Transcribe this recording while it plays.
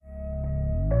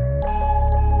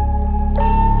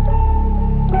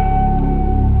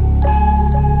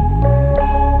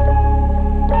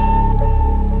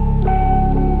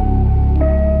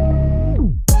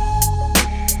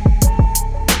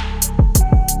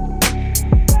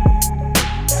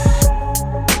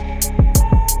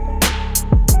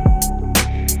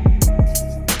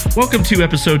Welcome to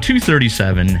episode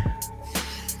 237.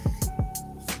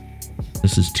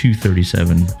 This is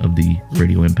 237 of the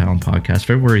Radio Impound podcast,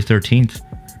 February 13th.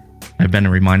 I've been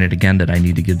reminded again that I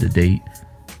need to give the date.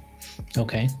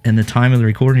 Okay. And the time of the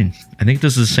recording. I think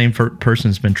this is the same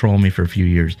person that's been trolling me for a few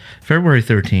years. February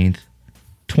 13th,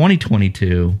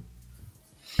 2022.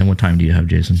 And what time do you have,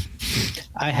 Jason?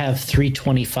 I have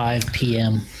 3:25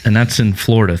 p.m. And that's in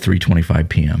Florida, 3:25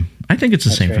 p.m. I think it's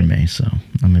the same for me, so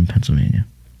I'm in Pennsylvania.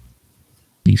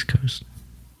 East Coast.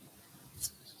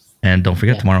 And don't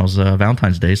forget, tomorrow's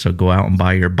Valentine's Day, so go out and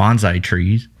buy your bonsai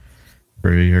trees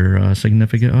for your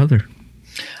significant other.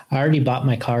 I already bought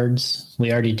my cards.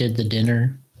 We already did the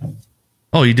dinner.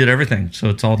 Oh, you did everything, so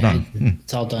it's all done.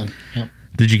 It's all done. Yep.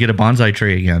 Did you get a bonsai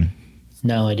tree again?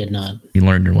 No, I did not. You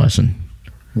learned your lesson.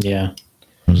 Yeah.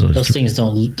 Those things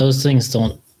don't.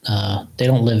 They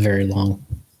don't live very long.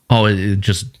 Oh, it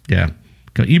just, yeah.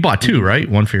 You bought two, right?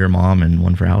 One for your mom and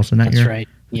one for Allison that year? That's right.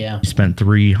 Yeah. You spent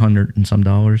 $300 and some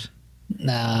dollars?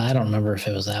 Nah, I don't remember if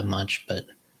it was that much, but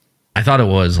I thought it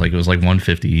was like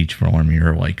 $150 each for them.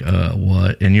 You're like,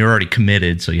 what? And you're already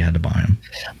committed, so you had to buy them.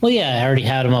 Well, yeah, I already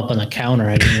had them up on the counter.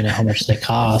 I didn't even know how much they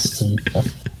cost, and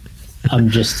I'm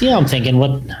just, I'm thinking,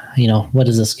 what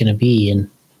is this going to be?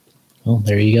 And well,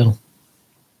 there you go.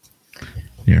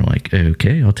 You're like,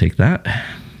 okay, I'll take that.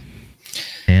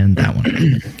 And that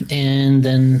one. And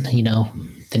then,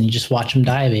 then you just watch them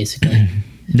die, basically.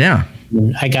 Yeah.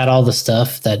 I got all the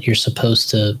stuff that you're supposed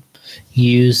to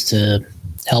use to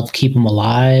help keep them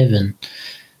alive. And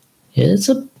it's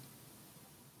a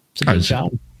big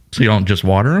job. So you don't just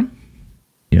water them?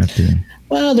 You have to.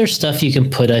 Well, there's stuff you can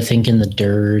put, I think, in the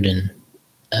dirt. And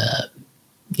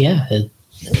it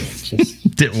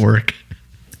just didn't work.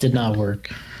 Did not work.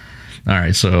 All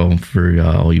right. So for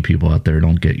all you people out there,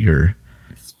 don't get your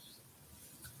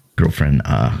girlfriend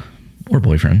or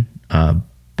boyfriend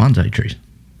bonsai trees.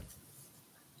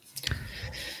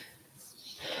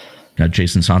 Got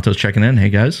Jason Santos checking in. Hey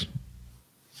guys,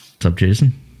 what's up,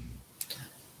 Jason?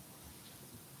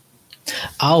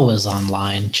 Always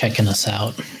online checking us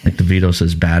out. Like the Vito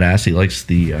says, badass. He likes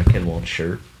the Ken Walton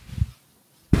shirt.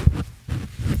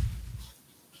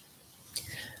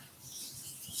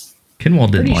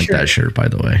 Kenwald didn't like that shirt, by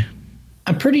the way.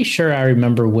 I'm pretty sure I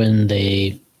remember when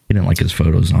he didn't like his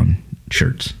photos on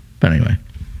shirts. But anyway.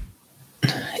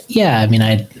 Yeah, I mean,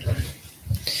 I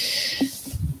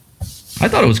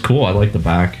thought it was cool. I like the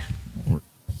back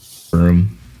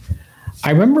room. I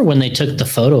remember when they took the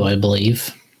photo, I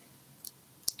believe.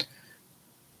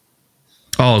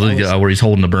 Oh, where he's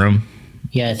holding the broom?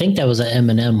 Yeah, I think that was at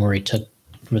Eminem where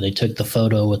they took the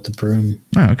photo with the broom.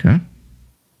 Oh, okay.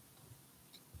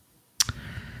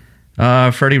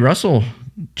 Freddie Russell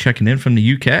checking in from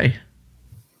the UK.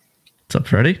 What's up,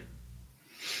 Freddie?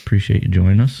 Appreciate you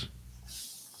joining us.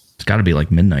 It's got to be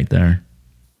like midnight there.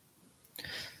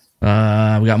 We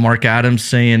got Mark Adams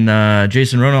saying,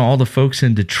 Jason Rona, all the folks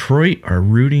in Detroit are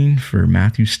rooting for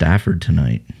Matthew Stafford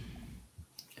tonight.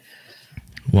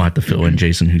 We'll have to fill in,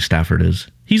 Jason, who Stafford is.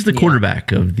 He's the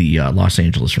quarterback of the Los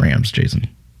Angeles Rams, Jason.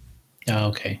 Oh,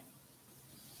 okay.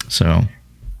 So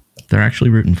they're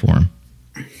actually rooting for him.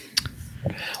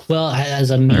 Well,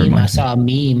 as a meme, I saw a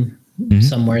meme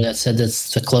somewhere that said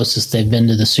that's the closest they've been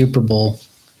to the Super Bowl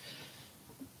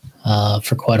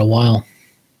for quite a while.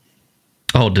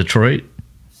 Oh, Detroit?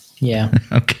 Yeah.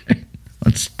 Okay.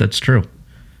 That's true.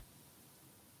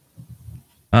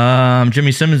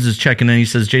 Jimmy Simmons is checking in. He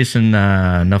says, Jason,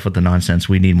 enough with the nonsense.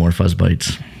 We need more fuzz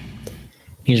bites.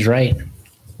 He's right.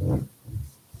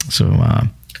 So,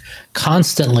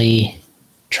 constantly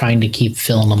trying to keep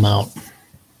filling them out.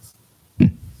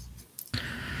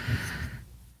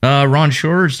 Ron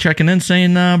Shore is checking in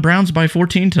saying Browns by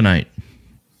 14 tonight.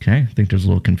 Okay. I think there's a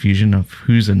little confusion of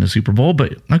who's in the Super Bowl,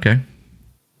 but okay.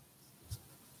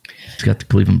 He's got the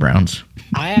Cleveland Browns.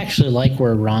 I actually like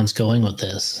where Ron's going with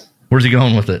this. Where's he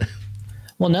going with it?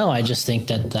 Well, no, I just think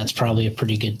that's probably a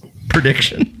pretty good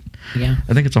prediction. Yeah.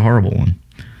 I think it's a horrible one.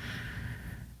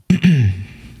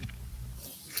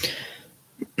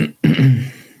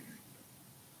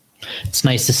 It's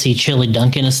nice to see Chili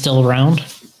Duncan is still around.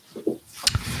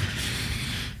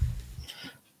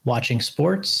 Watching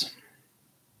sports.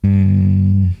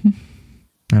 Mm-hmm.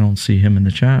 I don't see him in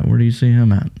the chat. Where do you see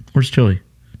him at? Where's Chili?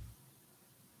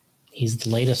 He's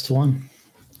the latest one.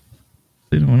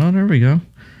 Oh, there we go.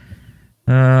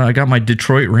 I got my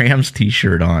Detroit Rams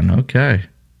t-shirt on. Okay.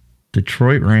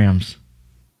 Detroit Rams.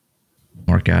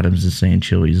 Mark Adams is saying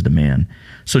Chili's the man.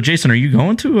 So, Jason, are you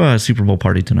going to a Super Bowl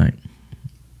party tonight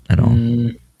at all?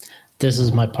 This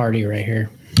is my party right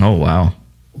here. Oh, wow.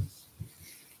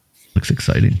 Looks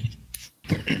exciting.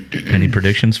 Any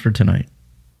predictions for tonight?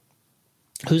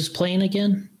 Who's playing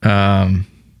again?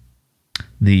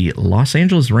 The Los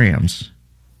Angeles Rams.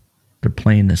 They're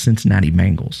playing the Cincinnati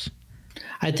Bengals.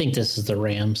 I think this is the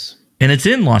Rams. And it's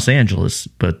in Los Angeles,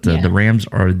 but the Rams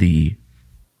are the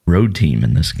road team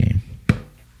in this game. Does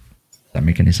that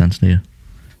make any sense to you?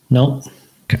 Nope.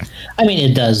 Okay. I mean,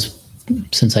 it does,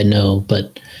 since I know,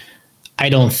 but I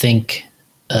don't think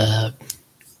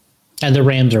and the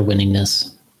Rams are winning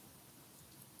this.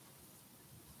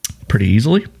 Pretty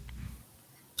easily?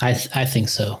 I think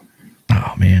so.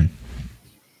 Oh, man.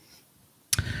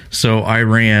 So I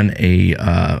ran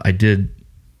I did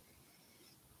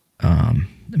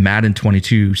Madden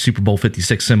 22 Super Bowl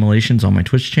 56 simulations on my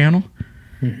Twitch channel.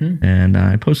 Mm-hmm. And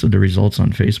I posted the results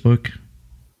on Facebook.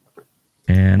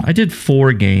 And I did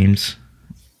 4 games.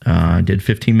 I did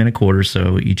 15-minute quarters,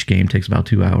 so each game takes about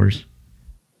 2 hours.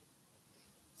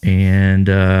 And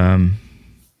I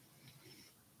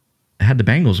had the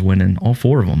Bengals winning all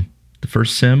 4 of them. The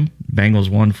first sim, Bengals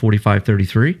won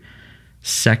 45-33.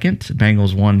 Second,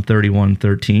 Bengals won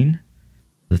 31-13.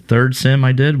 The third sim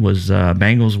I did was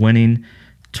Bengals winning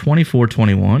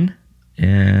 24-21.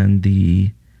 And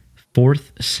the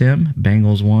fourth sim,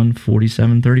 Bengals won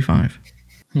 47-35.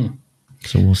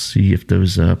 So we'll see if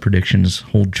those predictions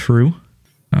hold true.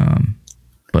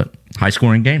 But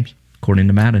high-scoring games, according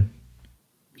to Madden.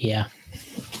 Yeah.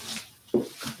 We'll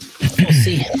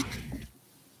see.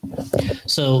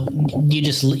 So you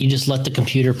just let the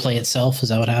computer play itself? Is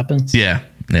that what happens? Yeah.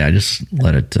 I just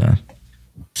let it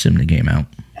sim the game out.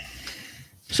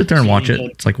 Sit there and watch it.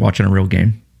 It's like watching a real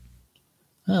game.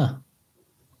 Huh.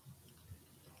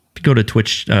 If you go to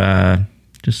Twitch, well,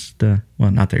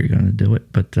 not that you're going to do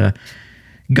it, but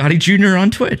Gotti Jr.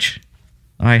 on Twitch.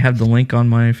 I have the link on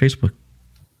my Facebook.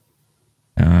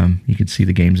 You can see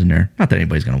the games in there. Not that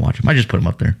anybody's going to watch them. I just put them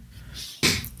up there.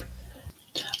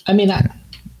 I mean,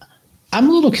 I'm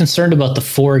a little concerned about the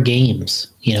 4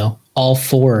 games. All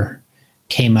 4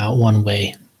 came out one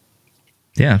way.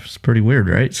 Yeah, it's pretty weird,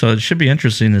 right? So it should be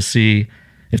interesting to see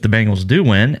if the Bengals do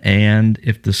win and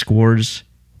if the scores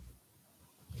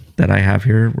that I have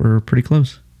here were pretty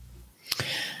close.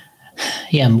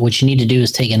 Yeah, what you need to do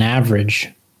is take an average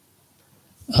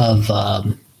of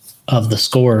the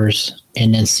scores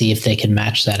and then see if they can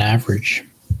match that average.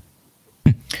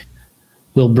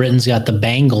 Will Britton's got the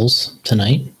Bengals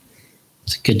tonight.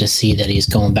 It's good to see that he's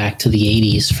going back to the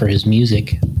 80s for his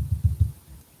music.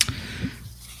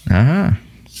 I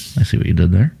see what you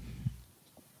did there.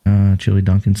 Chili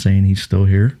Duncan saying he's still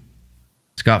here.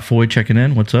 Scott Foy checking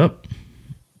in. What's up?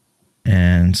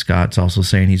 And Scott's also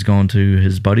saying he's going to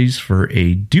his buddies for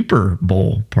a Duper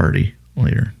Bowl party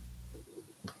later.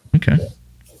 Okay.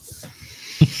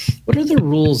 What are the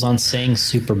rules on saying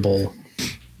Super Bowl?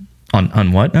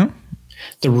 On what now?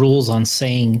 The rules on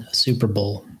saying Super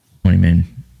Bowl. What do you mean?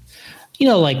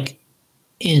 Like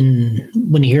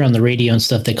when you hear on the radio and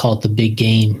stuff, they call it the big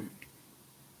game.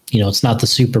 It's not the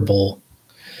Super Bowl.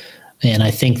 And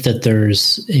I think that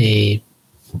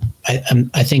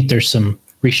I think there's some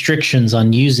restrictions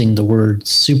on using the word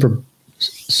Super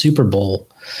Bowl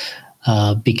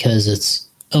because it's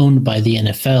owned by the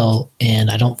NFL, and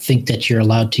I don't think that you're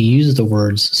allowed to use the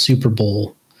words Super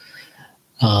Bowl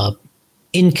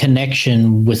in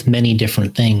connection with many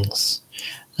different things.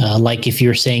 Like if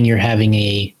you're saying you're having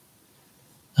a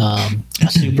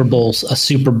Super Bowl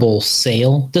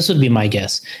sale, this would be my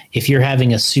guess. If you're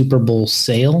having a Super Bowl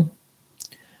sale,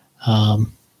 I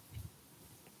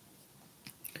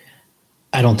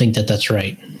don't think that that's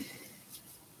right.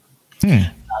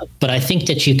 But I think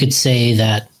that you could say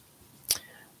that,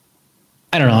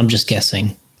 I don't know, I'm just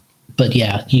guessing. But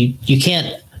yeah, you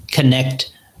can't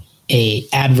connect a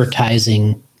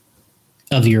advertising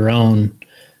of your own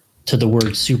to the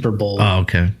word Super Bowl. Oh,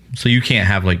 okay. So you can't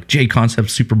have like J Concept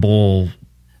Super Bowl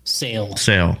sale.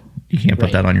 You can't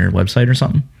put that on your website or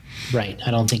something? Right.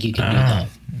 I don't think you can do that.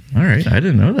 All right. I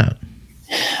didn't know that.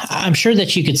 I'm sure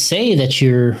that you could say that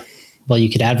you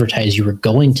could advertise you were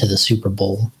going to the Super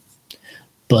Bowl,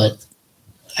 but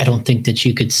I don't think that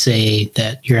you could say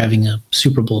that you're having a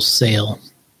Super Bowl sale.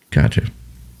 Gotcha.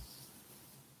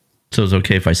 So it's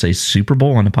okay if I say Super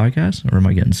Bowl on the podcast, or am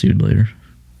I getting sued later?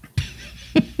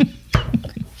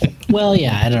 Well,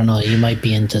 yeah, I don't know. You might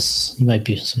be in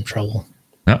some trouble.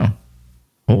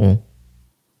 Uh-oh.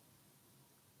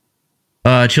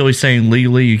 Chili's saying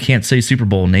legally you can't say Super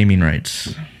Bowl, naming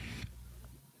rights.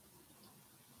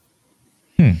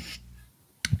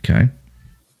 Okay.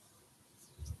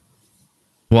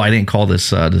 Well, I didn't call this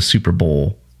the Super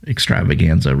Bowl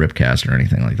extravaganza ripcast or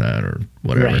anything like that or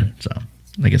whatever. Right. So,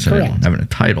 like I said, I don't have a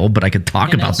title, but I could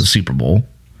talk about the Super Bowl.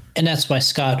 And that's why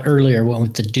Scott earlier went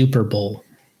with the Duper Bowl.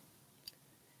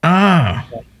 Ah,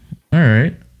 all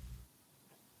right.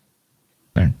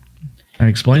 There. That He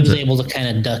explains was it. able to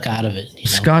kind of duck out of it. You know?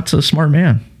 Scott's a smart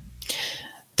man.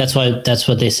 That's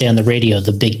what they say on the radio.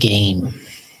 The big game.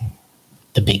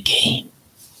 The big game.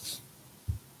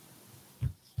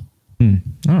 I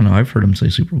don't know. I've heard him say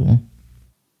Super Bowl.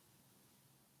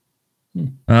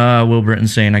 Will Britton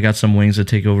saying, I got some wings to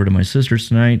take over to my sister's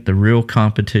tonight. The real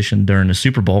competition during the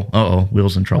Super Bowl.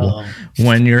 Will's in trouble.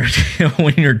 When your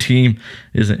when your team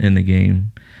isn't in the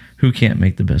game, who can't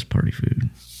make the best party food?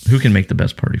 Who can make the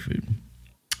best party food?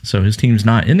 So his team's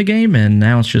not in the game, and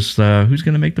now it's just who's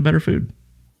going to make the better food.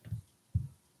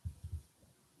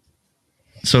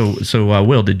 So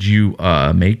Will, did you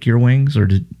make your wings, or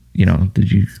did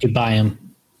you buy them?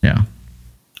 Yeah.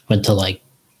 Went to like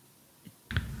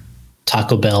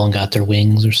Taco Bell and got their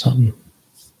wings or something.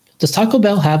 Does Taco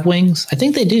Bell have wings? I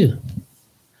think they do.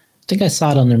 I think I saw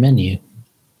it on their menu.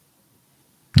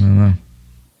 I don't know.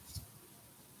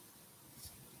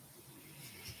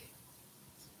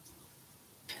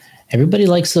 Everybody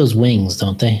likes those wings,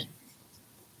 don't they?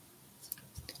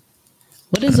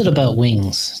 What is it about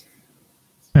wings?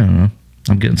 I don't know.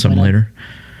 I'm getting some later.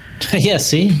 Yeah,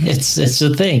 see? It's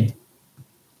a thing.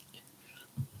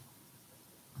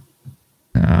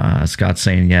 Scott's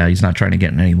saying, yeah, he's not trying to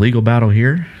get in any legal battle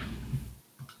here.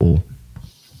 Cool.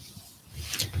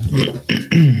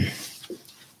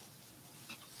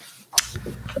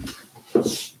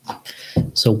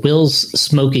 So Will's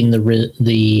smoking the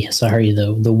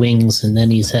wings, and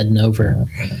then he's heading over.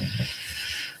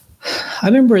 I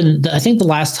remember, I think the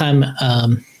last time,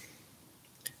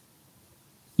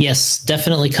 yes,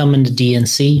 definitely coming to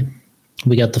DNC.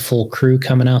 We got the full crew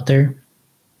coming out there.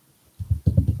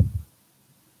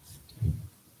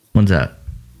 When's that?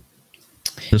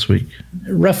 This week?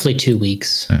 Roughly 2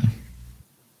 weeks. Yeah.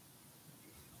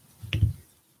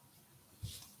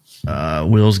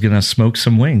 Will's going to smoke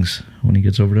some wings when he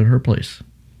gets over to her place.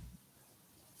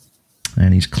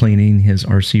 And he's cleaning his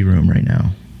RC room right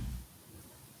now.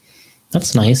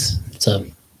 That's nice. It's a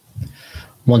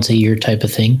once a year type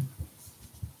of thing.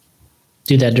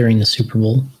 Do that during the Super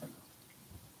Bowl.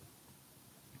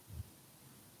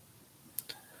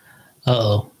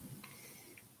 Uh-oh.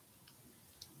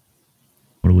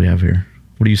 What do we have here?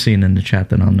 What are you seeing in the chat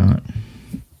that I'm not?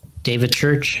 David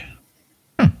Church.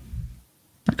 Huh.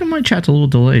 How come my chat's a little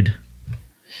delayed?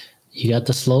 You got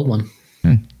the slow one.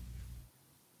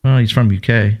 Well, he's from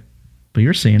UK, but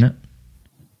you're seeing it.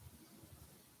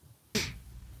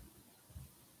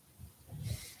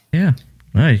 Yeah.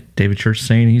 All right. David Church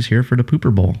saying he's here for the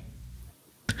Pooper Bowl.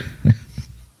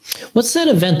 What's that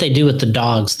event they do with the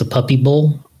dogs, the Puppy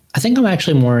Bowl? I think I'm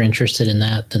actually more interested in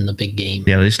that than the big game.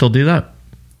 Yeah, they still do that?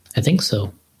 I think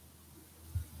so.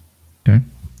 Okay.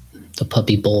 The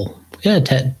Puppy Bowl. We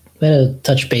gotta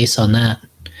touch base on that.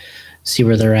 See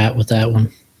where they're at with that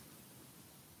one.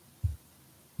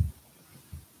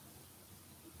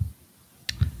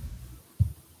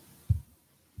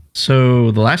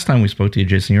 So the last time we spoke to you,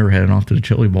 Jason, you were heading off to the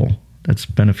Chili Bowl. That's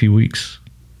been a few weeks.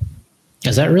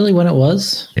 Is that really when it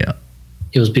was? Yeah.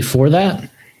 It was before that?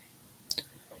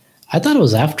 I thought it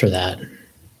was after that.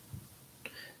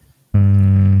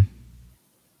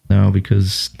 No,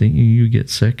 because didn't you get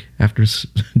sick after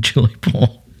Chili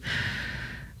Bowl?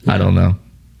 Yeah. I don't know.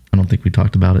 I don't think we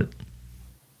talked about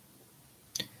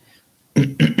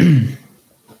it.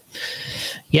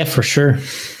 Yeah, for sure.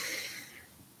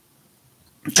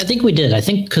 I think we did. I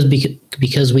think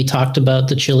because we talked about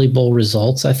the Chili Bowl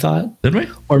results, I thought. Did we?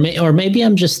 Or maybe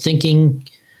I'm just thinking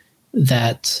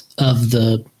that of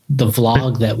the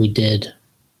vlog that we did.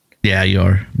 Yeah, you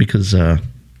are. Because, I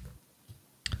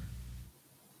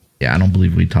don't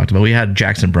believe we talked about it. We had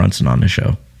Jackson Brunson on the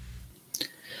show.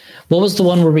 What was the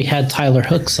one where we had Tyler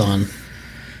Hooks on?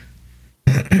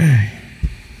 That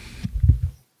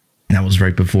was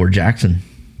right before Jackson.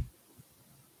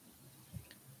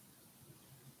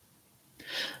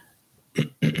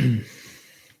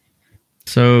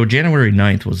 So January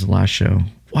 9th was the last show.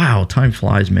 Wow, time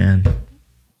flies, man.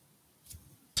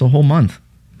 It's a whole month.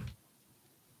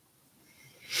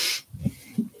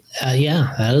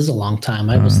 Yeah, that is a long time.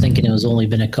 I was thinking it was only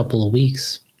been a couple of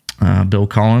weeks. Bill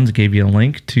Collins gave you a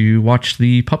link to watch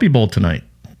the Puppy Bowl tonight.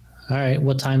 All right,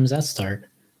 what time does that start?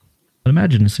 I'd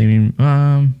imagine the same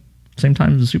time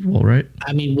as the Super Bowl, right?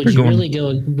 I mean, would you really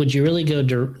go?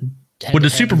 Would the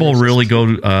Super Bowl really go?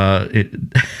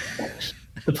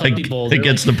 The Puppy Bowl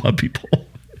against the Puppy Bowl.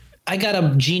 I got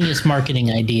a genius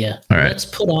marketing idea. All right. Let's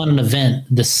put on an event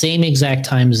the same exact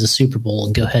time as the Super Bowl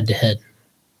and go head to head.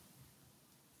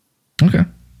 Okay.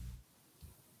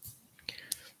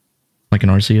 Like an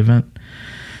RC event.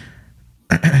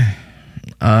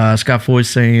 Scott Foy's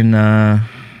saying,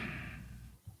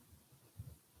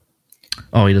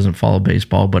 he doesn't follow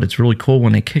baseball, but it's really cool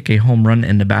when they kick a home run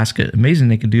in the basket. Amazing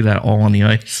they can do that all on the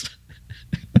ice.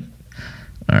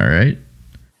 All right.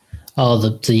 Oh,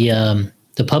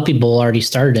 the Puppy Bowl already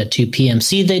started at 2 p.m.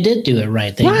 See, they did do it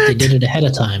right. They did it ahead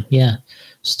of time. Yeah.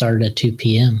 Started at 2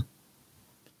 p.m.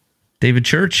 David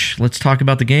Church, let's talk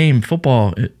about the game.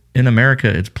 Football in America,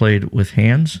 it's played with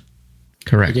hands.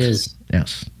 Correct. It is.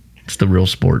 Yes. It's the real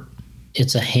sport.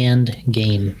 It's a hand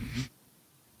game.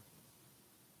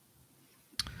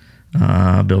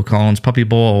 Bill Collins, Puppy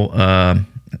Bowl. I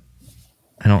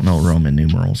don't know Roman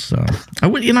numerals. So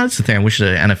that's the thing. I wish the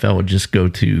NFL would just go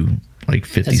to like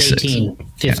 56. That's 18.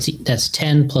 50, yeah. That's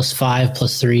 10 plus 5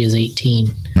 plus 3 is 18.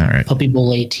 All right. Puppy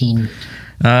Bowl 18.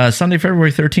 Sunday,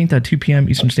 February 13th at 2 p.m.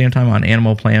 Eastern Standard Time on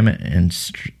Animal Planet and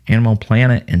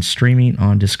streaming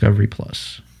on Discovery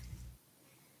Plus.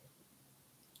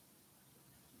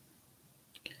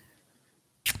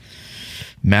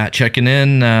 Matt checking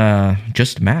in.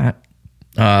 Just Matt.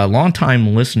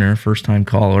 Long-time listener, first-time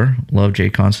caller. Love J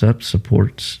Concept,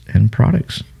 supports, and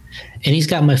products. And he's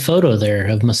got my photo there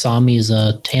of Masami's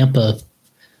Tampa.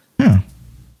 Yeah.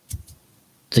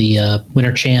 The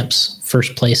Winter Champs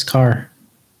first place car.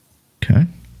 Okay.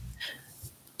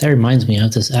 That reminds me, I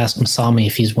have to ask Masami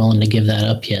if he's willing to give that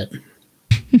up yet.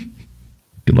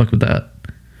 Good luck with that.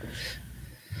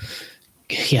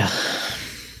 Yeah.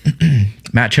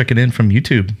 Matt checking in from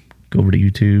YouTube. Go over to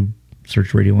YouTube,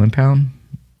 search Radio Impound.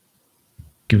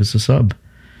 Give us a sub.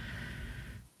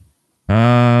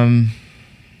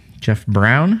 Jeff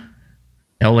Brown,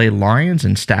 LA Lions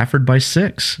and Stafford by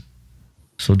 6.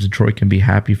 So Detroit can be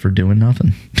happy for doing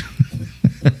nothing.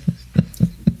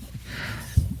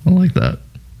 I like that.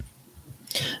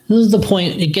 This is the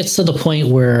point. It gets to the point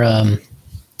where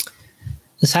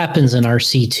this happens in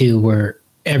RC too, where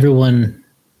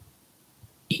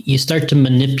you start to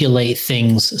manipulate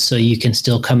things so you can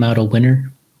still come out a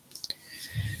winner.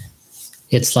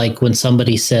 It's like when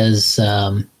somebody says,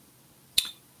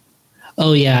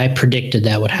 oh yeah, I predicted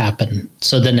that would happen.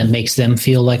 So then it makes them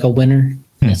feel like a winner.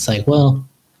 And it's like, well,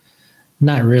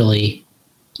 not really.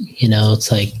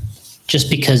 It's like, just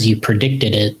because you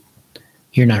predicted it,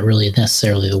 you're not really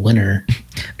necessarily the winner.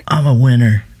 I'm a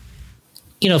winner.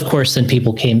 Of course, then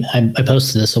people came, I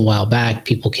posted this a while back,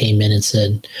 people came in and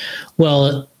said,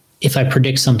 well, if I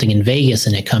predict something in Vegas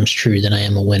and it comes true, then I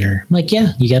am a winner. I'm like,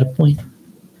 yeah, you got a point.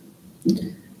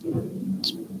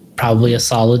 It's probably a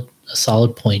solid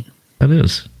point. That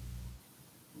is.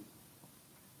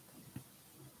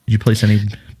 Did you place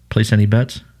any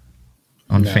bets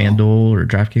on FanDuel or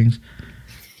DraftKings?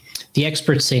 The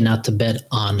experts say not to bet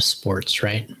on sports,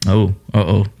 right? Oh,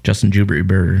 Justin Jubert, you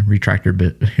better retract your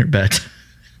bet.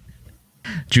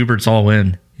 Jubert's all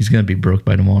in. He's going to be broke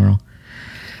by tomorrow.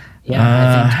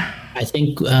 Yeah, I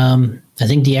think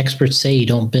the experts say you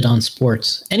don't bid on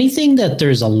sports. Anything that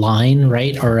there's a line,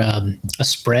 right, or a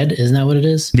spread, isn't that what it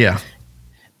is? Yeah.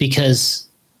 Because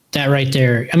that right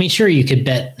there, I mean, sure, you could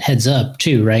bet heads up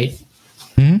too, right?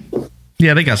 Mm-hmm.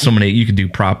 Yeah, they got so many. You could do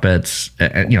prop bets,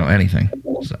 anything.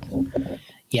 So.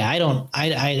 Yeah, I think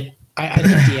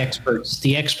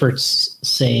the experts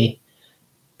say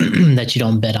that you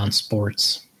don't bet on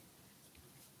sports.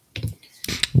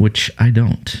 Which I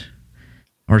don't.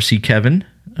 RC Kevin,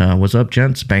 what's up,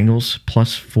 gents? Bengals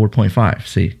plus 4.5.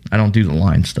 See, I don't do the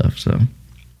line stuff, so.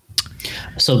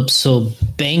 So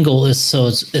Bengal is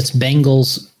it's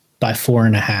Bengals by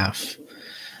 4.5.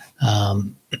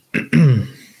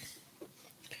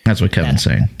 That's what Kevin's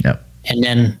saying. Yep. And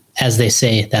then, as they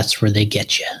say, that's where they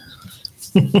get you.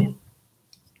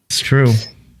 It's true.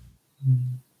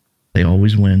 They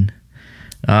always win.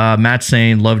 Matt's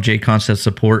saying, love J Concept's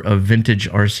support of vintage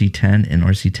RC10 and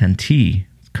RC10T.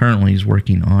 Currently, he's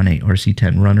working on a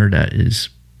RC10 runner that is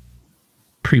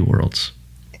pre-Worlds.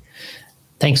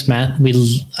 Thanks, Matt.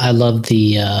 I love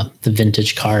the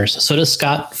vintage cars. So does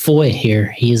Scott Foy here.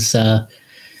 He's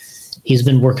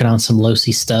been working on some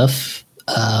Losi stuff.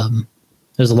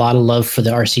 There's a lot of love for the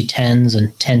RC10s and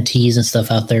 10Ts and stuff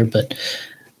out there, but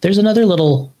there's another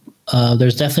little.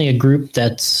 There's definitely a group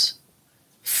that's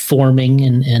forming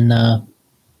and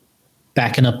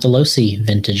backing up the Losi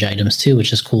vintage items too,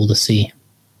 which is cool to see.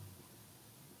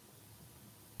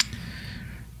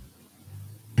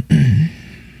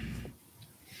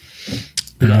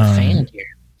 We got a fan here.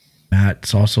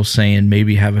 Matt's also saying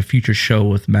maybe have a future show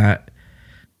with Matt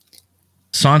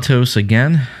Santos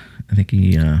again. I think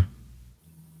he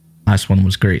last one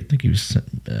was great. I think he was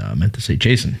meant to say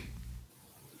Jason.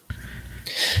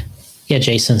 Yeah,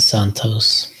 Jason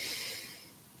Santos.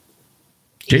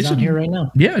 He's on here right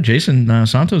now. Yeah, Jason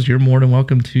Santos, you're more than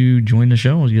welcome to join the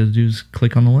show. All you got to do is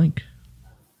click on the link.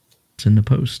 It's in the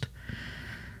post.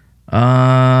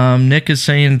 Nick is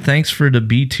saying thanks for the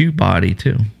B2 body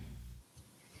too.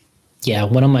 Yeah,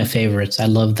 one of my favorites. I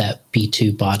love that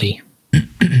B2 body.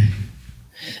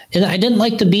 And I didn't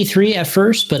like the B3 at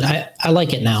first, but I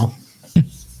like it now.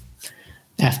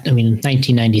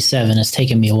 1997. It's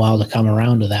taken me a while to come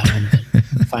around to that one, but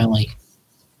finally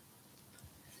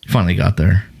got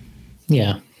there.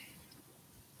 Yeah.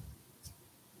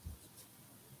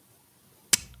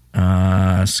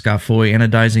 Scott Foy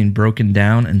anodizing broken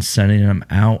down and sending them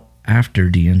out after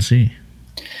DNC.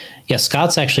 Yeah,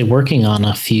 Scott's actually working on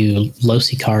a few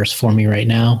Losi cars for me right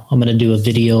now. I'm going to do a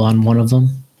video on one of them.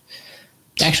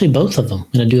 Actually, both of them.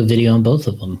 I'm going to do a video on both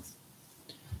of them.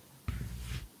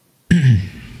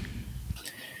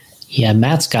 Yeah,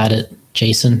 Matt's got it,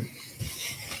 Jason.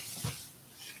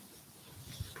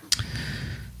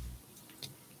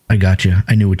 I got you.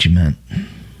 I knew what you meant.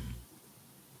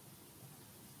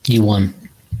 You won.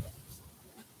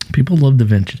 People love the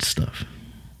vintage stuff.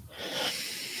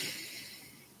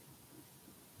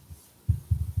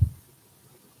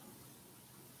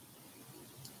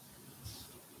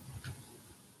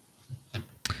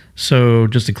 So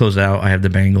just to close out, I have the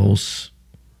Bengals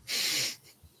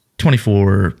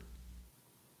 24-17.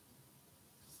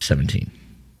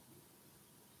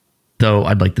 Though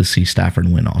I'd like to see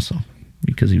Stafford win also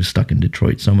because he was stuck in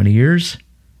Detroit so many years.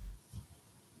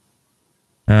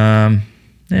 And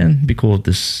it'd be cool if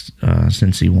this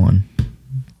since he won.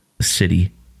 The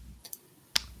city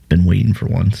been waiting for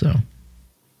one, so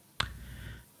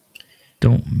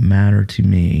don't matter to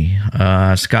me.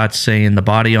 Scott's saying the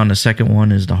body on the second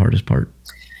one is the hardest part.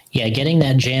 Yeah, getting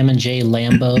that Jam and J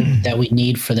Lambo that we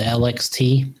need for the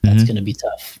LXT, that's going to be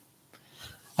tough.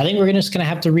 I think we're just going to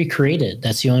have to recreate it.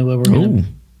 That's the only way we're going to.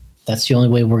 That's the only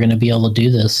way we're going to be able to do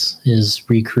this is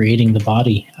recreating the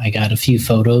body. I got a few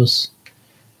photos.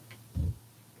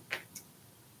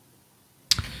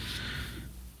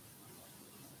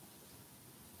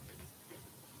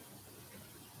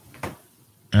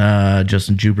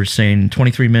 Justin Jubert saying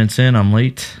 23 minutes in, I'm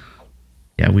late.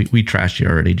 Yeah, we trashed you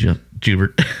already,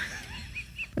 Jubert.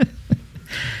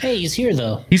 Hey, he's here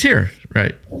though. He's here,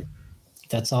 right?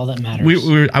 That's all that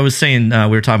matters. I was saying we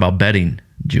were talking about betting,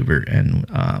 Jubert, and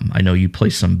I know you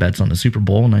placed some bets on the Super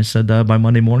Bowl, and I said by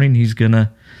Monday morning he's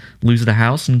gonna lose the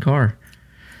house and car.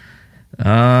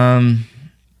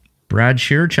 Brad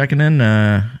Shear checking in.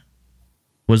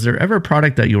 Was there ever a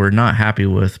product that you were not happy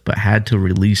with but had to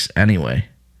release anyway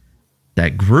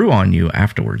that grew on you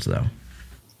afterwards, though?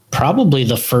 Probably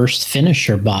the first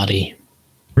finisher body.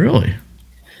 Really?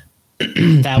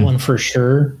 That one for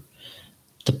sure.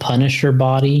 The Punisher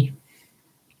body.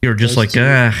 You were just like,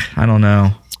 I don't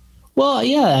know. Well,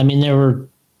 yeah. I mean, they were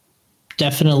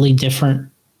definitely different.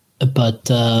 But,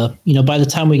 by the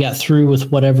time we got through with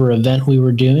whatever event we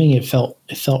were doing, it felt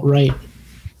right.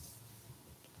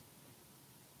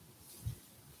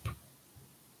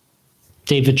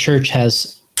 David Church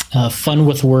has fun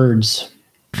with words.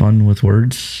 Fun with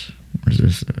words? Where's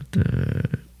this?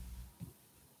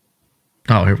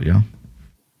 Oh, here we go.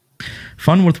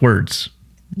 Fun with words.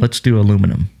 Let's do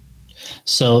aluminum.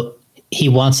 So he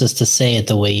wants us to say it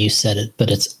the way you said it, but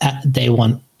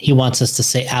he wants us to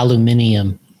say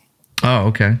aluminium. Oh,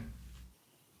 okay.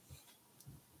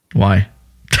 Why?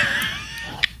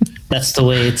 That's the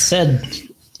way it's said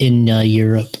in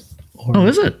Europe.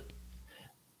 Is it?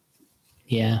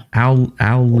 Yeah. How do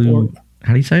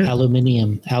you say it?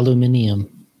 Aluminium.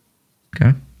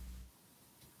 Okay.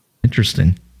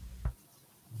 Interesting.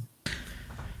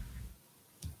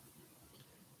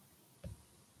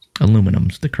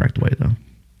 Aluminum's the correct way, though.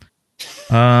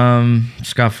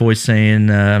 Scott Foy saying,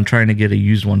 I'm trying to get a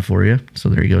used one for you. So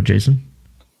there you go, Jason.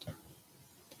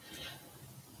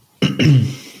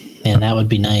 Man, that would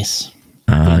be nice.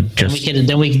 Then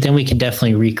we could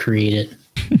definitely recreate it.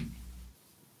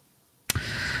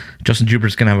 Justin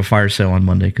Jubert's going to have a fire sale on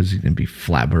Monday because he's going to be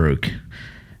flat broke.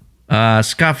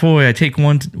 Scott Foy, I take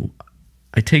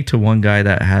to one guy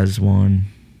that has one,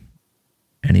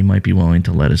 and he might be willing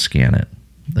to let us scan it.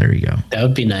 There you go. That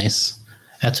would be nice.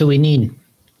 That's what we need.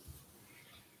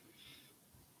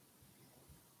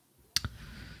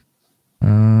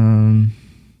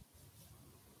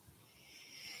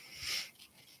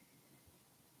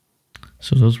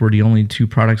 So those were the only two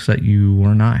products that you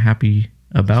were not happy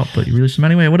about, but you released them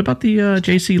anyway. What about the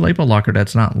JC Lipo Locker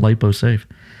that's not Lipo safe?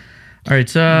 All right,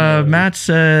 so Matt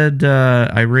said,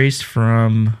 I raced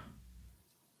from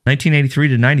 1983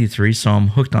 to 93, so I'm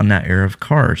hooked on that era of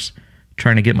cars,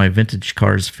 trying to get my vintage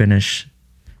cars finished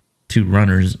to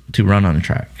run on the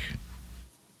track.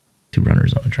 2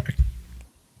 runners on the track.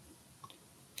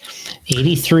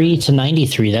 83 to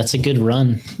 93. That's a good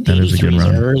run. That is a good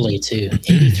run. Early too.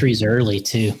 83's early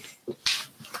too.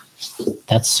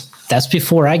 That's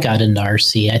before I got into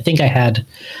RC. I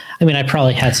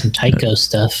probably had some Tyco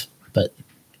stuff, but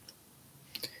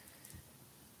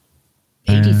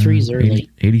 83's early.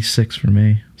 86 for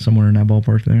me, somewhere in that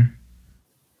ballpark there.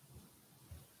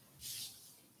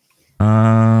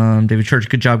 David Church,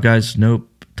 good job, guys. Nope.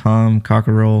 Tom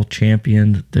Cockerell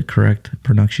championed the correct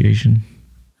pronunciation.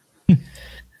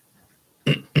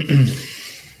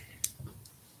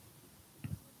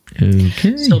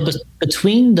 Okay. So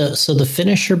between the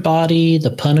finisher body,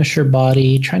 the Punisher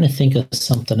body, trying to think of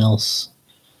something else.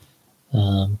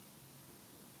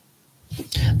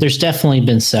 There's definitely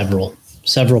been several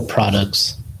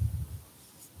products.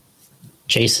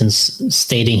 Jason's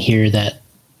stating here that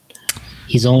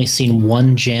he's only seen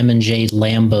one Jam & J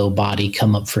Lambo body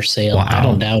come up for sale. Wow. I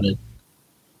don't doubt it.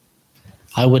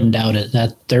 I wouldn't doubt it.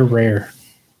 That they're rare.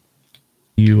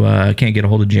 You can't get a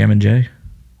hold of Jam & J?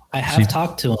 I have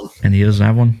talked to him. And he doesn't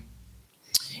have one?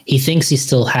 He thinks he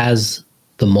still has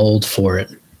the mold for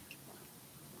it.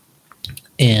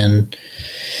 And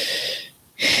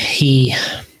it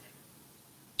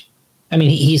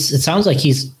sounds like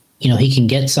he can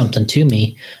get something to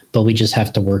me, but we just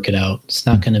have to work it out. It's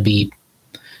not going to be,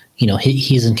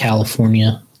 he's in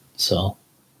California. So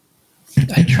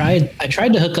I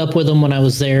tried to hook up with him when I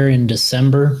was there in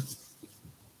December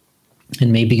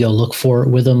and maybe go look for it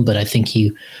with him, but I think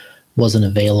he wasn't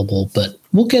available. But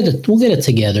we'll get it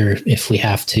together if we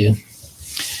have to.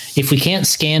 If we can't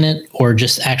scan it or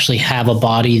just actually have a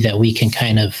body that we can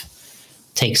kind of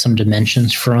take some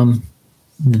dimensions from,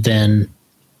 then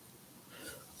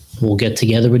we'll get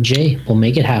together with Jay. We'll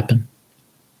make it happen.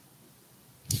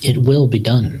 It will be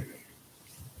done.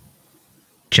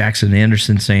 Jackson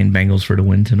Anderson saying Bengals for the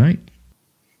win tonight.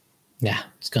 Yeah,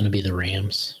 it's going to be the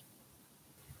Rams.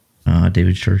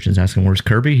 David Church is asking, where's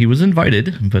Kirby? He was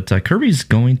invited, but Kirby's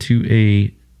going to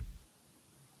a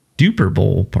Duper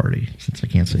Bowl party, since I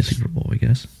can't say Super Bowl, I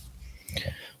guess.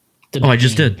 I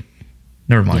just did.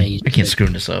 Never mind. Yeah, I can't screw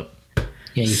this up.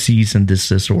 Yeah, Cease and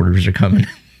desist orders are coming.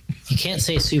 You can't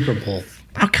say Super Bowl.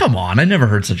 Oh, come on. I never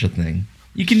heard such a thing.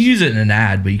 You can use it in an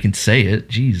ad, but you can say it.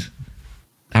 Jeez.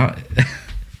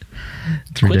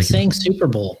 Quit saying Super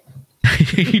Bowl.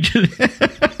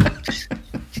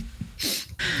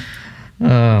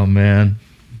 Oh, man.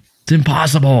 It's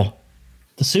impossible.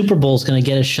 The Super Bowl is going to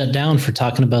get us shut down for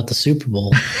talking about the Super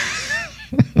Bowl.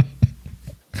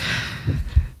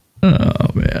 Oh,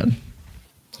 man.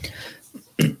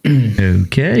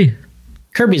 Okay.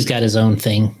 Kirby's got his own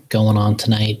thing going on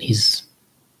tonight. I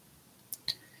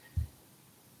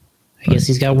guess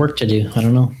he's got work to do. I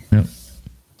don't know. Yep.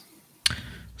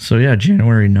 So, yeah,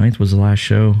 January 9th was the last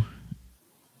show.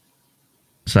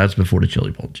 So that's before the Chili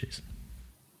Bowl, Jason.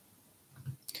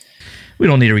 We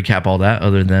don't need to recap all that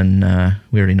other than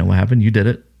we already know what happened. You did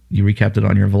it. You recapped it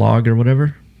on your vlog or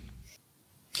whatever.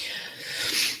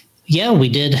 Yeah, we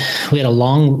did. We had a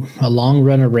long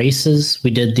run of races.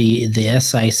 We did the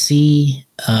SIC.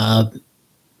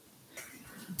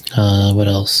 What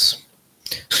else?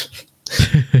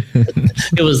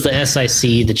 It was the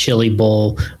SIC, the Chili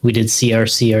Bowl. We did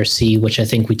CRC, which I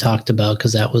think we talked about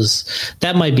because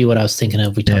that might be what I was thinking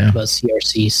of. We talked about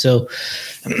CRC. So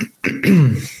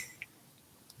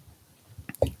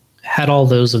had all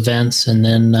those events, and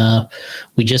then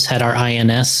we just had our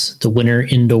INS, the Winter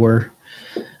Indoor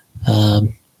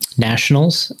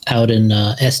Nationals, out in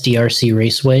SDRC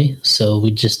Raceway. So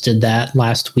we just did that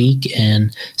last week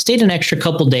and stayed an extra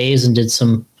couple days and did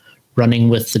some running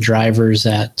with the drivers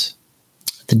at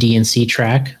the DNC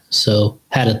track. So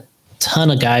had a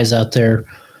ton of guys out there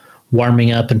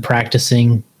warming up and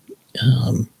practicing.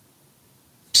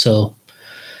 So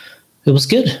it was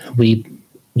good. We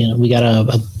got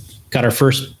our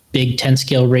first big 10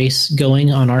 scale race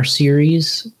going on our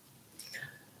series.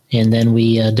 And then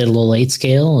we did a little 8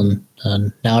 scale, and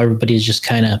now everybody's just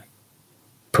kind of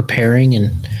preparing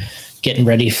and getting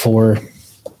ready for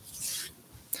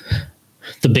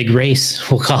the big race,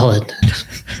 we'll call it.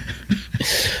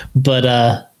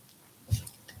 But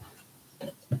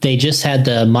they just had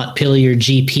the Montpellier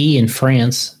GP in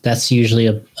France. That's usually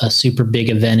a super big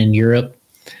event in Europe.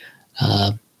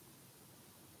 It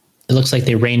looks like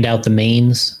they rained out the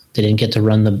mains. They didn't get to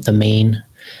run the main.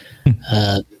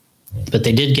 But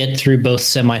they did get through both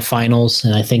semifinals,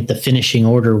 and I think the finishing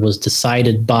order was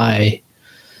decided by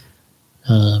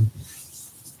the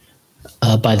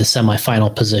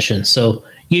semifinal position. So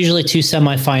usually 2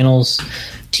 semifinals.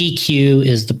 TQ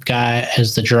is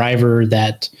the driver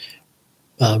that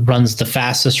runs the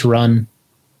fastest run.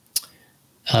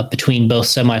 between both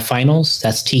semifinals.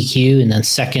 That's TQ, and then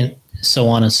second, so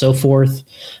on and so forth,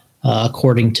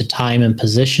 according to time and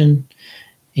position.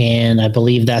 And I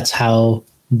believe that's how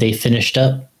they finished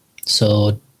up.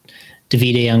 So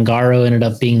Davide Ungaro ended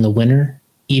up being the winner,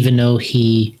 even though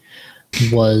he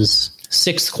was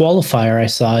sixth qualifier. I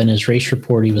saw in his race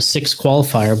report he was sixth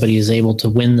qualifier, but he was able to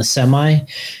win the semi,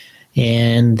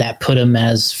 and that put him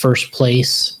as first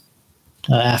place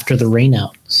after the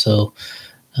rainout. So,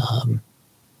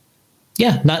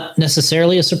 not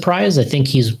necessarily a surprise. I think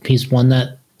he's won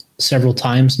that several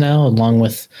times now, along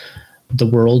with the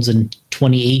Worlds in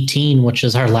 2018, which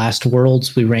is our last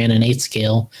Worlds. We ran an 8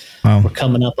 scale. Wow. We're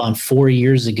coming up on 4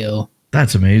 years ago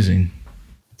That's amazing.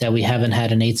 that we haven't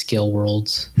had an 8 scale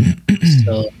Worlds.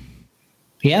 So,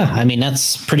 yeah, I mean,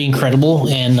 that's pretty incredible.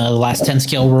 And the last 10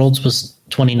 scale Worlds was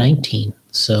 2019.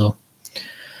 So,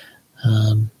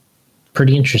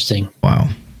 pretty interesting. Wow.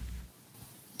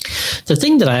 The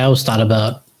thing that I always thought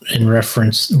about in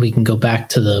reference, we can go back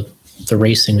to the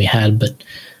racing we had, but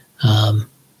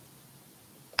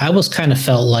I always kind of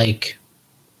felt like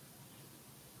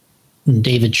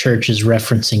David Church is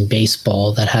referencing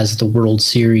baseball that has the World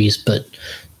Series, but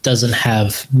doesn't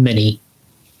have many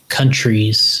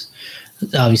countries.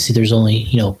 Obviously, there's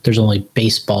only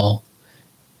baseball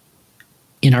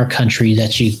in our country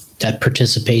that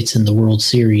participates in the World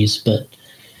Series. But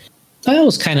I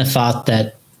always kind of thought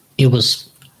that it was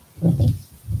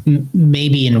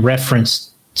maybe in reference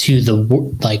to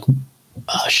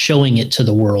showing it to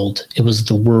the world. It was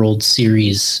the World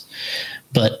Series,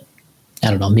 but I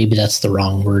don't know. Maybe that's the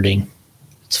wrong wording.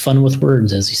 It's fun with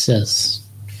words, as he says.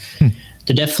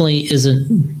 There definitely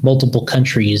isn't multiple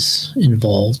countries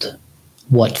involved.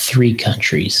 What, 3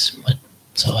 countries?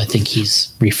 So I think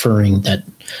he's referring that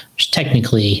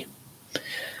technically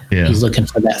he's looking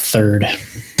for that third.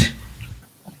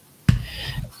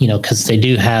 Because they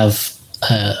do have,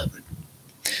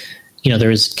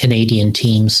 there's Canadian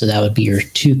teams, so that would be your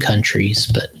 2 countries,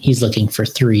 but he's looking for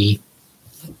 3.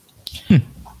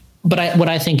 But what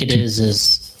I think it is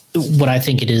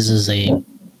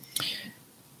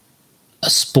a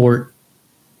sport.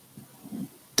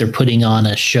 They're putting on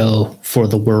a show for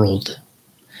the world.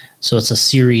 So it's a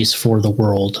series for the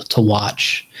world to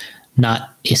watch,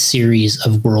 not a series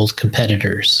of world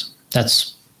competitors.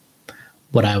 That's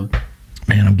what I'm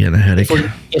getting a headache.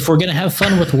 If we're going to have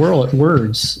fun with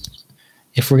words,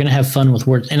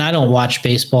 and I don't watch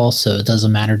baseball, so it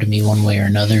doesn't matter to me one way or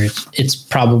another. It's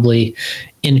definitely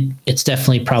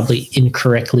probably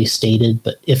incorrectly stated,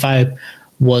 but if I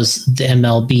was the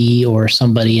MLB or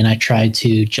somebody and I tried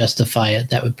to justify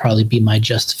it, that would probably be my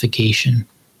justification.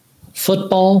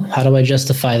 Football, how do I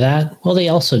justify that? Well, they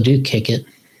also do kick it.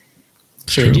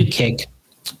 So they do kick,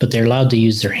 but they're allowed to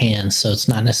use their hands, so it's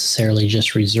not necessarily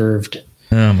just reserved.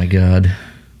 Oh my God.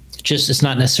 It's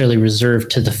not necessarily reserved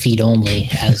to the feet only,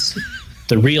 as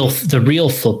the real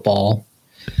football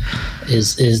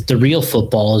is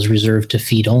reserved to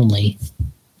feet only,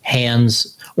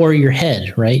 hands or your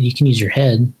head, right? You can use your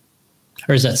head.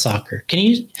 Or is that soccer?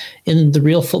 In the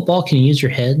real football, can you use your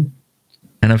head?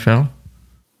 NFL?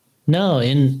 No,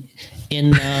 in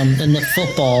the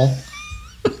football.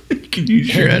 You can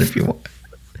use your head if you want.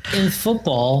 In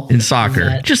football. In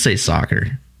soccer. Just say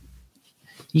soccer.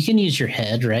 You can use your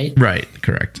head, right? Right,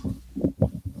 correct.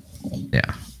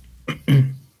 Yeah.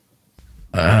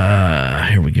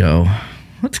 Here we go.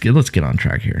 Let's get on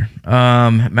track here.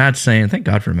 Matt's saying, thank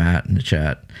God for Matt in the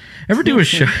chat. Ever do a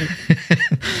show?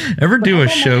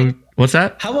 What's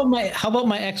that? How about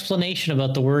my explanation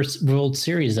about the World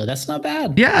Series though? That's not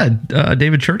bad. Yeah,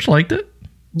 David Church liked it.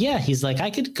 Yeah, he's like, I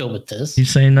could go with this.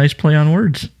 He's saying nice play on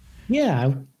words.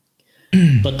 Yeah,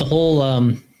 but the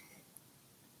whole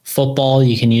football,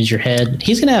 you can use your head.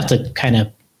 He's gonna have to kind of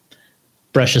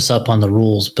brush us up on the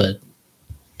rules, but.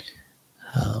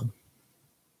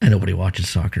 And nobody watches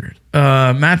soccer.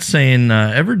 Matt's saying,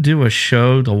 ever do a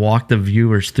show to walk the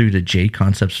viewers through the J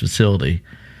Concepts facility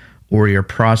or your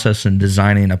process in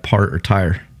designing a part or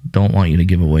tire? Don't want you to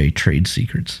give away trade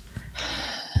secrets.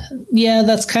 Yeah,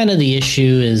 that's kind of the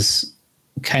issue, is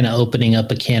kind of opening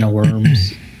up a can of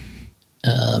worms.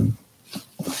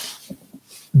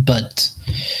 But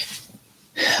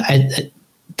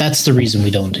that's the reason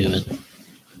we don't do it.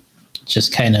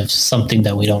 Just kind of something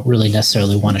that we don't really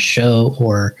necessarily want to show,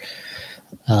 or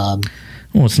well,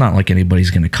 it's not like anybody's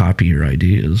going to copy your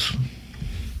ideas.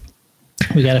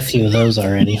 We got a few of those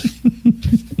already.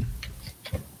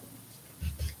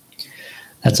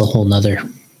 That's a whole nother.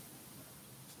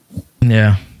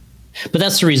 Yeah. But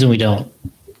that's the reason we don't.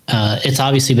 It's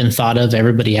obviously been thought of.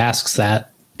 Everybody asks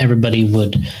that.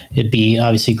 It'd be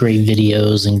obviously great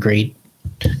videos and great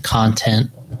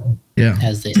content, Yeah.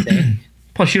 as they say.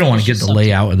 Plus, you don't want to get the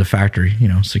layout of the factory,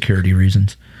 security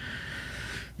reasons.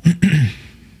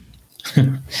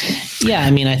 Yeah,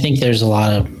 I mean, I think there's a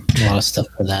lot of stuff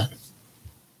for that.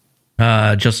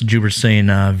 Justin Juber saying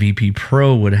VP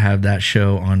Pro would have that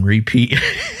show on repeat,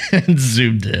 and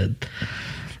Zoom did.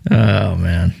 Oh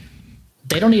man,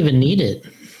 they don't even need it.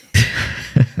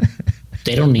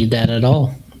 They don't need that at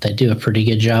all. They do a pretty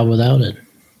good job without it.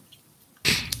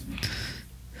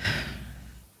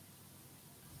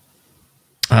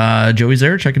 Joey's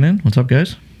there checking in. What's up,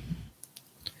 guys?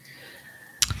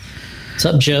 What's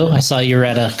up, Joe? I saw you were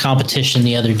at a competition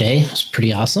the other day. It was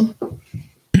pretty awesome.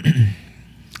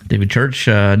 David Church,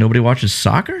 nobody watches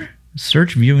soccer?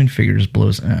 Search viewing figures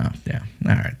blows. Oh, yeah.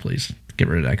 All right, please get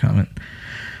rid of that comment.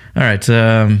 All right.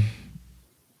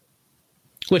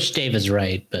 Which Dave is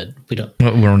right, but we don't.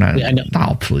 We're not. I know.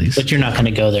 Oh, please. But you're not going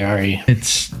to go there, are you?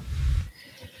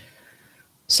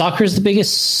 Soccer is the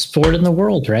biggest sport in the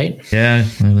world, right? Yeah,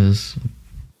 it is.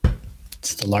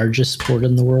 It's the largest sport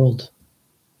in the world.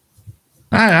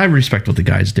 I respect what the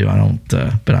guys do. I don't,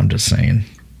 but I'm just saying.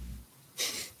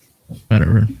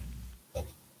 Whatever.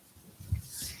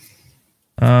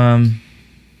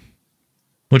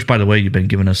 Which, by the way, you've been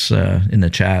giving us in the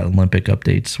chat Olympic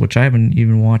updates, which I haven't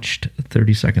even watched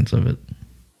 30 seconds of it.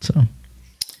 So,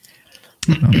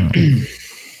 I don't know.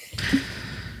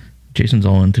 Jason's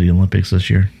all into the Olympics this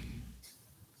year.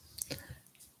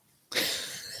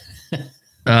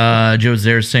 Joe's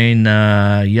there saying,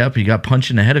 yep, he got punched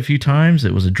in the head a few times.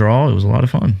 It was a draw. It was a lot of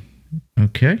fun.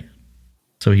 Okay.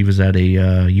 So he was at a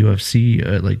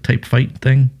UFC like type fight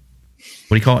thing.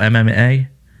 What do you call it? MMA?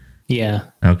 Yeah.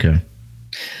 Okay.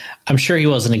 I'm sure he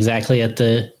wasn't exactly at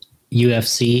the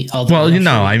UFC. Well,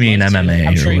 I mean MMA.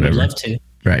 I'm sure or he whatever. would love to.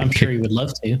 Right. I'm sure he would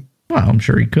love to. Well, I'm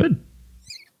sure he could.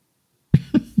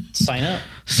 Sign up.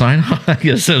 Sign up. I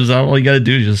guess that's all you got to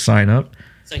do is just sign up.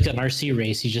 It's like an RC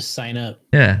race. You just sign up.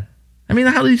 Yeah. I mean,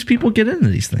 how do these people get into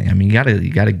these things? I mean, you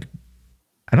gotta,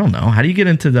 I don't know. How do you get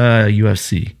into the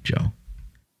UFC, Joe?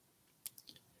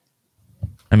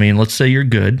 I mean, let's say you're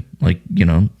good, like,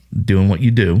 doing what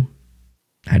you do.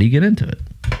 How do you get into it?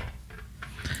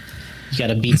 You got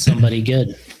to beat somebody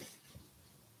good.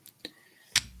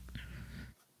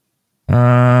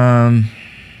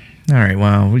 All right.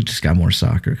 Well, we just got more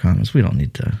soccer comments. We don't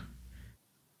need to.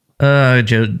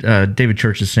 David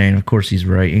Church is saying, of course he's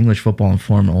right. English football and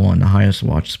Formula One, the highest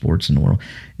watched sports in the world.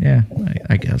 Yeah,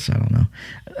 I guess. I don't know.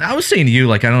 I was saying to you,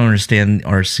 like, I don't understand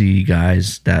RC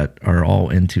guys that are all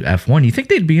into F1. You think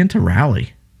they'd be into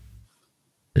rally?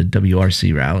 The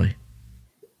WRC rally.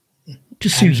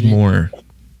 Just seems more.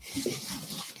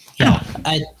 Yeah.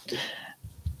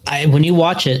 I when you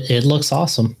watch it, it looks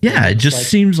awesome. Yeah, it just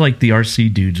seems like the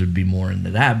RC dudes would be more into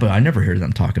that, but I never hear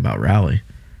them talk about rally.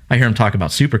 I hear them talk about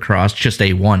Supercross, just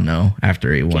A1 though. After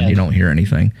A1, you don't hear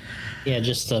anything. Yeah,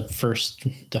 just the first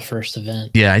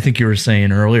event. Yeah, I think you were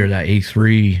saying earlier that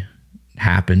A3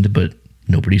 happened, but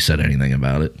nobody said anything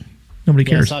about it. Nobody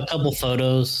cares. I saw a couple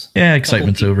photos. Yeah,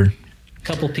 excitement's over. A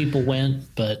couple people went,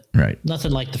 but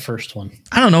nothing like the first one.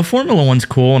 I don't know. Formula One's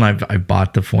cool, and I've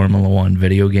bought the Formula One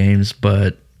video games,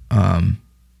 but yeah,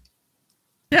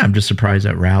 I'm just surprised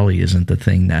that rally isn't the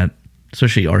thing that,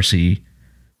 especially RC,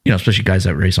 especially guys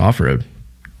that race off-road.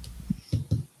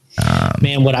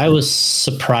 Man, what I was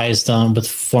surprised on with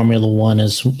Formula One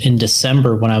is in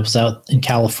December when I was out in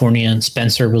California and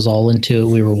Spencer was all into it,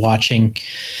 we were watching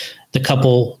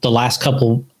the last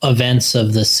couple events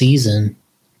of the season.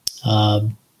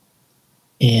 And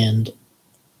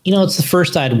it's the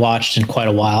first I'd watched in quite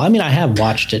a while. I mean, I have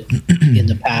watched it in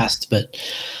the past, but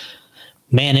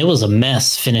man, it was a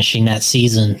mess finishing that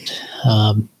season,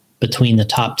 between the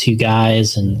top two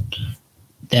guys and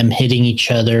them hitting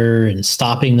each other and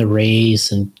stopping the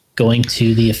race and going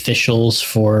to the officials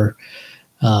for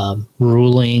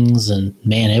rulings. And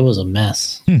man, it was a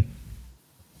mess.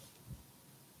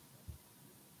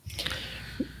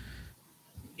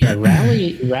 Yeah,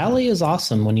 rally is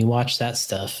awesome when you watch that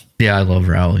stuff. Yeah, I love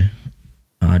rally.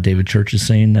 David Church is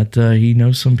saying that he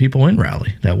knows some people in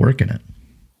rally that work in it.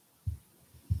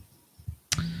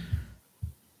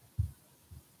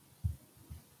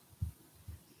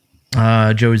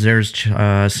 Joey Zare's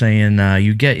saying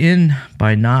you get in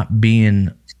by not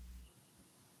being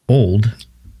old.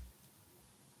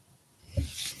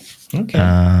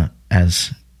 Okay.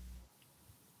 As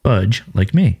Budge,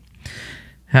 like me.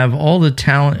 Have all the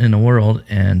talent in the world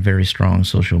and very strong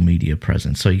social media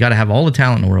presence. So you got to have all the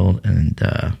talent in the world and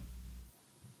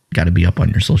got to be up on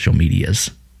your social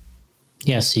medias.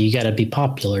 Yeah, so you got to be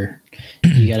popular.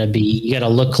 You got to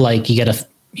look like, you got to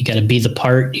you got to be the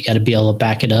part, you got to be able to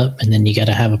back it up, and then you got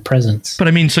to have a presence. But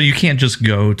I mean, so you can't just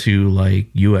go to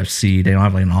like UFC. They don't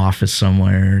have like an office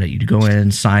somewhere that you go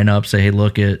in, sign up, say, hey,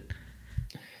 look it.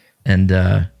 And,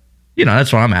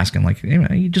 that's what I'm asking. Like,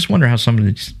 you just wonder how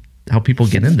people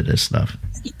get into this stuff.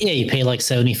 Yeah, you pay like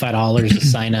 $75 to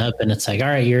sign up, and it's like, all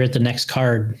right, you're at the next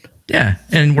card. Yeah,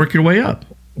 and work your way up.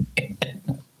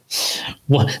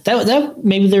 Well, that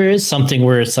maybe there is something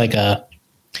where it's like a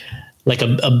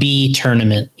B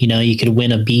tournament. You could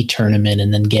win a B tournament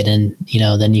and then get in.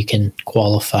 Then you can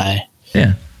qualify.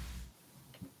 Yeah,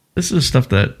 this is stuff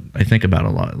that I think about a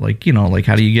lot. Like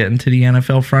how do you get into the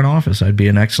NFL front office? I'd be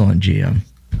an excellent GM.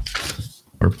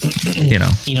 Or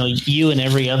you and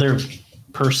every other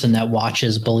person that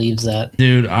watches believes that.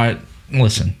 Dude,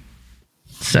 listen.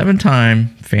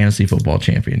 7-time fantasy football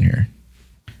champion here.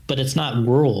 But it's not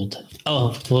world.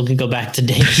 Oh, we'll go back to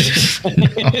Dave.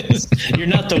 You're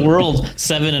not the world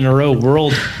 7 in a row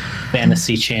world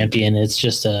fantasy champion. It's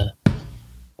just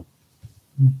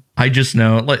I just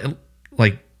know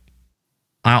like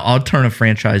I'll turn a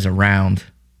franchise around.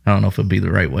 I don't know if it'll be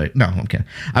the right way. No, I'm kidding.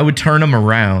 I would turn them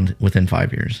around within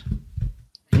 5 years.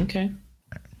 Okay.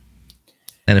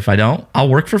 And if I don't, I'll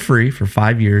work for free for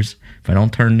 5 years. If I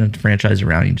don't turn the franchise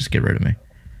around, you just get rid of me.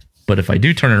 But if I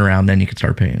do turn it around, then you can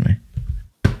start paying me.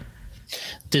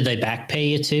 Did they back pay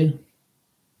you too?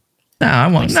 No, I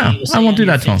won't. I won't do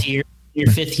that to them. Your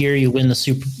 5th year, you win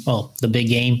the big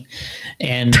game,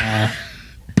 and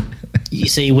you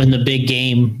say you win the big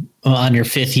game on your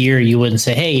 5th year. You wouldn't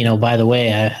say, "Hey, by the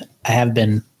way, I have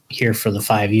been here for the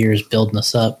 5 years building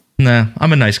this up." Nah,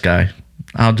 I'm a nice guy.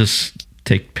 I'll just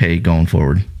take pay going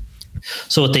forward.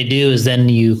 So what they do is then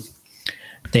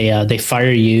they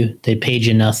fire you. They paid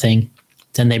you nothing.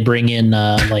 Then they bring in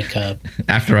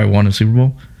after I won a Super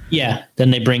Bowl. Yeah.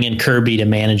 Then they bring in Kirby to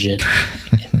manage it.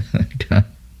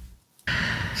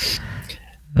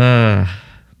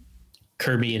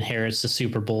 Kirby inherits the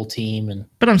Super Bowl team,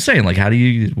 but I'm saying, like, how do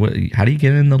you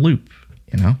get in the loop?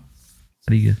 How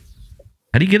do you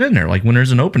get in there? Like, when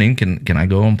there's an opening, can I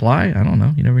go and apply? I don't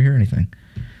know. You never hear anything.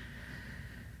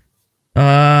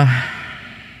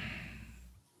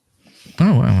 Oh,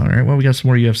 wow. All right. Well, we got some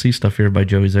more UFC stuff here by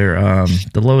Joey's there.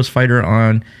 The lowest fighter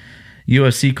on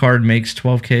UFC card makes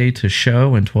 $12K to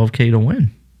show and $12K to win.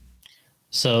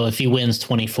 So if he wins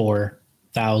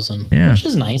 24,000, which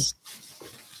is nice.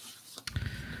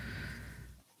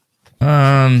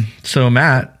 So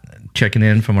Matt checking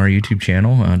in from our YouTube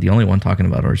channel, the only one talking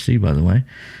about RC, by the way.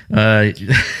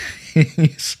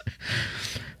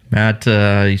 Matt,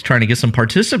 he's trying to get some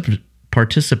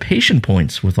participation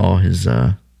points with all his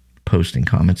posting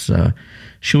comments.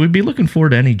 Should we be looking forward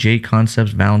to any J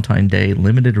Concepts Valentine Day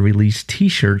limited release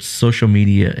T-shirts, social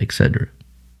media, etc.?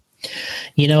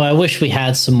 I wish we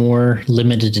had some more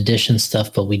limited edition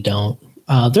stuff, but we don't.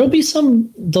 There'll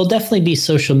definitely be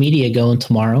social media going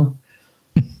tomorrow.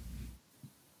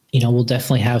 We'll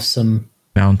definitely have some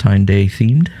Valentine Day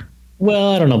themed.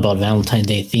 Well, I don't know about Valentine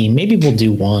Day theme. Maybe we'll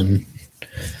do one.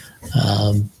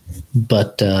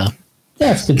 But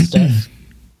that's good stuff.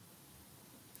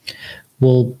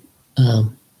 We'll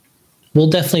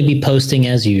definitely be posting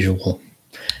as usual.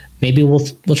 Maybe we'll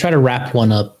try to wrap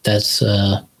one up that's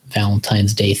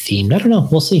Valentine's Day themed. I don't know.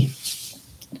 We'll see.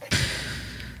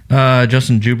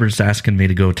 Justin Jubert's asking me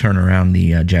to go turn around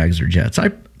the Jags or Jets.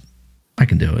 I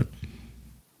can do it.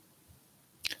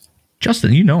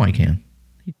 Justin, I can.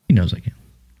 He knows I can.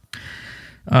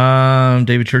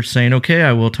 David Church saying, "Okay,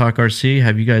 I will talk RC.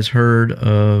 Have you guys heard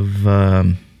of?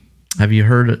 Have you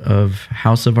heard of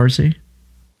House of RC?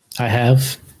 I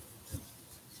have.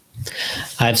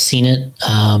 I've seen it.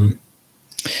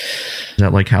 Is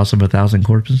that like House of 1,000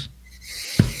 Corpses?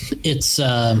 It's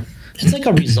like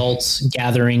a results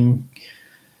gathering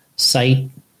site.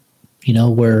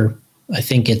 Where I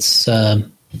think it's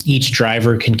each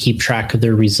driver can keep track of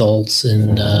their results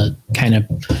and kind of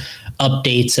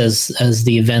updates as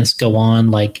the events go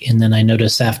on. And then I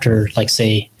noticed after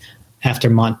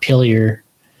Montpelier,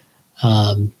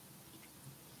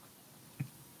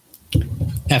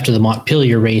 after the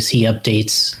Montpelier race, he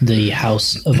updates the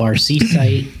House of RC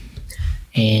site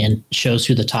and shows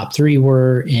who the top 3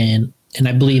 were. And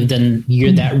I believe then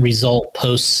that result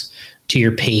posts to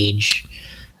your page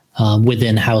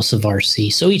within House of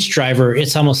RC. So each driver,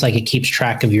 it's almost like it keeps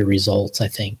track of your results, I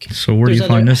think. So where do you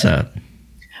find this at?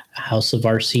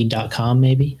 houseofrc.com,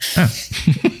 maybe. Oh.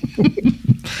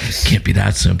 Can't be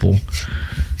that simple.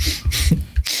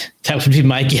 That would be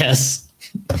my guess.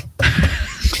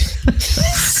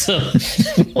 So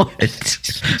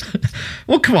what?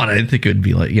 Well, come on. I didn't think it would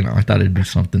be like, I thought it'd be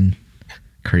something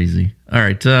crazy. All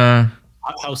right.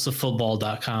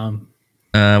 Houseoffootball.com.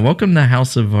 Welcome to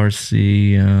House of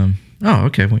RC. Oh,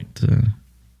 okay. Wait.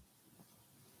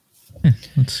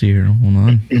 Let's see here. Hold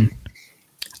on.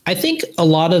 I think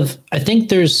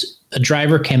there's a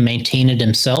driver can maintain it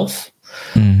himself,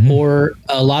 or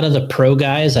a lot of the pro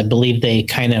guys, I believe they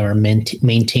kind of are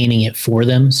maintaining it for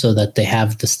them so that they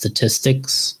have the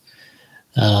statistics.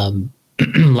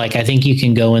 Like I think you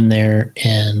can go in there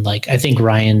and like I think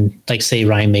Ryan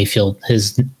Mayfield,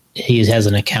 he has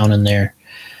an account in there.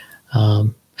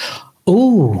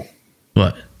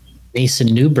 What? Mason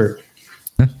Newbert.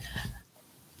 Huh?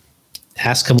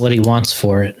 Ask him what he wants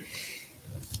for it.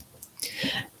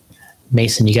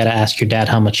 Mason, you got to ask your dad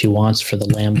how much he wants for the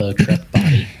Lambo truck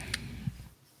body.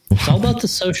 It's all about the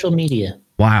social media.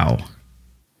 Wow.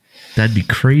 That'd be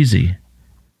crazy.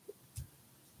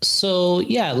 So,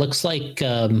 yeah, it looks like...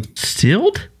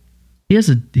 sealed? He has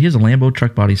a Lambo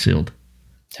truck body sealed.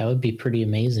 That would be pretty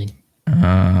amazing.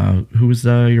 Who was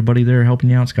your buddy there helping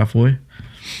you out? Scott Foy?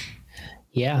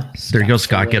 Yeah. There you go,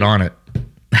 Scott. Get on it.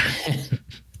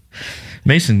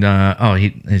 Mason,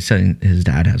 he said his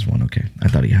dad has one. Okay. I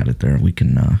thought he had it there. We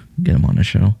can get him on the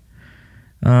show.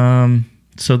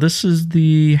 So this is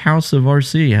the House of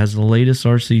RC. It has the latest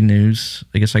RC news.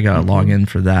 I guess I got to log in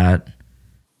for that.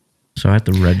 So I have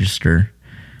to register.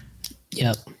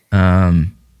 Yep.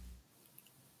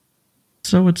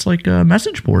 So it's like a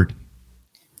message board.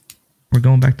 We're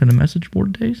going back to the message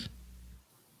board days.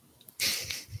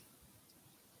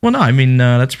 Well, no, I mean,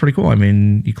 that's pretty cool. I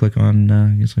mean, you click on, I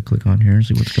guess I click on here and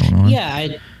see what's going on. Yeah,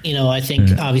 I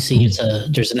think obviously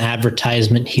there's an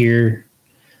advertisement here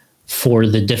for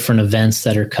the different events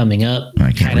that are coming up.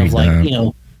 I can't kind of like,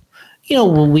 that.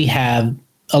 When we have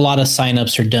a lot of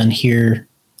signups are done here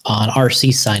on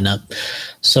RC sign up.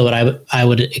 So what I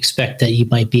would expect that you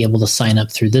might be able to sign up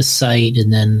through this site,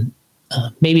 and then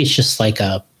maybe it's just like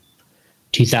a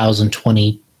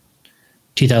 2020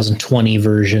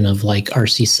 version of like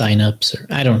RC signups, or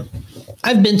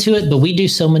I've been to it, but we do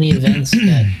so many events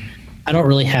that I don't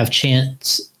really have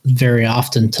chance very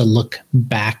often to look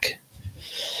back.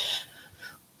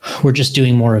 We're just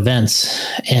doing more events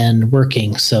and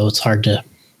working, so it's hard to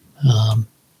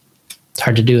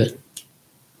do it.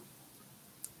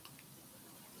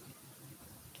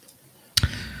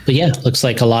 But yeah, looks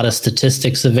like a lot of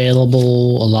statistics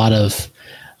available, a lot of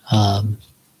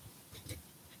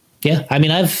yeah, I mean,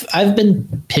 I've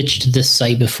been pitched this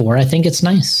site before. I think it's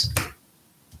nice.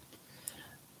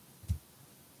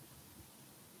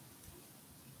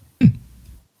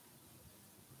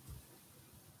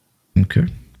 Okay.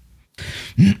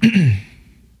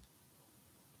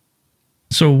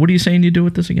 So what are you saying you do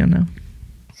with this again now?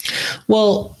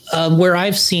 Well, where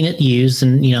I've seen it used,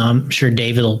 and I'm sure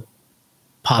David will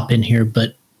pop in here,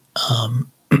 but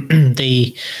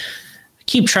they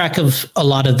keep track of a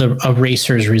lot of the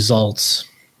racers' results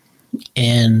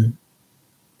and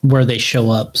where they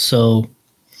show up. So,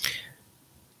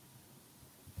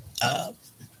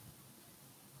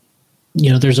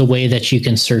 there's a way that you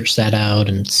can search that out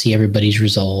and see everybody's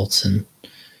results. And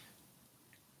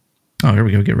here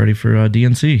we go. Get ready for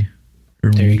DNC.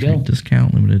 There you go.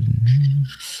 Discount limited.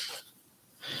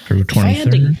 February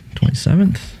 23rd,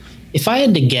 27th. If I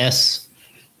had to guess,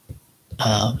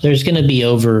 there's going to be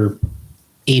over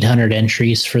 800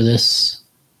 entries for this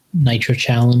Nitro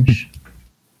Challenge.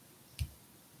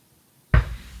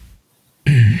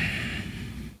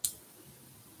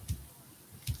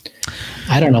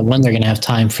 I don't know when they're going to have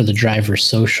time for the driver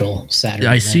social Saturday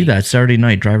night. See that Saturday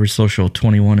night driver social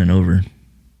 21 and over.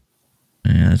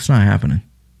 Yeah, it's not happening.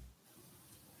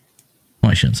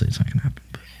 Well, I shouldn't say it's not going to happen.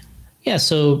 But. Yeah,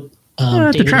 so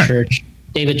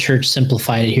David Church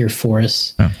simplified it here for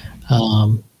us.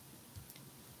 Oh.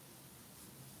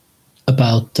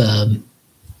 About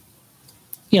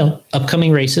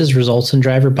upcoming races, results, and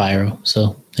driver bio.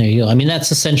 So there you go. I mean,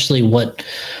 that's essentially what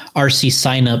RC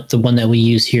Sign Up, the one that we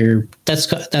use here,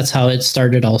 that's how it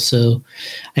started. Also,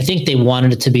 I think they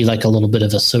wanted it to be like a little bit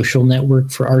of a social network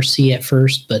for RC at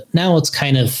first, but now it's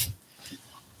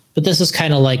but this is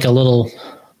kind of like a little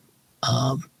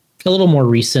more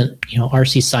recent.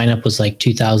 RC Sign Up was like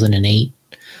 2008,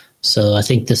 so I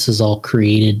think this is all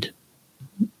created.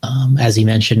 As he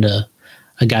mentioned, a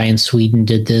guy in Sweden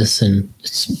did this, and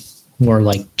it's more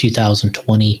like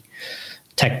 2020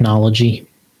 technology.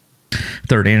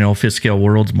 Third annual Fifth Scale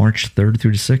Worlds, March 3rd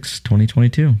through the 6th,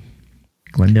 2022,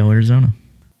 Glendale, Arizona.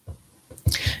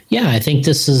 Yeah, I think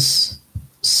this is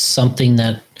something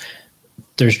that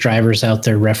there's drivers out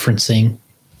there referencing.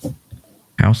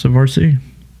 House of RC.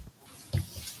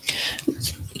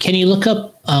 Can you look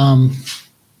up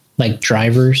like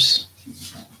drivers?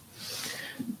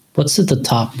 What's at the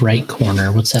top right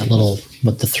corner? What's that little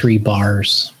with the 3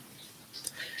 bars?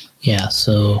 Yeah,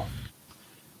 so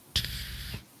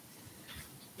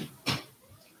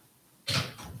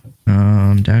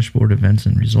dashboard events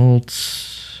and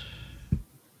results,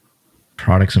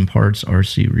 products and parts,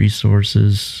 RC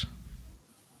resources.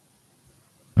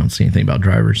 I don't see anything about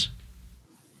drivers.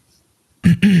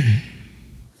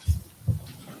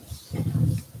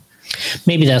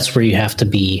 Maybe that's where you have to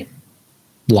be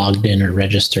logged in or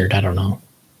registered. I don't know.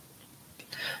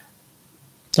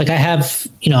 Like I've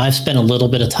spent a little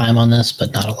bit of time on this,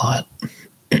 but not a lot.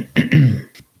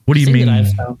 What do you mean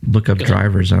look up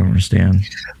drivers? I don't understand.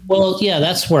 Well, yeah,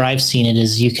 that's where I've seen it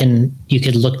is you can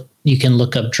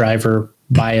look up driver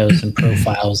bios and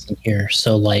profiles in here.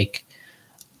 So like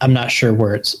I'm not sure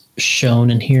where it's shown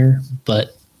in here,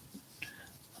 but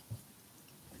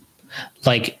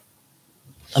like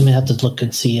I'm gonna have to look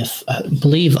and see if I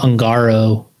believe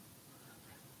Ungaro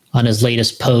on his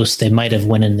latest post, they might have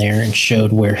went in there and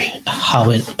showed how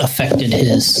it affected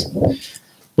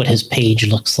what his page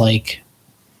looks like.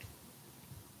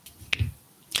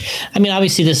 I mean,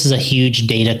 obviously this is a huge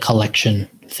data collection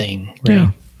thing, right?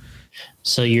 Yeah.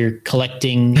 So you're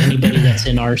collecting anybody that's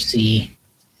in RC,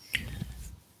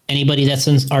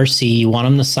 you want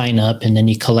them to sign up, and then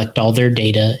you collect all their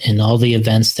data and all the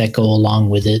events that go along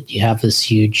with it. You have this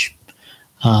huge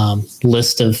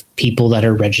list of people that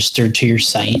are registered to your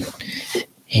site,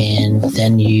 and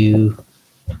then you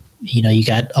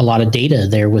got a lot of data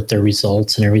there with their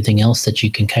results and everything else that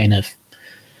you can kind of,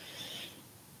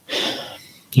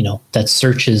 that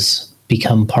searches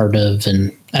become part of.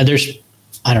 And there's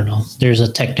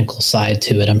a technical side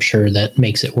to it, I'm sure, that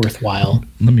makes it worthwhile.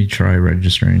 Let me try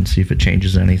registering and see if it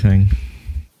changes anything.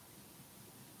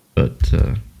 But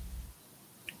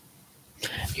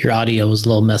your audio was a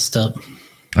little messed up.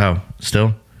 Oh,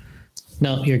 still?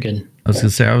 No, you're good. I was going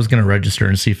to say, I was going to register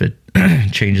and see if it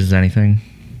changes anything.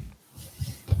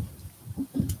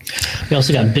 We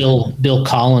also got Bill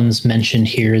Collins mentioned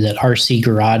here that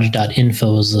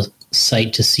rcgarage.info is a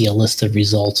site to see a list of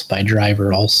results by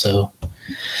driver also.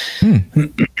 I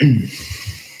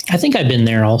think I've been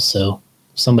there also.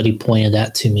 Somebody pointed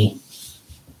that to me.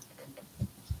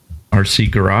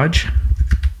 RC Garage?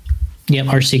 Yep,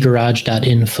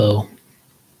 rcgarage.info.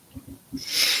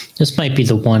 This might be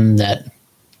the one that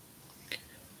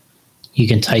you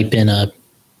can type in a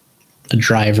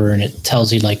driver and it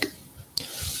tells you like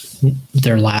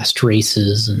their last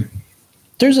races, and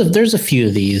there's a few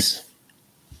of these.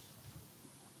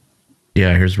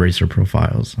 Yeah, here's racer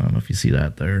profiles. I don't know if you see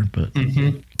that there, but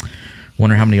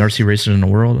wonder how many RC racers in the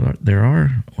world there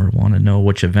are, or want to know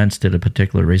which events did a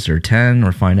particular racer attend,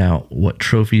 or find out what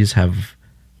trophies have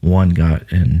one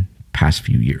got in past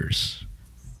few years.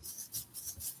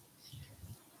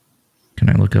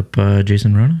 Can I look up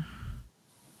Jason Rona?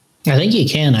 I think you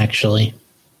can, actually.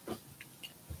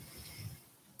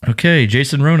 Okay,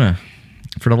 Jason Rona,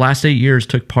 for the last 8 years,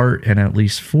 took part in at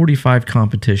least 45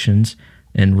 competitions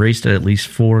and raced at least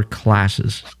 4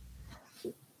 classes.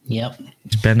 Yep.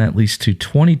 He's been at least to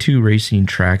 22 racing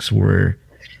tracks where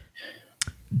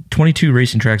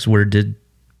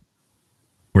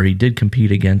he did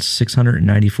compete against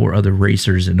 694 other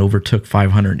racers and overtook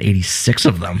 586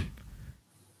 of them.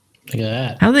 Look at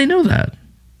that. How do they know that?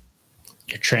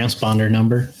 Your transponder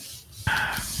number.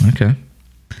 Okay.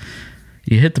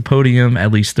 He hit the podium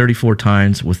at least 34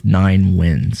 times with 9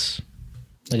 wins.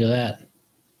 Look at that.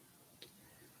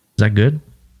 Is that good?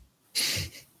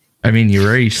 I mean, you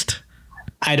raced.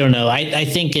 I don't know. I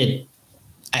think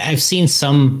I've seen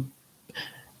some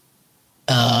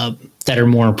that are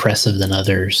more impressive than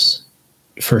others,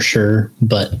 for sure.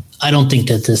 But I don't think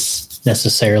that this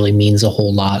necessarily means a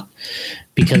whole lot,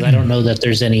 because I don't know that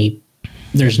there's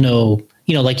no,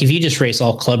 like if you just race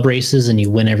all club races and you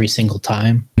win every single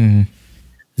time,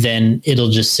 then it'll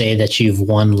just say that you've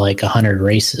won like 100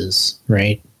 races,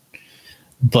 right?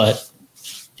 But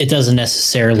it doesn't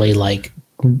necessarily like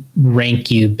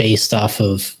rank you based off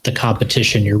of the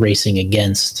competition you're racing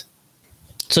against.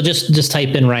 So just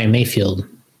type in Ryan Mayfield.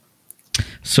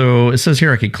 So it says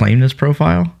here I could claim this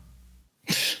profile.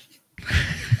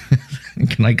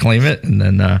 Can I claim it and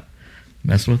then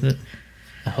mess with it?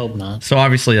 I hope not. So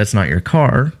obviously that's not your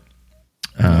car.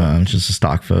 It's just a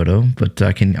stock photo. But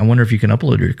I wonder if you can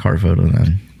upload your car photo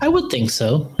then. I would think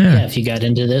so. Yeah, if you got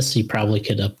into this, you probably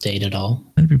could update it all.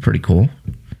 That'd be pretty cool.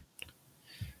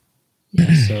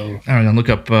 Yeah, so I'm gonna look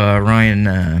up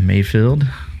Ryan Mayfield.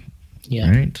 Yeah.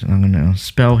 All right. I'm gonna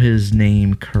spell his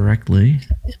name correctly.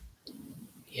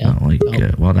 Yeah.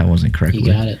 Well, that wasn't correctly. You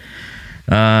got it.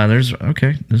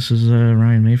 This is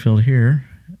Ryan Mayfield here.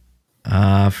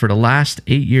 For the last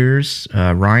 8 years,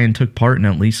 Ryan took part in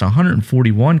at least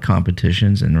 141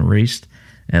 competitions and raced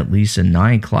at least in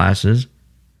 9 classes.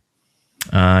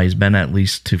 He's been at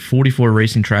least to 44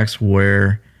 racing tracks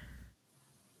where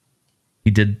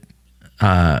he did.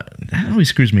 That always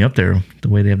screws me up there, the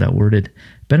way they have that worded.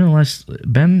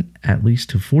 Been at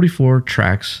least to 44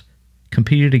 tracks,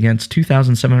 competed against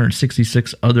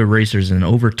 2,766 other racers, and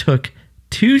overtook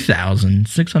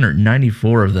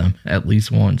 2,694 of them at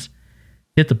least once.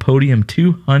 Hit the podium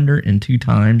 202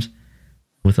 times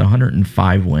with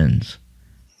 105 wins.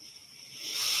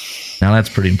 Now that's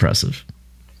pretty impressive.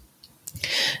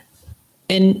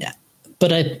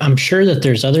 But I'm sure that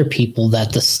there's other people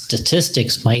that the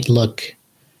statistics might look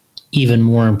even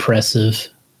more impressive.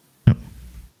 Yep.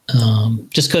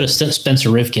 Just go to Spencer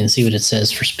Rivkin and see what it says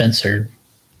for Spencer.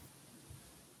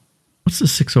 What's the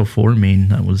 604 mean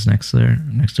that was next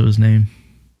to his name?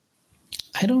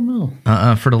 I don't know.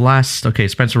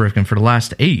 Spencer Rivkin, for the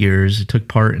last 8 years, he took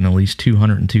part in at least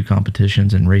 202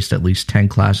 competitions and raced at least 10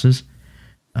 classes.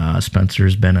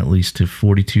 Spencer's been at least to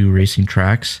 42 racing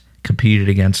tracks, competed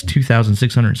against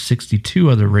 2,662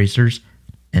 other racers,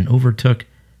 and overtook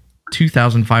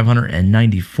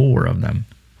 2,594 of them.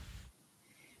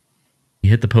 He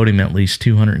hit the podium at least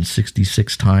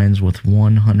 266 times with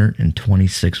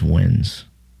 126 wins.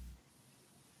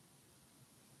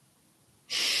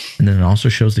 And then it also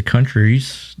shows the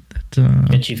countries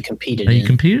that you've competed in. You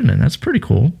competed in. That's pretty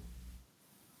cool.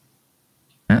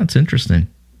 That's interesting.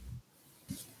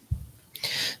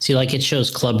 See, like it shows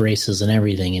club races and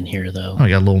everything in here, though. Oh, I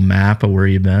got a little map of where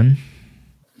you've been.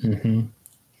 Mm-hmm.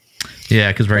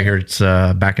 Yeah, because right here it's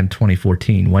back in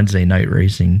 2014, Wednesday night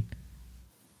racing.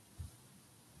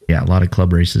 Yeah, a lot of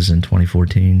club races in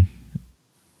 2014.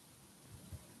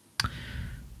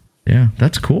 Yeah,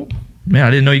 that's cool. Man,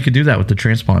 I didn't know you could do that with the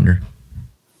transponder.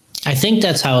 I think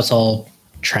that's how it's all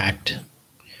tracked.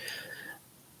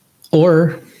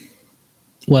 Or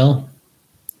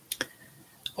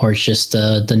it's just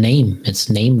the name. It's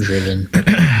name driven.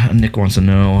 Nick wants to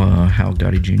know how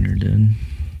Gotti Jr. did.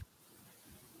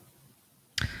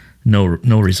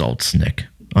 No results, Nick.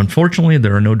 Unfortunately,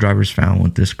 there are no drivers found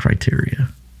with this criteria.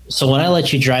 So when I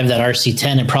let you drive that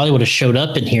RC10, it probably would have showed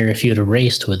up in here if you would have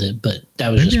raced with it, but that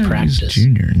was Maybe just I practice. used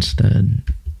Junior instead.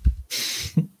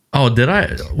 Oh, did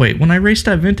I? Wait, when I raced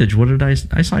that vintage, what did I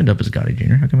signed up as Gotti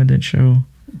Jr. How come it didn't show?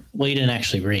 Well, you didn't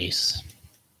actually race.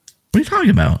 What are you talking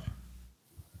about?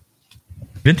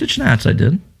 Vintage Nats, I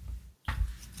did.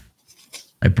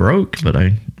 I broke, but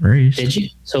I raced. Did you?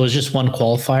 So it was just one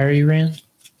qualifier you ran?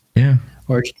 Yeah.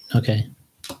 Or okay.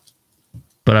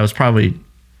 But I was probably...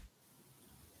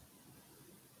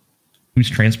 Whose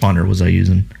transponder was I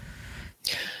using?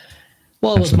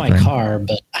 Well, it was my car,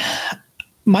 but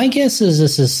my guess is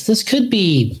this could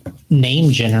be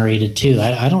name generated too.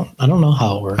 I don't know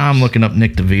how it works. I'm looking up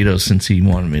Nick DeVito since he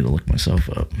wanted me to look myself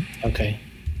up. Okay.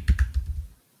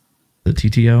 The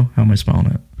TTO? How am I spelling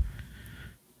it?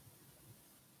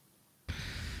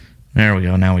 There we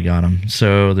go. Now we got him.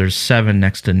 So there's 7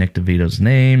 next to Nick DeVito's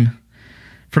name.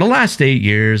 For the last 8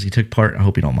 years, he took part. I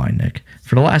hope you don't mind, Nick.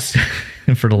 For the last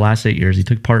 8 years, he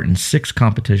took part in 6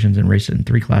 competitions and raced in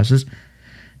 3 classes.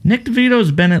 Nick DeVito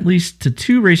has been at least to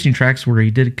 2 racing tracks where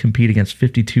he did compete against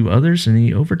 52 others, and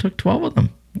he overtook 12 of them.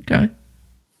 Okay.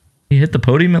 He hit the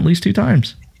podium at least 2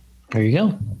 times. There you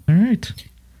go. All right.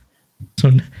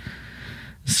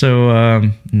 So,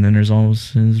 and then there's all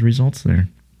his results there.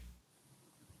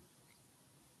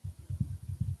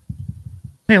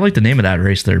 Hey, I like the name of that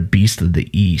race there, Beast of the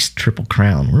East, Triple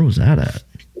Crown. Where was that at?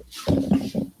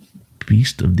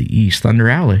 Beast of the East, Thunder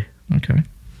Alley. Okay.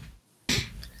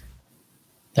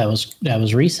 That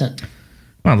was recent.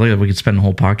 Well, look, we could spend the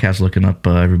whole podcast looking up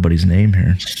everybody's name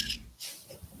here.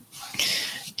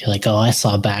 You're like, oh, I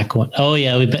saw back one. Oh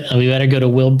yeah, we better go to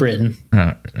Will Britton.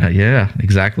 Yeah,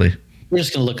 exactly. We're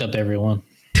just gonna look up everyone.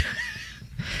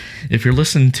 If you're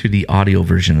listening to the audio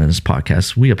version of this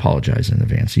podcast, we apologize in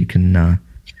advance. You can.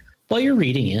 Well, you're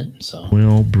reading it, so.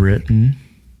 Will Britton.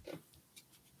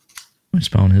 Am I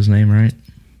spelling his name right?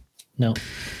 No.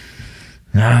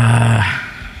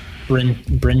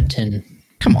 Brinton.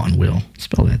 Come on, Will.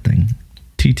 Spell that thing.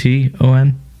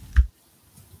 TTON?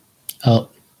 Oh,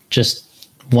 just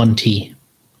one T.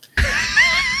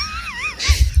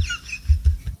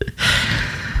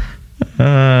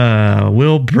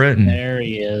 Will Britton. There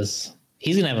he is.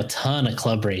 He's gonna have a ton of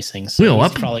club racing. So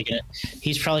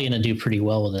he's probably gonna do pretty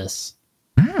well with this.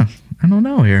 I don't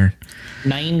know here.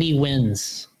 90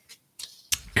 wins.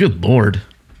 Good Lord.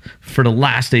 For the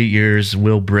last 8 years,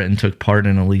 Will Britton took part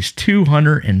in at least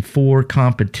 204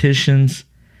 competitions,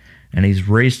 and he's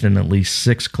raced in at least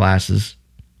 6 classes.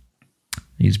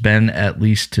 He's been at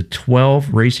least to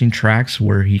 12 racing tracks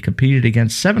where he competed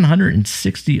against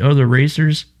 760 other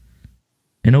racers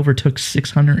and overtook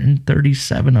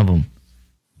 637 of them.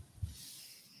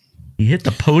 He hit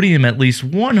the podium at least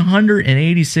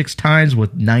 186 times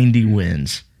with 90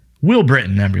 wins. Will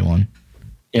Britton, everyone.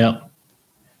 Yep.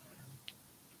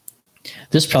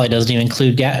 This probably doesn't even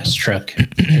include Gas Truck,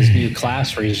 his new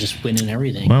class where he's just winning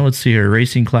everything. Well, let's see here.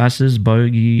 Racing classes,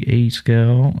 buggy,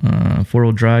 A-scale,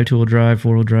 four-wheel drive, two-wheel drive,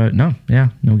 four-wheel drive. No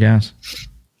gas.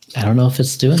 I don't know if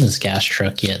it's doing this Gas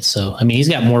Truck yet. So, I mean, he's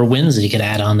got more wins that he could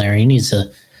add on there. He needs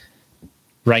to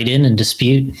write in and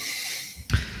dispute.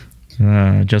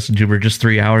 Justin Juber, just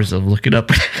 3 hours of looking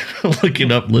up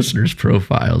listeners'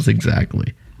 profiles.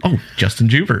 Exactly. Oh, Justin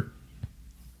Juber.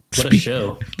 What a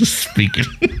show. Speaking.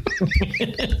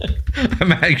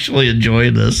 I'm actually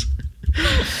enjoying this.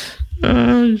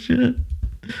 Oh, shit.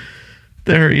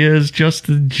 There he is,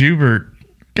 Justin Jubert.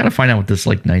 Got to find out what this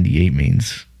 98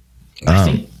 means. I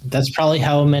think that's probably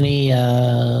how many,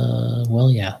 doesn't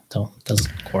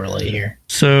correlate here.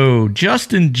 So,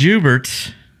 Justin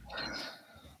Jubert,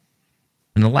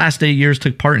 in the last 8 years,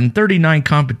 took part in 39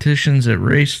 competitions that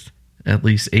raced at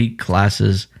least 8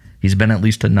 classes. He's been at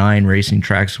least to 9 racing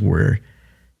tracks where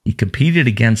he competed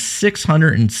against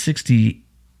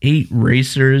 668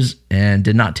 racers and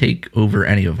did not take over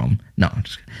any of them. No,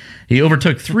 he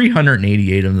overtook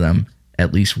 388 of them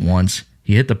at least once.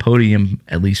 He hit the podium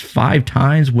at least 5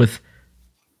 times with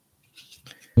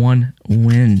 1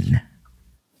 win.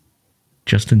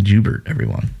 Justin Jubert,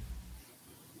 everyone.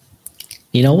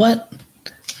 You know what?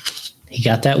 He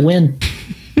got that win.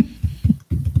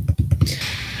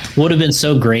 Would have been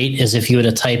so great as if you would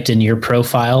have typed in your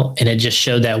profile and it just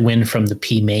showed that win from the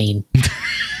P main.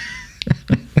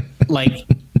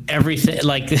 Everything,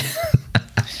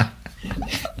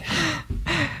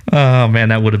 oh man,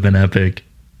 that would have been epic.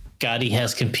 Gotti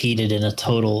has competed in a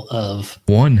total of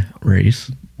 1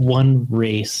 race. 1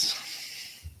 race.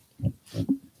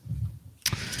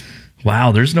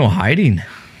 Wow, there's no hiding.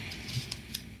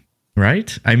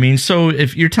 Right? I mean, so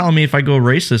if you're telling me if I go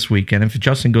race this weekend, if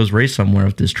Justin goes race somewhere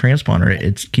with this transponder,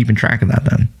 it's keeping track of that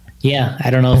then. Yeah, I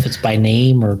don't know if it's by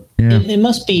name or it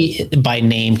must be by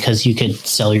name because you could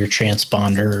sell your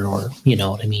transponder or you know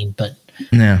what I mean. But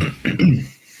yeah,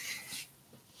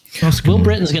 Will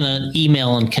Britton's going to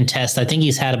email and contest. I think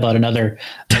he's had about another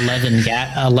 11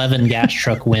 gas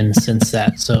truck wins since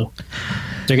that. So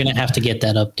they're going to have to get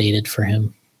that updated for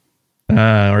him.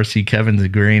 RC Kevin's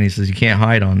agreeing. He says you can't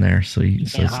hide on there. So he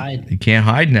says hide. You can't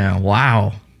hide now.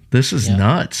 Wow. This is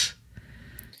nuts.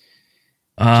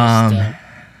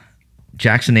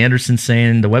 Jackson Anderson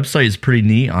saying the website is pretty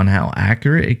neat on how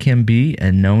accurate it can be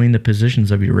and knowing the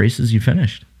positions of your races you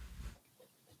finished.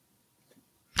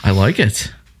 I like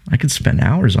it. I could spend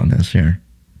hours on this here.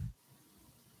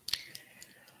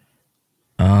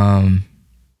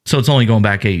 So it's only going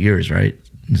back 8 years, right?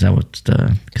 Is that what's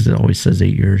because it always says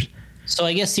 8 years. So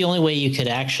I guess the only way you could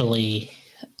actually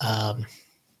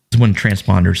is when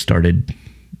transponders started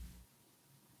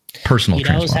personal transponders.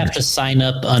 You'd always have to sign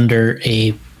up under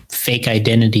a fake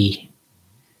identity,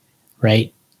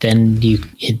 right? Then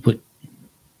it would,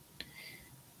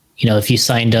 if you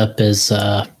signed up as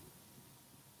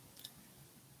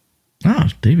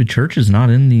David Church is not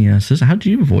in the system. How'd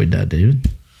you avoid that,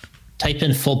 David? Type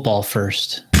in football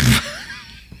first.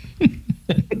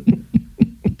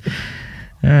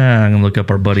 I'm gonna look up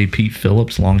our buddy Pete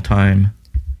Phillips, long time.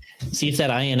 See if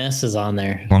that INS is on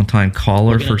there. Long time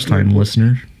caller, first time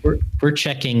listener. We're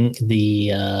checking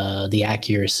the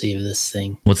accuracy of this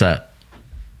thing. What's that?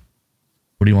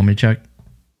 What do you want me to check?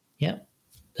 Yep.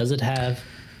 Does it have?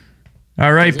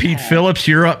 All right, Pete Phillips,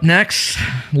 you're up next.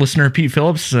 Listener Pete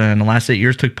Phillips, in the last 8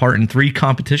 years, took part in 3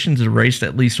 competitions and raced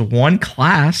at least 1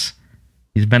 class.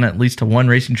 He's been at least to 1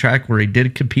 racing track where he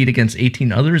did compete against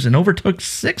 18 others and overtook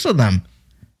 6 of them.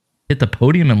 Hit the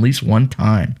podium at least 1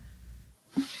 time.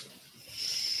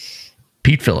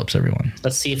 Pete Phillips, everyone.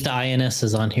 Let's see if the INS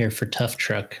is on here for Tough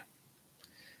Truck.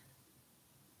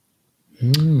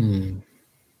 What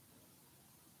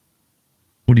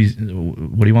do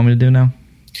you want me to do now?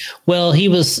 Well, we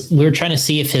were trying to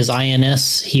see if his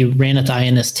INS, he ran at the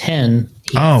INS 10.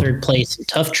 He got 3rd place in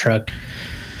Tough Truck,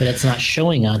 but it's not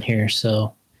showing on here.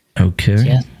 So, okay.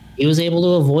 Yeah, he was able to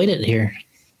avoid it here.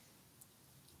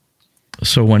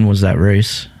 So when was that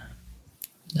race?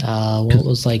 It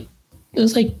was like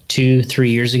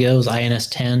 2-3 years ago. It was INS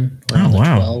 10. Oh,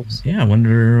 wow. 12s. Yeah, I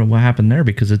wonder what happened there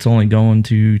because it's only going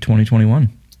to 2021. I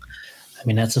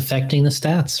mean, that's affecting the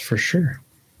stats for sure.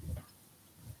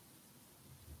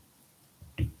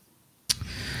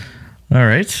 All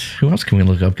right. Who else can we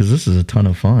look up? Because this is a ton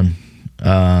of fun.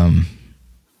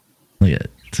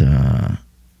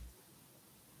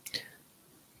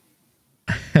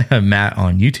 Matt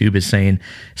on YouTube is saying,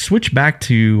 switch back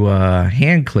to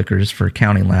hand clickers for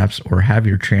counting laps or have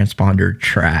your transponder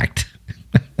tracked.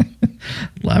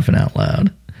 Laughing out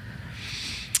loud.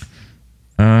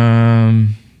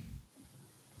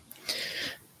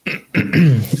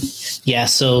 Yeah,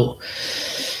 so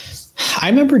I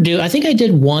remember I think I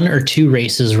did 1 or 2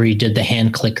 races where you did the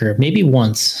hand clicker, maybe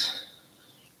once.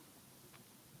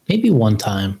 Maybe one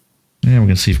time. Yeah, we're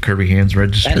going to see if Kirby Hands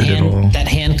registered at all. That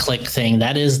hand click thing,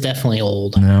 that is definitely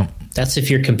old. No. That's if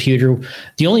your computer...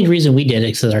 The only reason we did it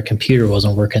is because our computer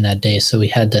wasn't working that day, so we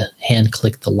had to hand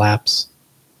click the laps.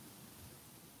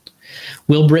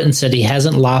 Will Britton said he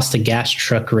hasn't lost a gas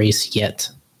truck race yet.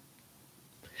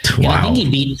 Wow.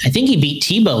 Yeah, I think he beat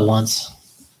Tebow once.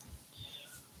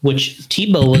 Which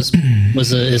Tebow is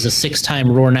a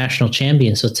 6-time Roar National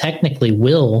Champion, so technically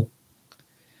Will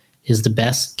is the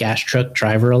best gas truck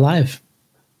driver alive.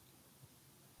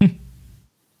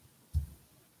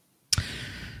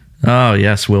 Oh,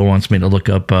 yes. Will wants me to look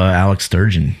up Alex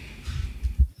Sturgeon.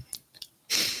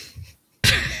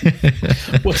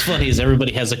 What's funny is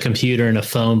everybody has a computer and a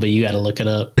phone, but you got to look it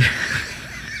up.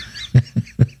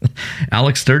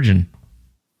 Alex Sturgeon.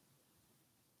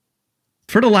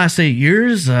 For the last 8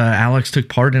 years, Alex took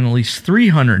part in at least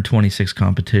 326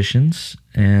 competitions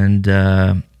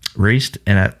and raced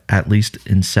at least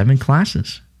in 7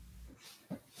 classes.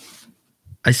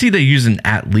 I see they use an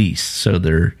at least, so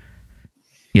they're,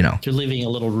 they're leaving a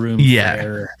little room.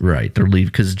 Yeah, right. They're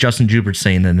leaving because Justin Jubert's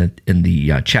saying in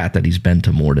the chat that he's been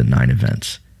to more than 9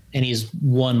 events, and he's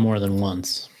won more than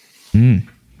once. Well,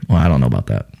 I don't know about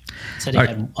that. Said he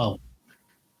had. Oh,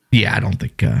 yeah, I don't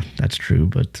think that's true.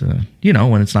 But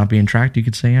when it's not being tracked, you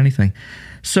could say anything.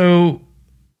 So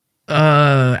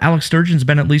Alex Sturgeon's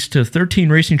been at least to 13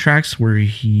 racing tracks where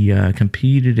he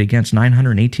competed against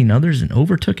 918 others and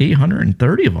overtook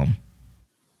 830 of them.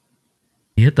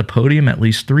 He hit the podium at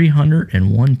least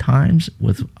 301 times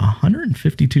with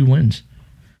 152 wins.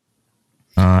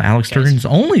 Alex Sturgeon's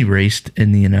only raced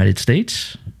in the United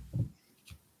States.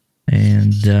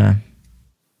 And, there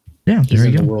you go.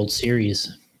 The World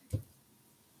Series.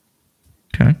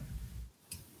 Okay.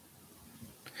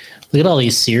 Look at all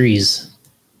these series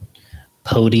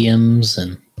podiums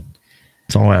and...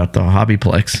 It's all out the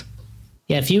Hobbyplex.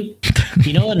 Yeah, if you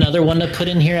know another one to put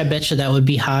in here, I bet you that would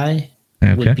be high.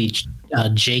 Okay. Would be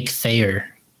Jake Thayer,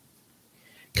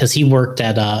 because he worked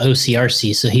at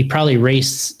OCRC, so he probably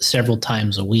raced several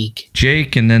times a week.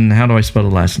 Jake, and then how do I spell the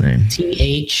last name?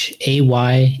 Thayer.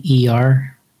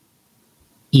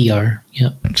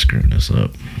 Yep. I'm screwing this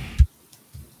up.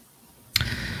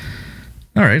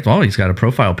 All right. Well, he's got a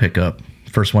profile pickup.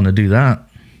 First one to do that.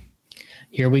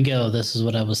 Here we go. This is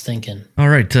what I was thinking. All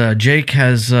right. Jake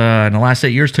has, in the last 8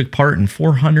 years, took part in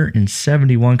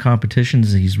 471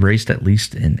 competitions. He's raced at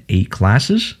least in 8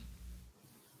 classes.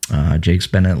 Jake's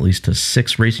been at least to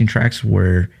 6 racing tracks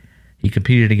where he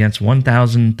competed against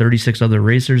 1,036 other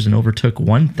racers and overtook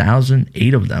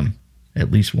 1,008 of them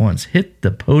at least once. Hit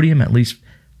the podium at least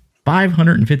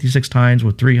 556 times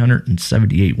with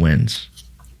 378 wins.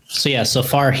 So, yeah, so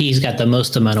far he's got the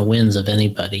most amount of wins of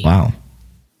anybody. Wow.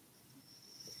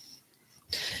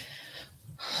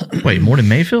 Wait, more than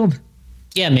Mayfield?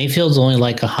 Yeah, Mayfield's only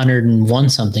like 101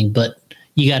 something, but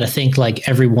you got to think like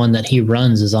every one that he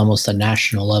runs is almost a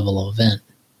national level event.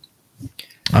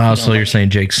 So you're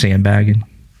saying Jake's sandbagging?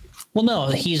 Well, no,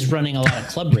 he's running a lot of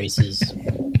club races.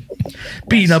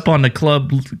 Beating up on the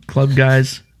club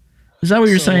guys. Is that what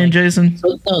you're saying, Jason?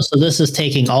 So this is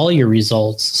taking all your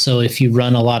results. So if you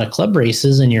run a lot of club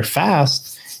races and you're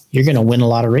fast, you're going to win a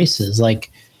lot of races.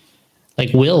 Like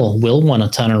Will won a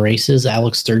ton of races.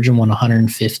 Alex Sturgeon won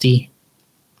 150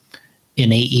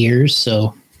 in 8 years.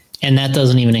 So, and that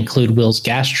doesn't even include Will's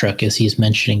gas truck, as he's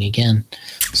mentioning again.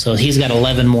 So he's got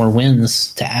 11 more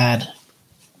wins to add.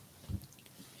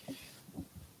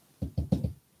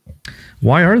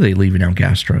 Why are they leaving out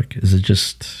gas truck? Is it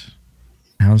just,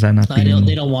 how's that not being...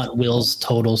 They don't want Will's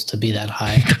totals to be that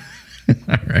high.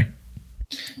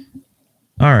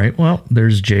 All right. Well,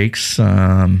 there's Jake's.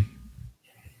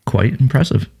 Quite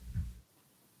impressive.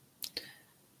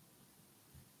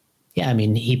 Yeah, I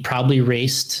mean, he probably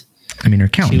raced... I mean, they're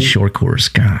counting short course.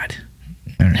 God.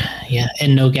 Right. Yeah,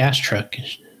 and no gas truck.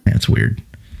 That's weird.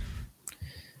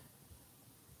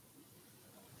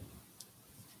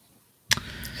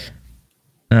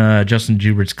 Justin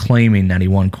Jubert's claiming that he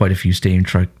won quite a few stadium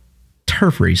truck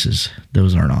turf races.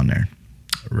 Those aren't on there.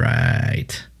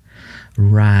 Right. Okay,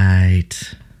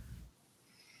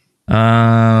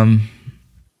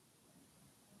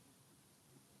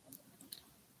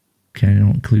 I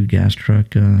don't include gas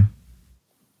truck.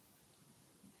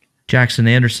 Jackson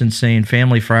Anderson saying,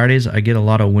 Family Fridays, I get a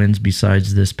lot of wins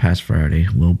besides this past Friday.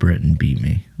 Will Britton beat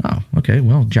me. Oh, okay.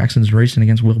 Well, Jackson's racing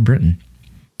against Will Britton.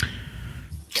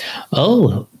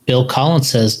 Oh, Bill Collins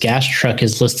says gas truck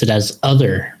is listed as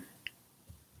other.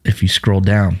 If you scroll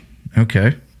down.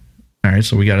 Okay. All right,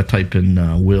 so we got to type in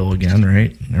Will again,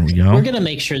 right? There we go. We're going to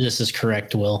make sure this is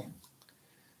correct, Will.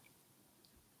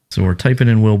 So we're typing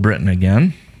in Will Britton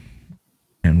again.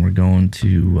 And we're going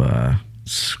to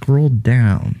scroll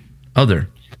down. Other.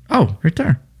 Oh, right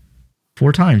there.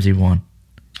 4 times he won.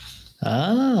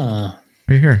 Ah.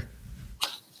 Right here.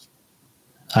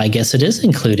 I guess it is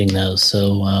including those.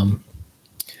 So,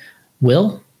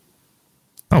 Will?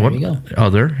 Oh, what? You go.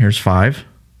 Other. Here's 5.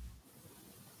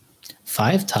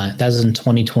 5 times. That was in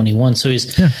 2021. So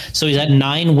he's at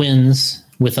 9 wins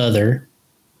with other.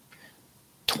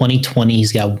 2020,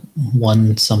 he's got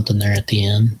 1 something there at the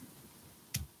end.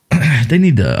 They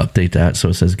need to update that so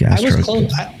it says gas truck.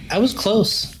 Close. I was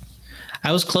close.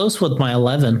 I was close with my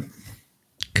 11.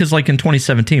 Because like in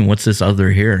 2017, what's this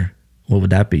other here? What would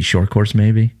that be? Short course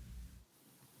maybe?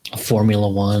 Formula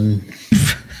One.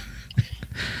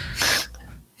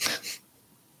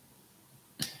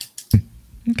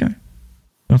 Okay.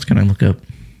 What else can I look up?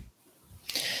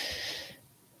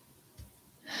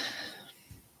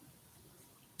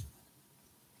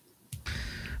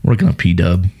 We're looking up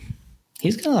P-Dub.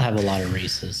 He's going to have a lot of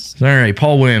races. All right.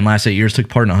 Paul Wynn, last 8 years, took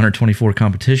part in 124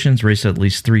 competitions, raced at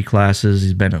least 3 classes.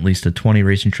 He's been at least at 20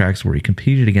 racing tracks where he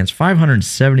competed against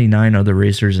 579 other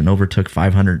racers and overtook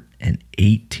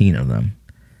 518 of them.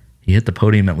 He hit the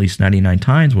podium at least 99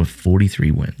 times with 43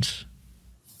 wins.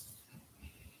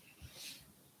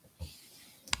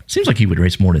 Seems like he would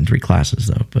race more than 3 classes,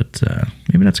 though, but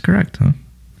maybe that's correct, huh?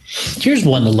 Here's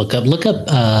one to look up. Look up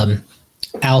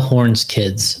Al Horn's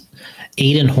kids.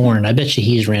 Aiden Horn. I bet you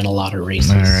he's ran a lot of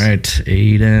races. All right.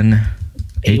 Aiden.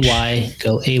 A-Y.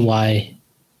 Go A-Y.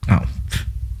 Oh.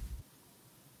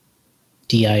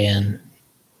 D-I-N.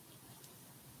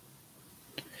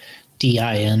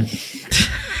 D-I-N.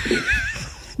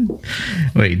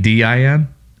 Wait,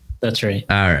 D-I-N? That's right.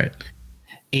 All right.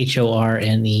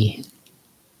 H-O-R-N-E.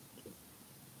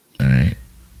 All right.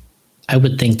 I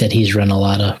would think that he's run a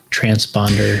lot of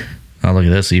transponder. Oh, look at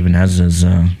this. Even has his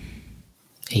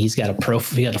He's got a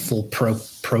full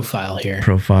profile here.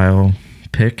 profile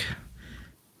pic.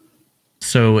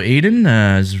 So Aiden,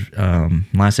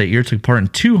 last 8 years, took part in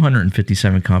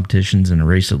 257 competitions and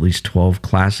raced at least 12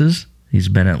 classes. He's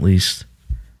been at least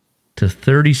to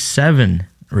 37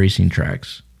 racing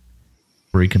tracks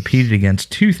where he competed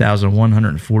against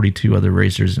 2,142 other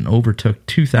racers and overtook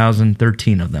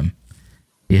 2,013 of them.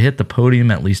 He hit the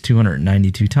podium at least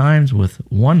 292 times with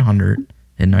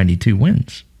 192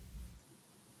 wins.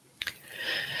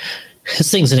 This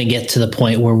thing's going to get to the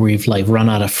point where we've like run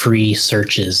out of free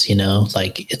searches, you know,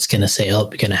 like it's going to say, oh,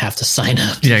 you're going to have to sign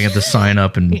up. Yeah, you have to sign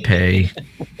up and pay.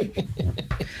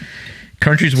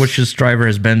 Countries which this driver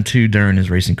has been to during his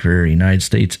racing career, United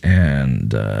States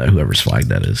and whoever's flag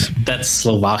that is. That's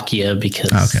Slovakia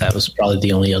because that was probably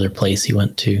the only other place he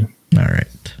went to. All right.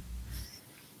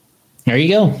 There you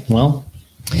go. Well,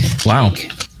 wow.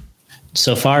 Jake.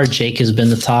 So far, Jake has been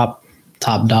the top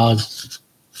dog.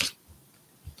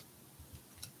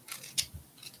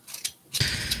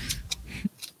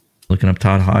 Looking up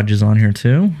Todd Hodges on here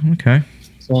too. Okay.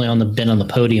 He's only been on the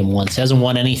podium once. He hasn't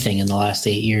won anything in the last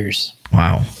 8 years.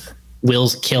 Wow.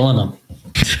 Will's killing him.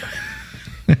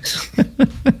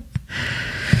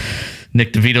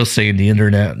 Nick DeVito saying the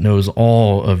internet knows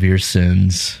all of your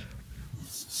sins.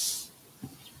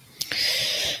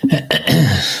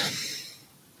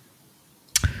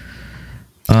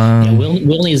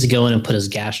 Will needs to go in and put his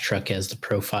gas truck as the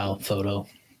profile photo.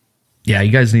 Yeah,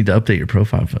 you guys need to update your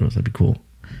profile photos. That'd be cool.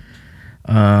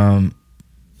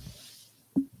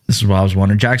 This is what I was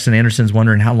wondering. Jackson Anderson's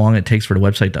wondering how long it takes for the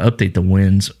website to update the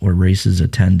wins or races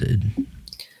attended.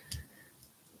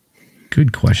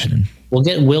 Good question. We'll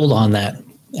get Will on that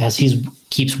as he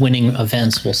keeps winning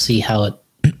events. We'll see how it.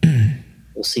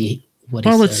 We'll see what.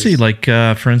 Well, he let's says. see. Like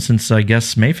for instance, I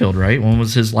guess Mayfield, right? When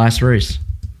was his last race?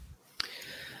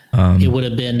 It would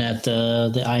have been at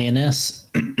the INS.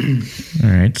 All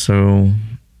right, so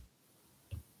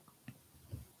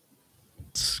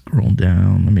scroll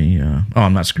down. Let me.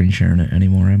 I'm not screen sharing it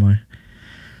anymore, am I?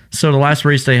 So the last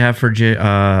race they have for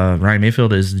Ryan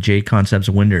Mayfield is the J Concepts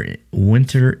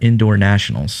Winter Indoor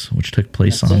Nationals, which took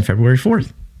place on February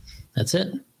 4th. That's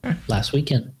it. Last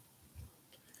weekend.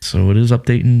 So it is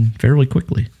updating fairly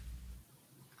quickly.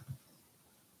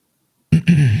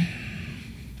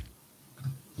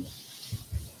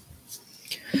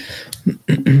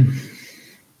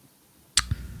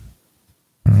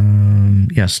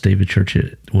 Yes, David Church,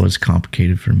 it was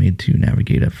complicated for me to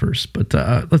navigate at first. But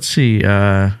let's see.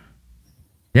 Yeah.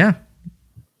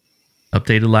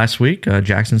 Updated last week.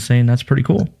 Jackson's saying that's pretty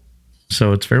cool.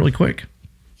 So it's fairly quick.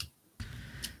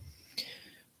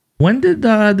 When did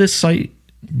this site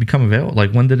become available?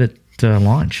 Like, when did it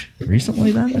launch?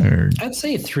 Recently then? Or? I'd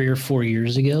say 3 or 4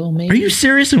 years ago, maybe. Are you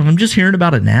serious? I'm just hearing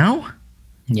about it now?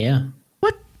 Yeah.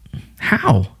 What?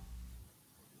 How?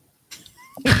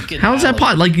 How is that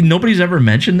pot? Like, nobody's ever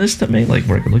mentioned this to me? Like,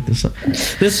 where I could look this up.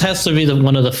 This has to be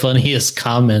one of the funniest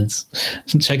comments.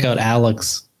 Check out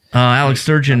Alex. Alex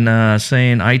Sturgeon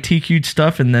saying, I TQ'd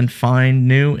stuff and then find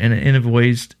new and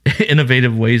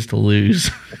innovative ways to lose.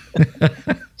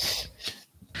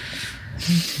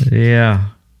 Yeah.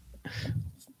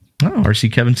 Oh,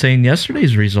 RC Kevin saying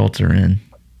yesterday's results are in.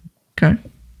 Okay.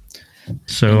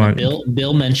 So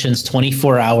Bill mentions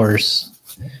 24 hours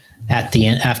at the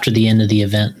end, after the end of the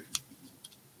event.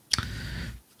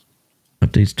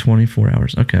 Updates 24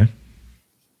 hours. Okay.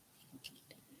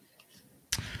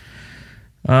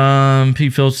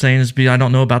 Pete Phillips saying I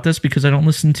don't know about this because I don't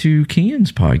listen to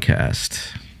Kian's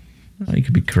podcast. You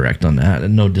could be correct on that,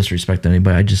 and no disrespect to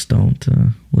anybody. I just don't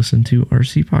listen to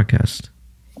RC podcast.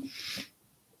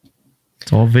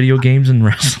 It's all video games and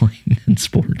wrestling and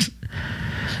sports.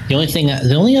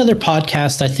 The only other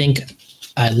podcast I think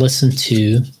I listened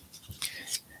to,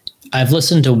 I've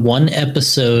listened to one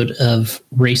episode of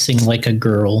Racing Like a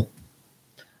Girl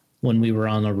when we were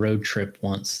on a road trip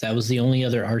once. That was the only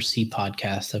other RC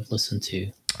podcast I've listened to.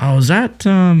 Oh, is that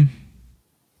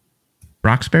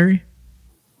Roxbury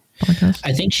podcast?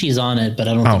 I think she's on it, but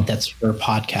I don't think that's her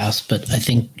podcast, but I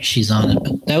think she's on it.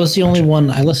 But that was the only one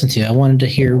I listened to. I wanted to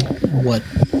hear what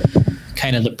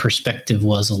kind of the perspective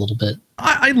was a little bit.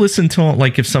 I listen to,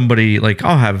 like, if somebody, like,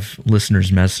 I'll have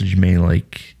listeners message me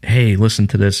like, hey, listen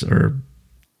to this, or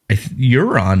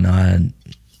you're on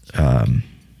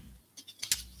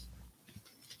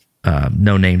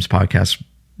No Names podcast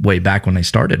way back when I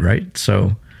started, right?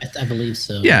 So I believe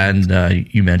so. Yeah, and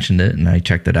you mentioned it, and I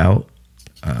checked it out.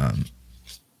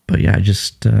 But yeah, I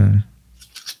just I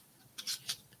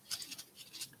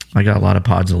got a lot of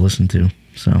pods to listen to.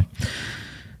 So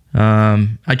I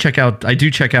do check out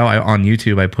on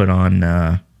YouTube. I put on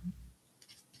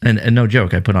and no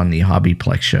joke, I put on the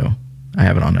Hobbyplex show. I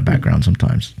have it on the background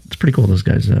sometimes. It's pretty cool. Those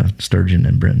guys, Sturgeon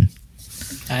and Britton.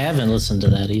 I haven't listened to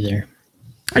that either.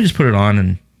 I just put it on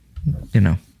and,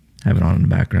 have it on in the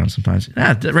background sometimes.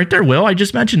 Right there, Will. I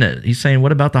just mentioned it. He's saying,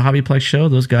 what about the Hobbyplex show?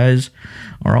 Those guys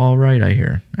are all right, I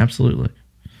hear. Absolutely.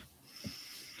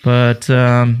 But,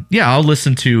 yeah, I'll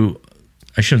listen to,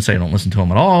 I shouldn't say I don't listen to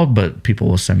them at all, but people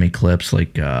will send me clips.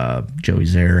 Like Joey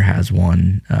Zaire has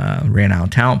one, Ran Out of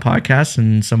Talent podcast,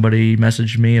 and somebody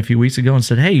messaged me a few weeks ago and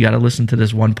said, hey, you got to listen to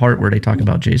this one part where they talk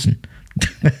about Jason.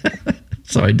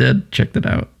 So I did. Checked it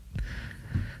out.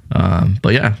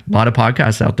 But yeah, a lot of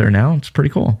podcasts out there now. It's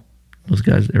pretty cool. Those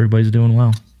guys, everybody's doing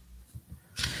well.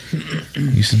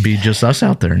 Used to be just us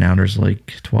out there. Now there's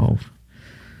like 12.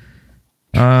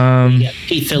 Yeah,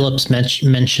 Pete Phillips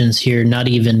mentions here, not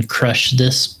even Crush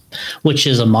This, which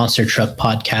is a monster truck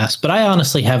podcast, but I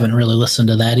honestly haven't really listened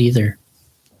to that either.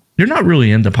 You're not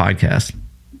really into podcasts.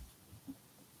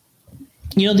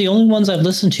 The only ones I've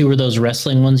listened to were those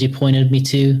wrestling ones you pointed me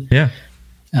to. Yeah.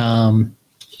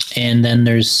 And then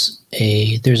there's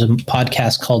a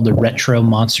podcast called the Retro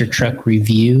Monster Truck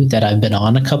Review that I've been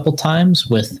on a couple times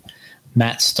with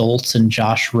Matt Stoltz and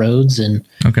Josh Rhodes, and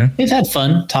we've had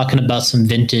fun talking about some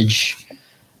vintage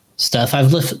stuff.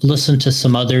 I've listened to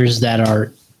some others that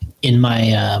are in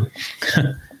my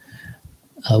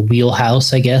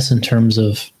wheelhouse, I guess, in terms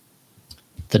of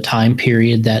the time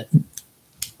period that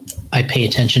I pay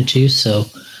attention to. So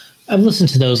I've listened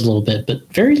to those a little bit, but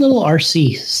very little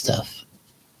RC stuff.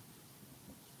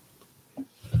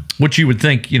 Which you would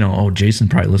think, Jason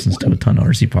probably listens to a ton of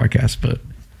RC podcasts, but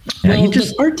yeah, well,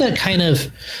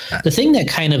 the thing that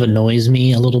kind of annoys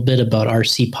me a little bit about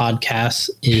RC podcasts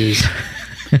is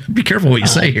be careful what you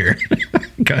say here.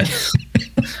 Okay.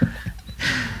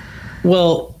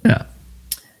 Well, yeah,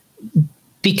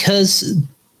 because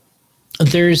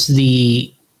there's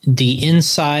the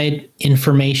inside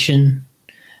information,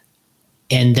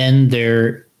 and then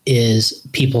there is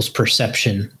people's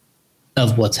perception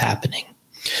of what's happening.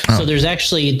 So there's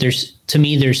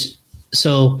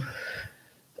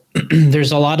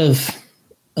a lot of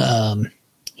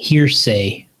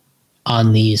hearsay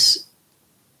on these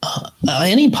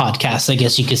any podcast, I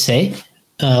guess you could say,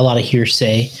 a lot of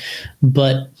hearsay.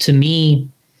 But to me,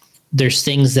 there's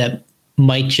things that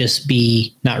might just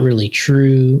be not really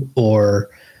true or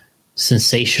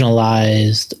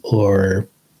sensationalized or,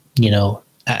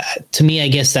 to me, I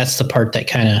guess that's the part that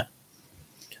kind of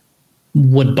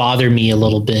would bother me a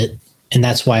little bit. And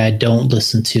that's why I don't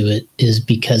listen to it, is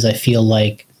because I feel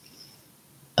like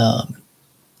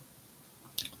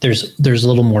there's a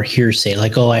little more hearsay,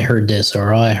 like, oh, I heard this,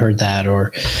 or oh, I heard that,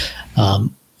 or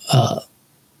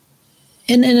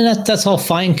and that's all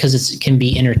fine because it can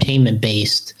be entertainment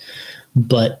based.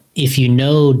 But if you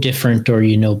know different or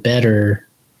you know better,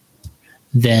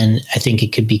 then I think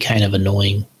it could be kind of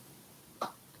annoying.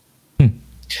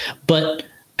 But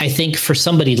I think for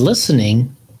somebody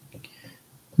listening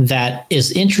that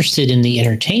is interested in the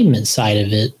entertainment side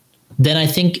of it, then I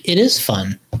think it is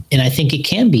fun, and I think it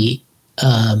can be.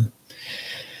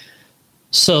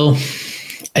 So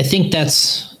I think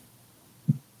that's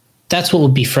what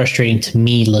would be frustrating to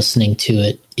me listening to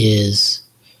it, is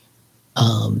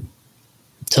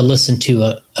to listen to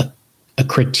a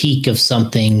critique of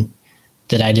something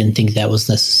that I didn't think that was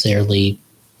necessarily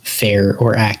fair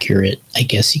or accurate, I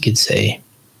guess you could say.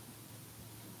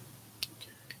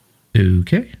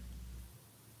 Okay.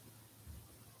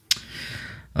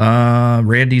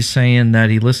 Randy's saying that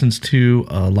he listens to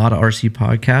a lot of RC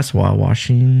podcasts while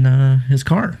washing his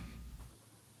car.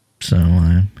 So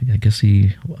I guess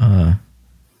he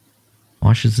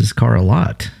washes his car a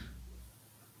lot.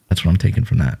 That's what I'm taking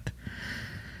from that.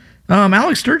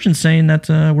 Alex Sturgeon saying that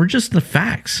we're just the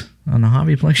facts on the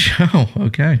Hobbyplex show.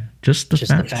 Okay. Just the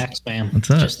facts, ma'am. That's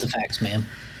it. Just the facts, ma'am.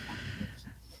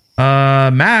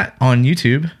 Matt on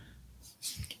YouTube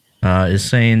is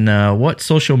saying, what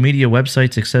social media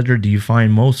websites, etc., do you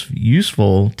find most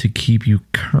useful to keep you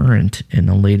current in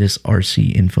the latest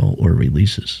RC info or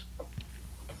releases?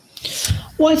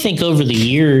 Well, I think over the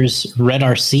years, Red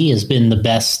RC has been the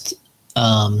best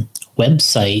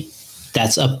website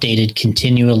that's updated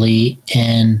continually,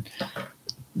 and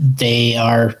they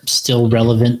are still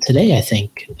relevant today. I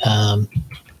think. I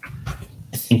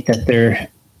think that there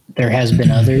has been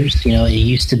others. You know, it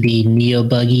used to be Neo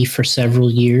Buggy for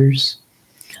several years.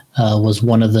 Was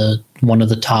one of the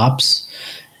tops,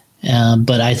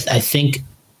 but I think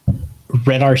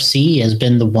Red RC has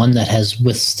been the one that has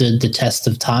withstood the test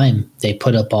of time. They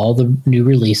put up all the new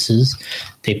releases.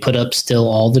 They put up still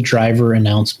all the driver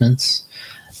announcements.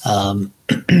 And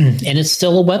it's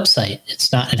still a website.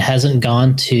 It hasn't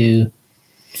gone to,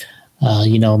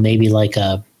 maybe like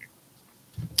a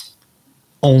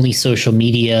only social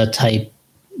media type,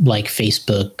 like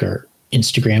Facebook or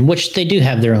Instagram, which they do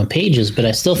have their own pages, but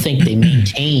I still think they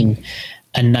maintain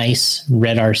a nice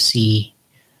Red RC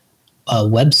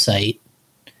website,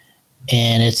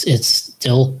 and it's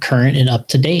still current and up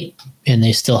to date, and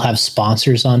they still have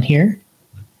sponsors on here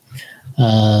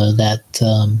that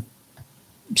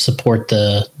support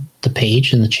the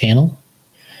page and the channel.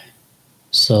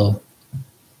 So,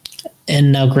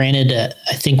 and now granted,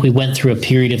 I think we went through a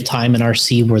period of time in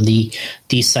RC where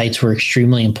these sites were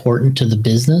extremely important to the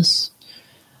business.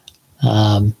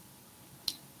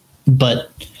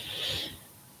 But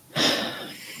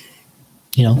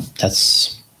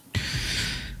that's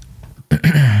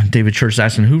David Church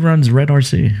asking, who runs Red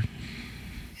RC?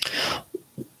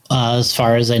 As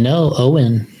far as I know,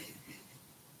 Owen.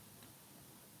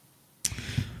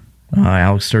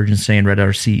 Alex Sturgeon saying Red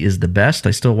RC is the best.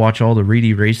 I still watch all the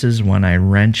Reedy races when I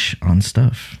wrench on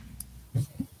stuff.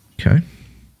 Okay.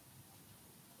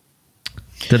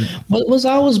 What was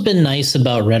always been nice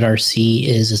about Red RC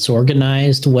is it's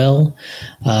organized well.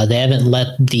 They never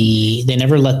let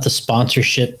the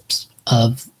sponsorships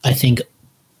of, I think,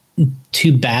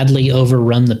 too badly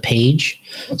overrun the page.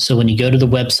 So when you go to the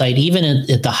website, even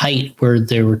at the height where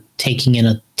they were taking in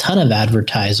a ton of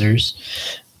advertisers,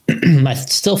 I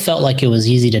still felt like it was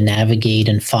easy to navigate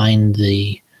and find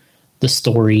the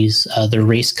stories. The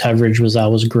race coverage was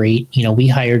always great. We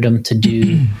hired them to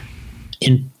do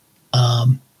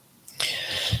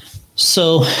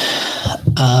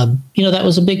that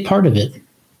was a big part of it,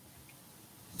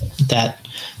 that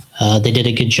they did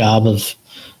a good job of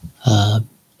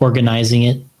organizing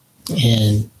it,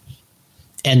 and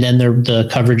then the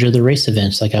coverage of the race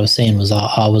events, like I was saying, was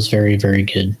always very, very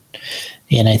good.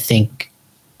 And I think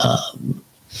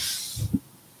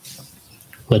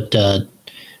what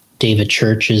David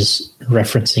Church is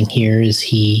referencing here is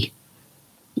he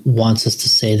wants us to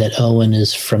say that Owen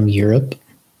is from Europe.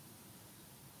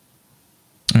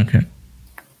 Okay.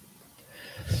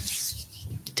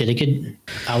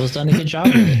 I was done a good job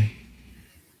with it.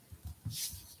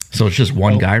 So it's just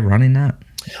one guy running that?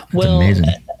 That's amazing.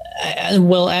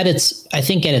 I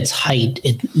think at its height,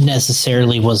 it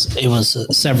necessarily was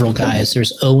several guys.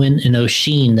 There's Owen and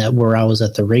O'Sheen that were always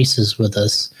at the races with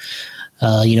us.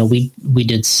 We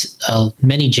did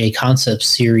many J Concept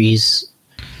series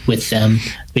with them.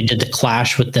 We did the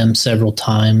Clash with them several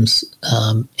times,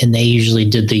 and they usually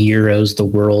did the Euros, the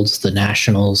Worlds, the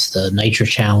Nationals, the Nitro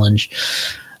Challenge.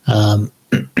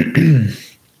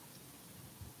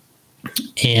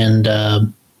 And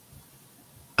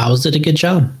Owls did a good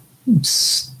job.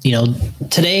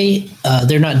 Today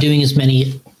they're not doing as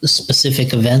many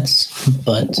specific events,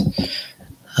 but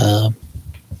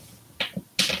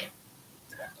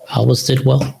Owls did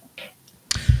well.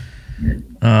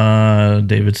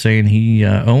 David's saying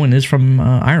Owen is from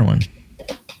Ireland.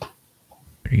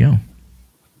 There you go.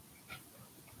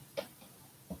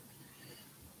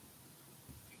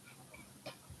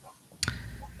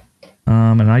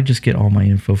 And I just get all my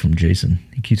info from Jason.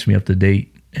 He keeps me up to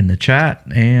date in the chat.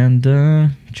 And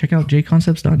check out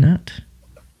jconcepts.net.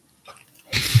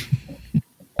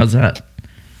 How's that?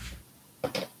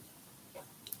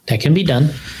 That can be done.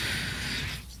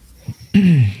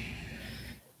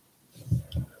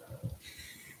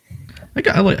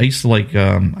 I used to like.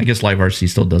 I guess Live RC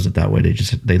still does it that way.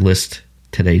 They list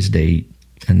today's date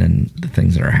and then the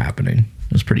things that are happening.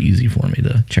 It was pretty easy for me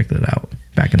to check that out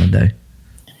back in the day.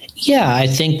 Yeah, I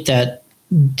think that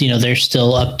they're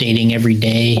still updating every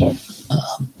day,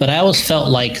 but I always felt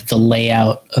like the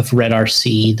layout of Red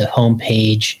RC, the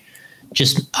homepage,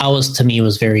 to me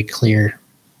was very clear.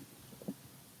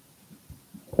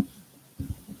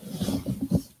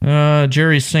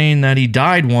 Jerry's saying that he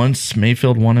died once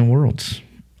Mayfield won in Worlds.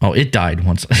 Oh, it died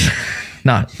once.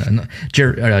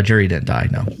 Jerry didn't die,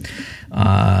 no.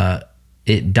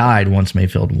 It died once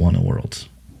Mayfield won in Worlds.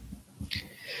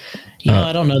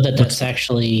 I don't know that's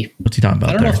actually. What's he talking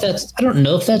about? I don't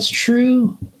know if that's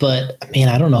true, but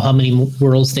I don't know how many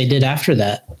Worlds they did after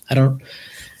that.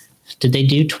 Did they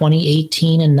do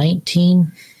 2018 and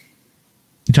 19?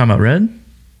 You talking about Red?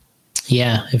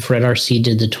 Yeah, if Red RC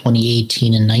did the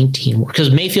 2018 and 19, because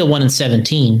Mayfield won in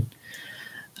 17.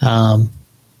 I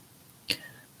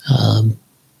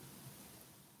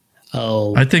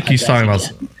think he's talking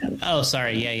about. Oh,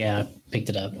 sorry. Yeah, I picked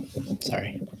it up.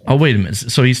 Sorry. Oh, wait a minute.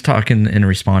 So he's talking in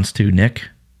response to Nick? Is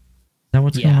that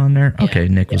what's going on there? Okay,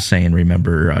 Nick was saying,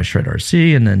 remember Shred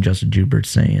RC, and then Justin Jubert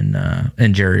saying,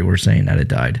 and Jerry were saying that it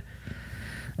died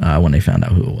when they found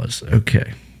out who it was.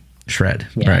 Okay. Shred.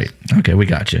 Yeah. Right. Okay, we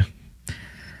got you.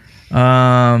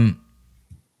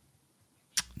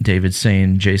 David's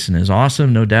saying Jason is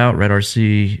awesome, no doubt. Red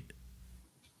RC,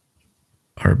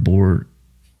 our board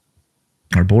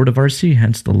of RC,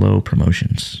 hence the low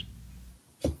promotions.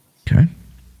 Okay.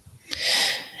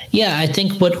 Yeah, I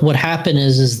think what happened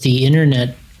is the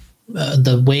internet,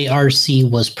 the way RC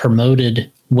was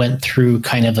promoted went through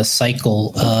kind of a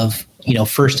cycle of,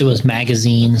 first it was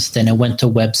magazines, then it went to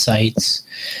websites.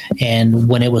 And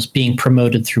when it was being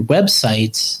promoted through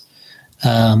websites,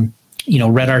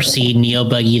 Red RC, Neo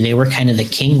Buggy, they were kind of the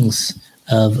kings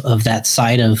of that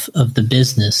side of the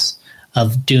business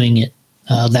of doing it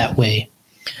that way.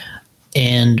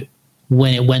 And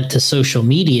when it went to social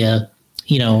media,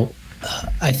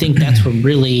 I think that's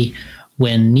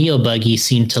when Neo Buggy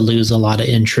seemed to lose a lot of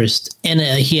interest, and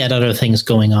he had other things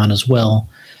going on as well.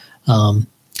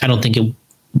 I don't think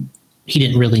he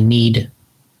didn't really need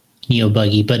Neo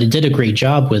Buggy, but it did a great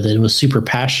job with it. It was super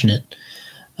passionate.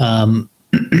 But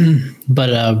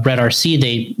Red RC,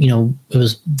 it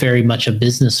was very much a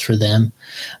business for them.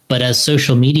 But as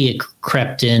social media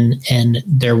crept in and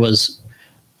there was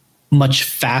much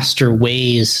faster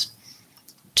ways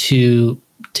to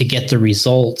get the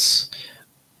results,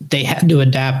 they had to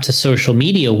adapt to social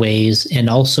media ways and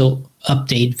also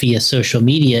update via social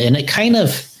media. And it kind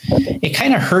of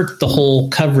hurt the whole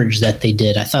coverage that they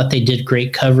did. I thought they did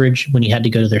great coverage when you had to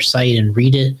go to their site and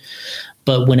read it.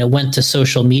 But when it went to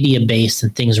social media based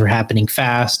and things were happening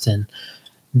fast, and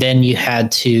then you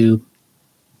had to,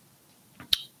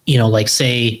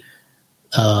 say,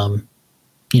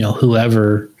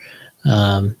 whoever,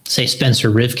 say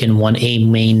Spencer Rivkin won a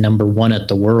main number one at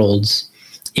the Worlds,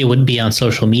 it would be on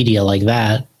social media like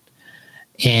that.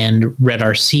 And Red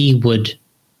RC it would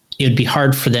be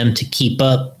hard for them to keep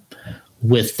up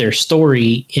with their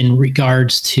story in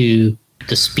regards to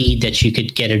the speed that you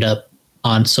could get it up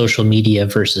on social media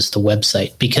versus the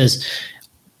website, because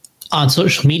on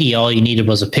social media, all you needed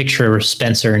was a picture of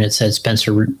Spencer and it said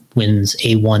Spencer wins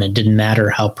A1. It didn't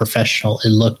matter how professional it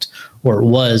looked or it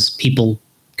was, people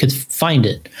could find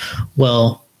it.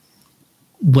 Well,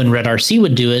 when Red RC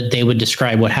would do it, they would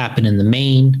describe what happened in the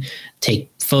main, take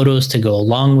photos to go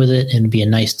along with it, and be a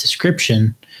nice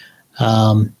description.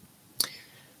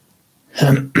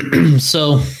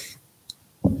 So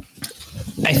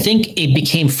I think it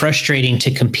became frustrating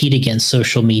to compete against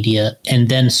social media, and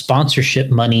then sponsorship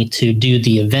money to do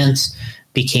the events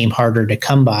became harder to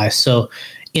come by. So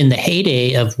in the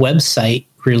heyday of website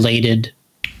related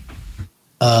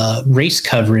race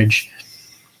coverage,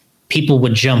 people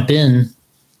would jump in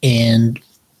and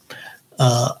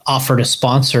offer to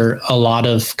sponsor a lot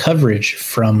of coverage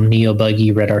from Neo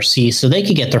Buggy, Red RC, so they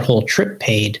could get their whole trip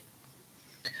paid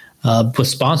with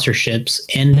sponsorships,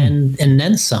 and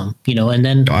then some, and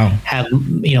then have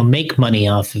make money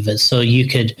off of it. So you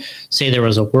could say there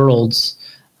was a world's,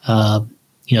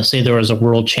 say there was a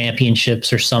world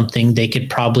championships or something, they could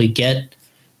probably get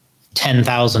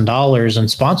 $10,000 in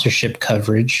sponsorship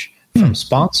coverage from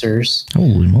sponsors.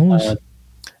 Holy moly!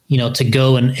 To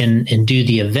go and do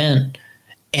the event,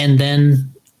 and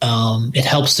then it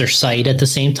helps their site at the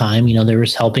same time. There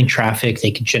was helping traffic.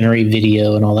 They could generate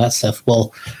video and all that stuff.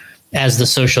 Well, as the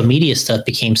social media stuff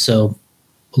became so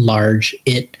large,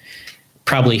 it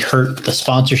probably hurt the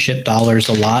sponsorship dollars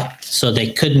a lot. So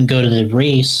they couldn't go to the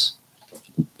race.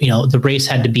 The race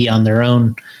had to be on their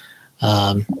own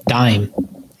dime.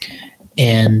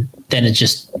 And then it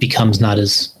just becomes not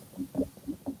as,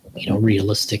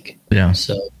 realistic. Yeah.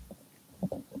 So.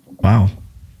 Wow.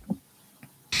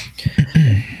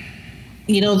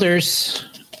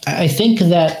 I think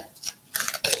that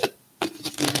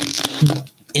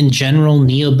in general,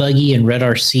 Neo Buggy and Red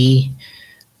RC,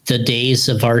 the days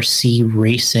of RC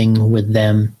racing with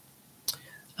them,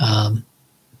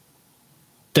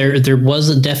 there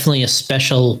was definitely a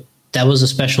special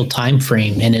time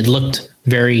frame, and it looked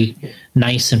very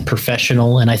nice and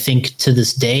professional. And I think to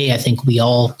this day, I think we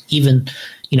all, even,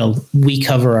 we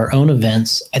cover our own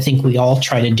events. I think we all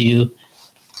try to do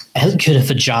as good of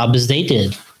a job as they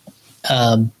did.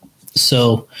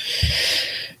 So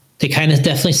they kind of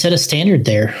definitely set a standard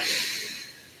there.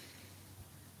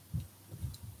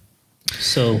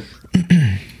 So,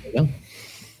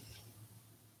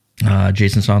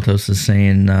 Jason Santos is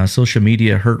saying social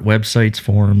media hurt websites,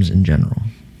 forums in general.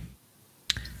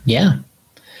 Yeah,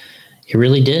 it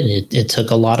really did. It took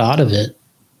a lot out of it,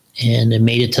 and it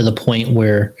made it to the point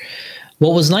where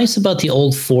what was nice about the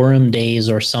old forum days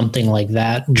or something like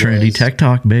that, Trinity Tech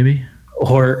Talk, baby,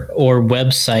 or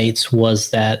websites,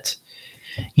 was that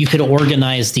you could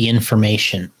organize the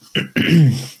information.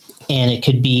 And it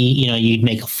could be, you'd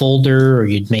make a folder, or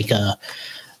you'd make a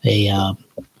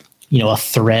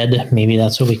thread. Maybe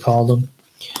that's what we called them.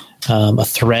 A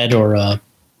thread, or a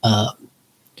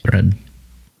thread,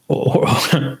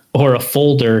 or a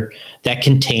folder that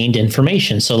contained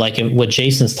information. So like what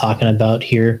Jason's talking about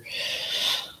here,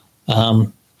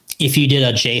 if you did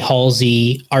a Jay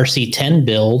Halsey RC10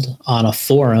 build on a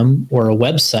forum or a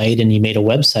website, and you made a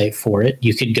website for it,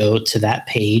 you could go to that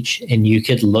page and you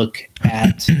could look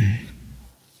at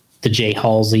the Jay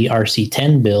Halsey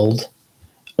RC10 build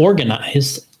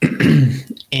organized,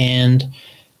 and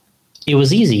it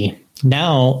was easy.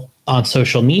 Now on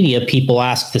social media, people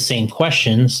ask the same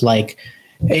questions like,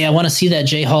 hey, I want to see that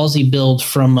Jay Halsey build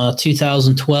from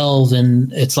 2012,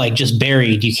 and it's like just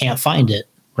buried. You can't find it.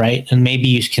 Right. And maybe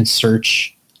you can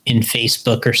search in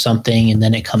Facebook or something, and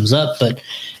then it comes up, but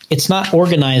it's not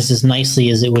organized as nicely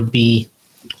as it would be,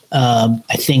 I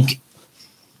think,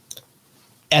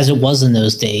 as it was in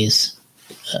those days.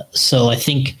 So I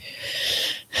think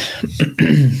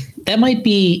that might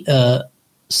be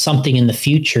something in the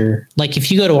future. Like if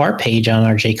you go to our page on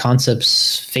our J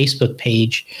Concepts Facebook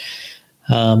page,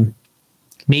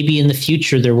 maybe in the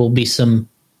future there will be some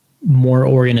more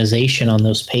organization on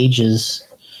those pages,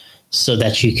 so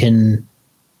that you can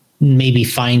maybe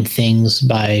find things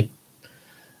by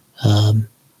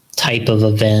type of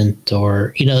event,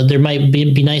 or, there might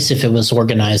be nice if it was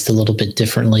organized a little bit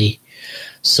differently,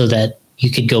 so that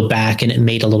you could go back and it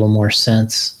made a little more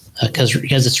sense, because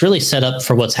it's really set up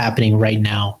for what's happening right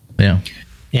now. Yeah.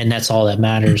 And that's all that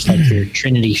matters, like your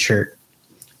Trinity shirt,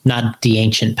 not the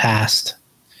ancient past.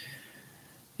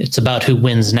 It's about who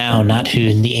wins now, not who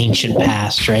in the ancient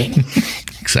past, right?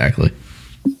 Exactly.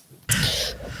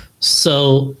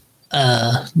 So,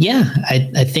 I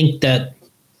think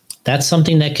that's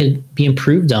something that could be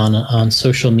improved on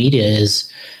social media,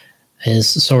 is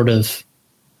sort of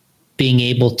being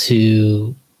able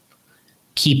to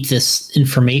keep this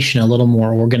information a little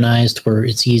more organized, where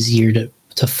it's easier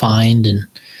to find. And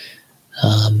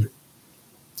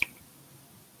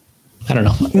I don't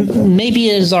know, maybe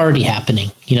it is already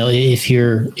happening, if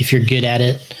you're good at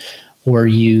it, or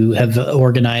you have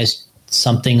organized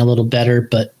something a little better.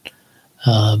 But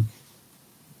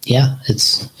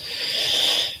it's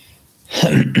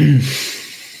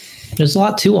there's a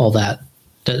lot to all that,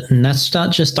 and that's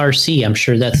not just RC. I'm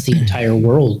sure that's the entire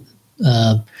world.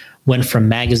 Went from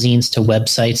magazines to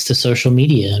websites to social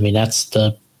media. I mean, that's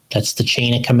the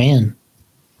chain of command.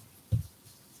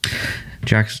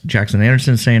 Jackson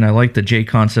Anderson saying, I like the J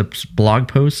Concepts blog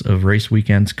posts of race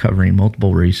weekends covering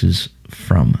multiple races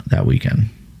from that weekend.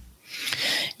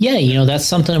 Yeah, that's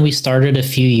something we started a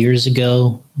few years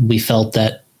ago. We felt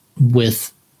that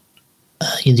with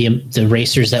the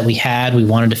racers that we had, we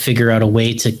wanted to figure out a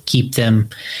way to keep them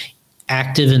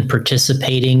active and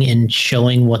participating and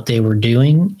showing what they were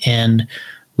doing. And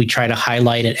we try to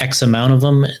highlight an X amount of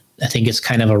them. I think it's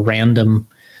kind of a random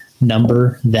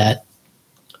number that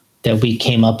we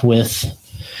came up with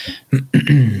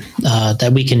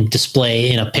that we can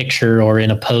display in a picture or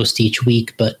in a post each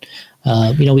week. But,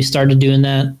 we started doing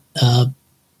that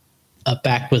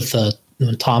back with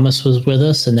when Thomas was with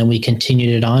us, and then we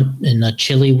continued it on, and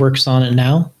Chili works on it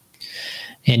now.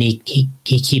 And he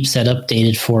keeps that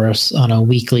updated for us on a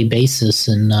weekly basis.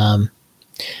 And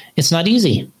it's not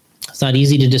easy. It's not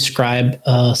easy to describe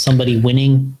somebody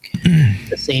winning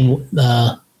the same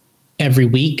every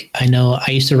week. I know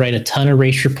I used to write a ton of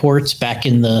race reports back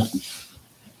in the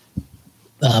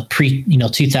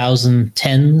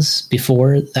 2010s,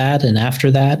 before that and after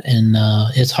that. And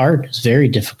it's hard. It's very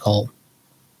difficult.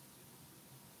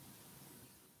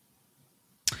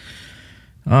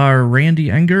 Randy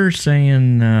Enger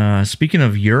saying, speaking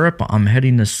of Europe, I'm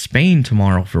heading to Spain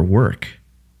tomorrow for work.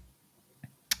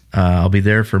 I'll be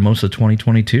there for most of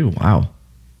 2022. Wow.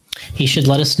 He should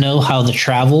let us know how the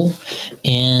travel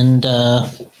and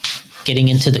getting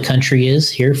into the country is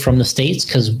here from the States,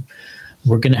 because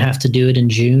we're going to have to do it in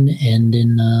June and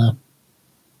in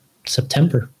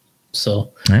September.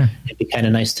 So It'd be kind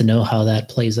of nice to know how that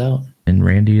plays out. And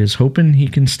Randy is hoping he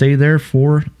can stay there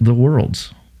for the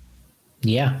Worlds.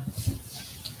 Yeah.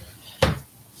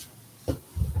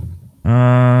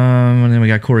 And then we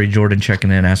got Corey Jordan checking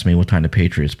in, asking me what time the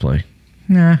Patriots play.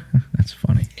 Nah, that's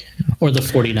funny. Or the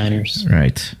 49ers.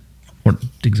 Right. Or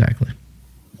exactly.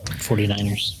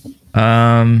 49ers.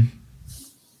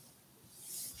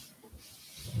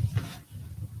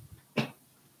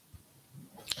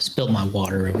 Spilled my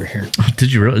water over here.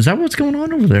 Did you really? Is that what's going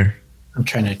on over there? I'm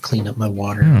trying to clean up my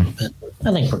water a little bit.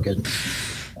 I think we're good.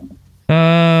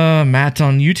 Matt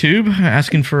on YouTube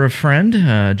asking for a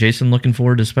friend. Jason looking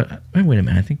forward to... wait a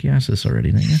minute. I think you asked this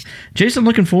already, didn't you? Jason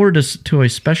looking forward to a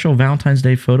special Valentine's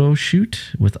Day photo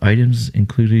shoot with items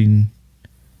including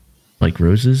like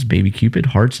roses, baby Cupid,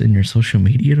 hearts in your social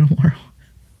media tomorrow.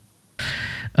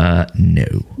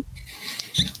 No.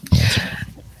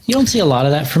 You don't see a lot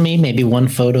of that from me. Maybe one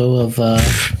photo of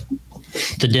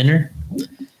the dinner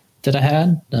that I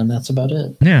had, and that's about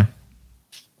it. Yeah.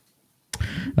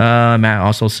 Matt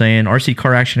also saying RC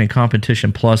Car Action and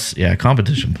Competition Plus. Yeah,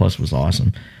 Competition Plus was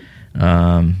awesome.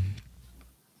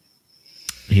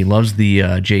 He loves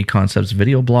the J Concepts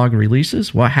video blog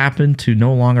releases. What happened to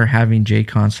no longer having J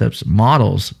Concepts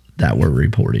models that were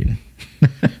reporting?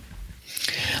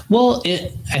 Well,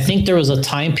 I think there was a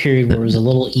time period where it was a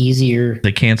little easier.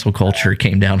 The cancel culture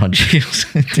came down on James.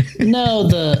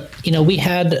 No, we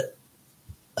had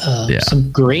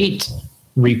some great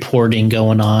reporting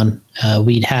going on.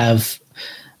 We'd have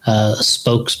a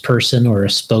spokesperson or a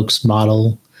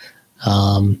spokesmodel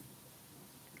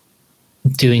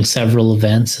doing several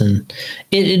events, and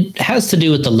it has to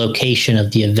do with the location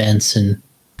of the events and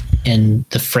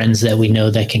the friends that we know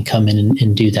that can come in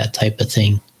and do that type of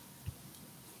thing.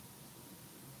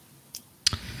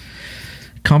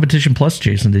 Competition Plus,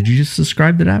 Jason, did you just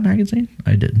subscribe to that magazine?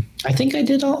 I did. I think I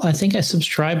did I think I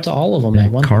subscribed to all of them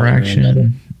at one Car point.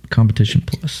 Action, Competition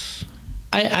Plus.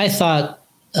 I thought,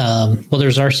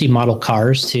 there's RC Model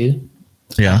Cars too.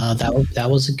 Yeah.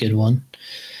 That was a good one.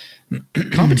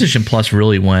 Competition Plus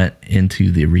really went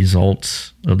into the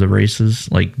results of the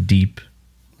races, like deep,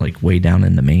 like way down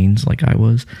in the mains, like I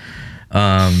was.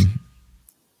 And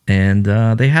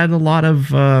they had a lot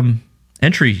of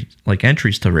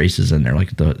entries to races in there,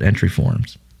 like the entry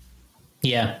forms.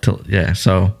 Yeah.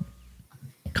 So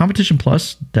Competition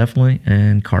Plus, definitely,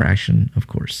 and Car Action, of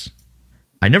course.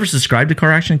 I never subscribed to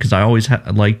Car Action because I always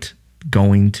liked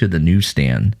going to the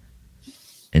newsstand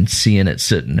and seeing it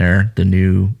sitting there, the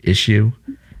new issue.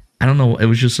 I don't know. It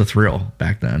was just a thrill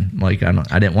back then. Like, I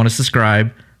didn't want to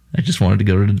subscribe. I just wanted to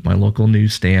go to my local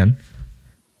newsstand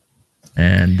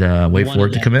and wait for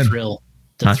it to come in.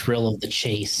 The thrill of the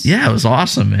chase. Yeah, it was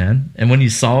awesome, man. And when you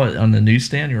saw it on the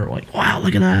newsstand, you were like, wow,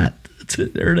 look at that. That's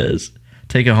it. There it is.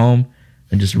 Take it home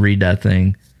and just read that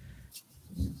thing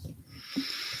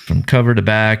from cover to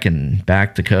back and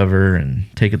back to cover, and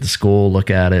take it to school, look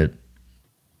at it,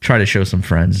 try to show some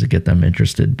friends to get them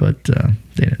interested, but they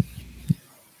didn't.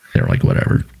 They were like,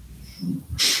 whatever.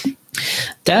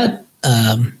 That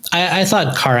I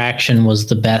thought Car Action was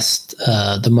the best,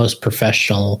 the most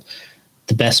professional,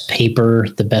 the best paper,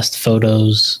 the best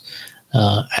photos.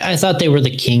 I thought they were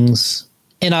the kings,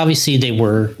 and obviously they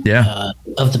were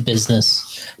of the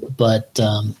business. But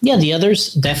the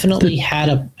others definitely had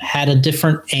a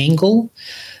different angle.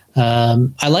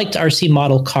 I liked RC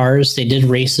model cars. They did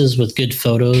races with good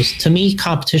photos. To me,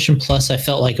 Competition Plus, I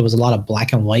felt like it was a lot of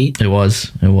black and white. It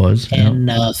was. And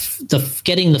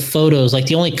getting the photos, like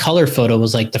the only color photo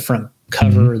was like the front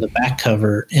cover or the back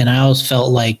cover, and I always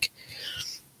felt like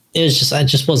it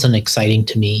just wasn't exciting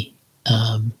to me.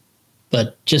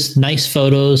 But just nice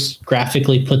photos,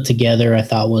 graphically put together, I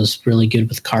thought was really good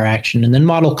with car action. And then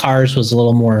model cars was a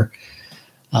little more,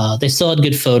 they still had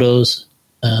good photos,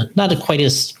 not quite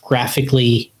as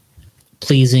graphically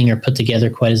pleasing or put together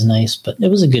quite as nice, but it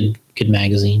was a good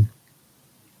magazine.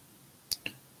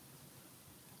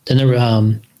 Then there,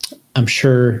 I'm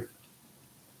sure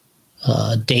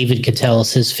David could tell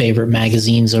us his favorite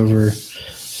magazines over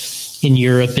in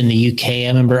Europe and the UK. I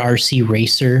remember RC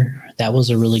Racer. That was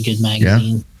a really good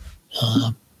magazine. Yeah.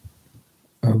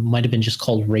 Or it might have been just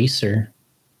called Racer.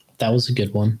 That was a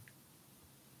good one.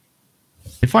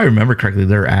 If I remember correctly,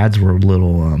 their ads were a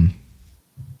little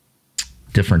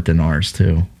different than ours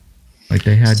too. Like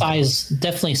they had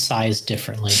definitely sized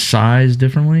differently.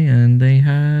 And they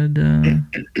had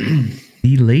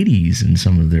the ladies in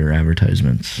some of their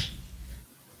advertisements.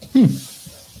 I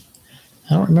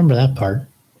don't remember that part.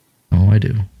 Oh, I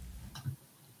do.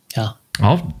 Yeah.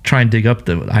 I'll try and dig up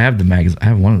I have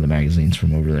one of the magazines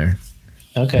from over there.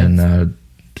 Okay. And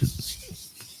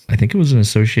I think it was an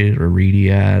Associated or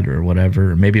Reedy ad or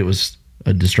whatever. Maybe it was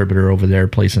a distributor over there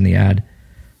placing the ad.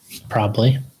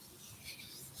 Probably.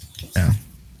 Yeah.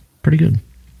 Pretty good.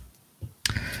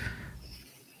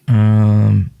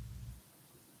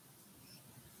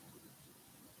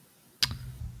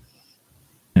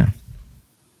 Yeah.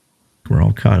 We're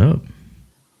all caught up.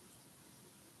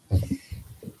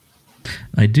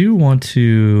 I do want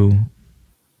to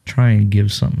try and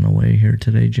give something away here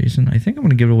today, Jason. I think I'm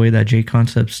going to give away that J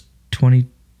Concepts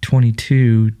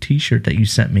 2022 t-shirt that you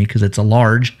sent me because it's a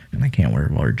large, and I can't wear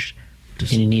a large.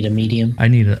 And you need a medium? I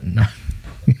need a... No.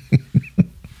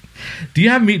 Do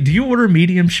you order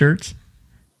medium shirts?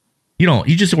 You don't.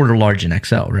 You just order large and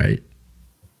XL, right?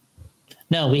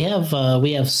 No, we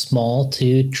have small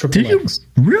to triple X.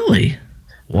 Really?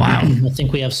 Wow. I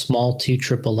think we have small to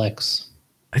triple X.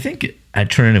 I think at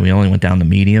Trinity we only went down to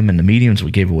medium, and the mediums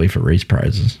we gave away for race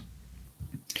prizes.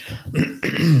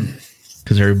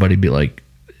 Because everybody'd be like,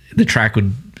 the track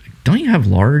would, don't you have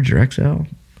large or XL?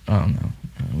 Oh, no.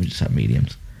 We just have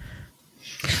mediums.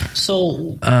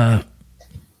 So, go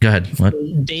ahead. What?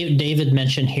 David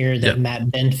mentioned here that Matt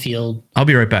Benfield. I'll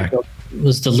be right back.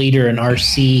 Was the leader in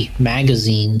RC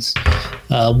magazines.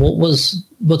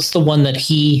 What's the one that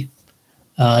he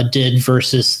did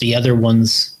versus the other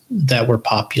ones that were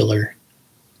popular?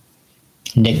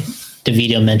 Nick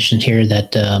DeVito mentioned here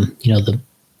that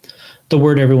the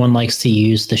word everyone likes to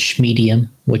use, the schmedium,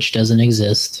 which doesn't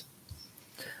exist.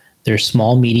 There's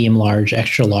small, medium, large,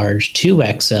 extra large,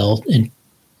 2XL, and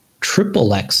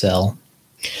triple XL.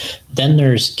 Then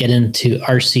there's get into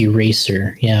RC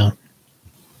Racer. Yeah.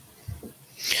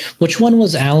 Which one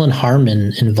was Alan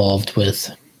Harmon involved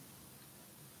with?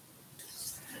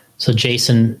 So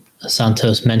Jason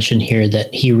Santos mentioned here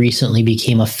that he recently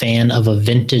became a fan of a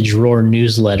vintage Roar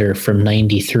newsletter from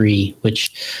 93,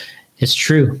 which is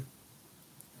true.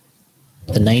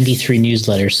 The 93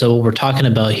 newsletter. So what we're talking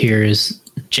about here is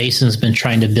Jason's been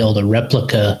trying to build a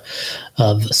replica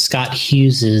of Scott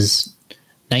Hughes's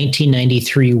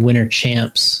 1993 Winter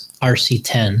Champs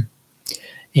RC10.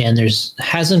 And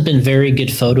hasn't been very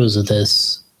good photos of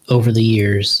this over the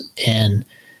years. And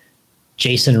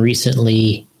Jason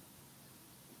recently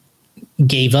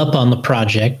gave up on the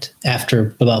project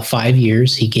after about 5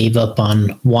 years. He gave up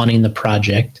on wanting the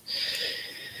project.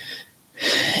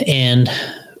 And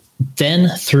then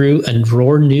through a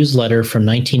Roar newsletter from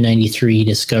 1993, he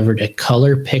discovered a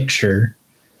color picture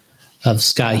of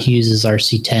Scott Hughes's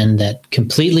RC10 that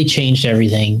completely changed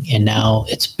everything. And now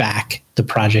it's back. The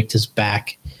project is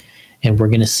back. And we're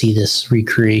going to see this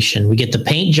recreation. We get the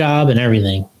paint job and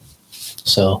everything.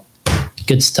 So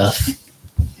good stuff.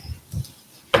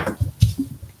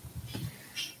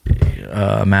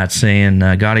 Matt's saying,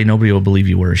 Gotti, nobody will believe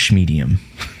you wear a schmedium.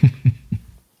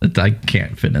 I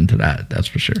can't fit into that. That's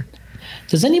for sure.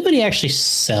 Does anybody actually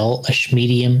sell a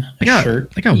schmedium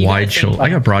shirt? I got wide shoulders. I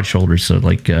got broad shoulders, so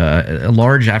like a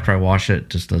large after I wash it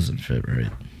just doesn't fit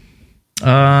right.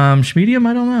 Schmedium,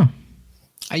 I don't know.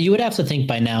 You would have to think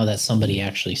by now that somebody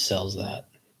actually sells that.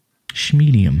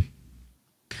 Schmedium.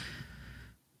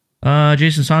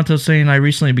 Jason Santos saying, I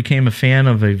recently became a fan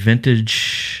of a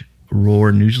vintage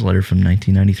Roar newsletter from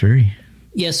 1993.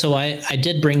 Yeah, so I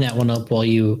did bring that one up while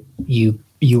you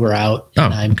were out, Oh,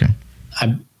 and okay.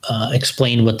 I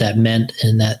explained what that meant,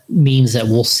 and that means that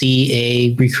we'll see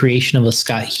a recreation of a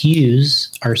Scott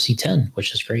Hughes RC10,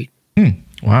 which is great.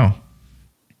 Wow.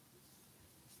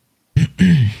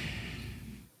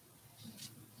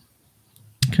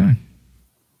 Okay.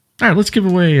 All right, let's give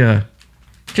away.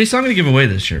 Jason, I'm going to give away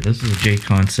this shirt. This is a J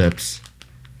Concepts.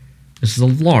 This is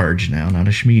a large now, not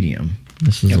a medium.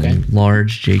 This is a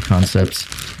large J Concepts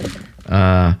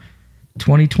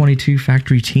 2022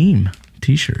 Factory Team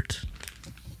T-shirt.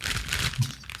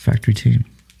 Factory Team.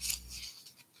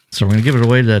 So we're going to give it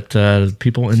away to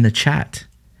people in the chat.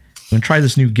 I'm going to try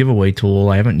this new giveaway tool.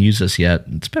 I haven't used this yet.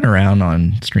 It's been around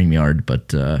on StreamYard,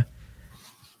 but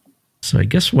so I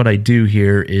guess what I do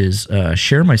here is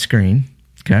share my screen.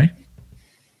 Okay.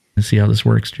 Let's see how this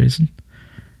works, Jason.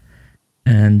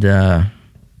 And we're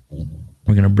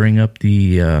going to bring up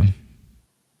the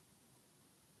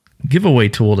giveaway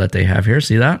tool that they have here.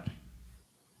 See that?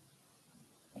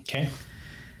 Okay.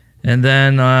 And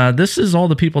then this is all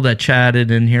the people that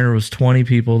chatted, and here was 20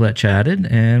 people that chatted,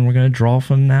 and we're going to draw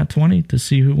from that 20 to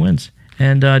see who wins.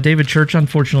 And David Church,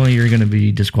 unfortunately, you're going to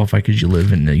be disqualified because you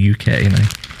live in the UK, and I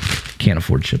can't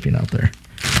afford shipping out there.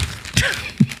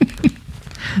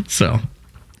 So,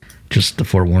 just to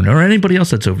forewarn, or anybody else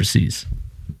that's overseas,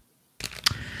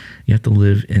 you have to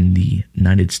live in the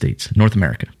United States, North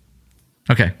America.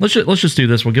 Okay, let's just do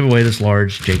this. We'll give away this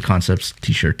large J Concepts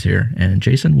T-shirt here, and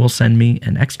Jason will send me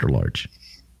an extra large.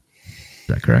 Is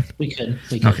that correct? We could.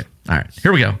 Okay, all right.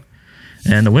 Here we go.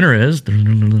 And the winner is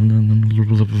David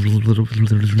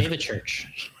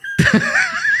Church.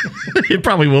 It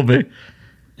probably will be.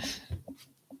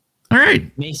 All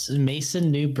right, Mason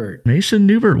Newbert. Mason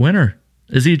Newbert, winner.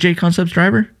 Is he a J Concepts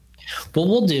driver? What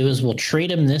we'll do is we'll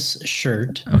trade him this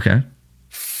shirt. Okay.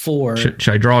 For should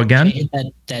I draw again?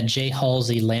 That Jay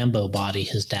Halsey Lambo body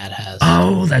his dad has.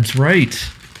 Oh, that's right.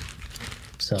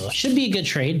 So it should be a good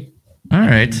trade. All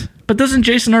right. But doesn't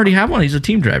Jason already have one? He's a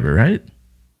team driver, right?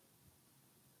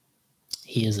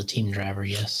 He is a team driver,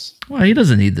 yes. Well, he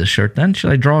doesn't need this shirt then.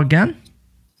 Should I draw again?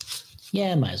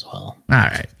 Yeah, might as well. All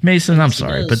right. Mason, I'm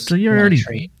sorry, but you're already...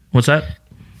 Trade. What's that?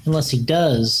 Unless he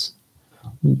does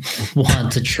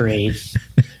want to trade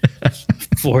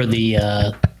for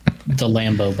the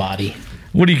Lambo body.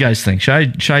 What do you guys think?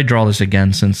 Should I draw this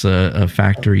again since a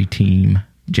factory team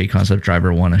J Concept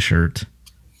driver won a shirt?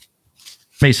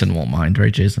 Mason won't mind,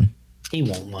 right, Jason? He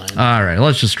won't mind. All right,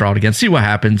 let's just draw it again. See what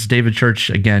happens. David Church,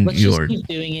 again, let's just keep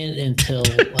doing it until...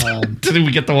 Did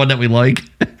we get the one that we like?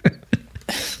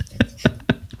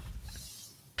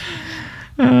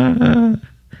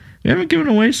 We haven't given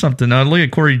away something. Now, look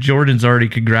at Corey Jordan's already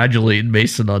congratulating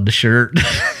Mason on the shirt.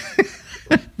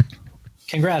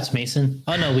 Congrats, Mason.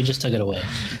 Oh, no, we just took it away.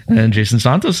 And Jason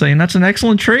Santos saying that's an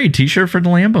excellent trade. T-shirt for the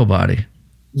Lambo body.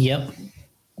 Yep.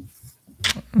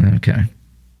 Okay.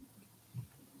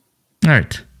 All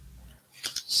right.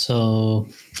 So,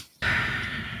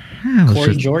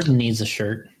 Corey Jordan needs a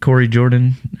shirt. Corey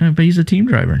Jordan, but he's a team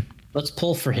driver. Let's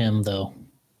pull for him, though.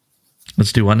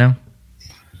 Let's do what now?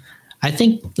 I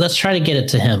think let's try to get it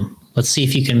to him. Let's see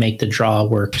if you can make the draw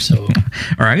work. So, all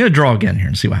right, I'm going to draw again here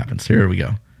and see what happens. Here we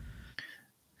go.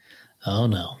 Oh,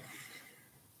 no.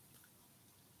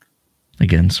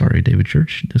 Again, sorry, David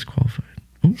Church, disqualified.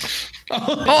 Ooh.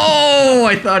 Oh,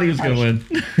 I thought he was going to win.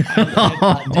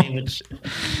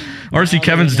 RC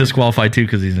Kevin's disqualified too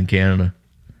because he's in Canada.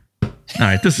 All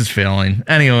right, this is failing.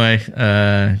 Anyway,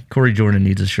 Corey Jordan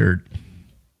needs a shirt.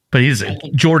 But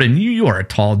Jordan, you are a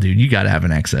tall dude. You got to have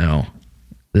an XL.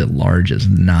 The large is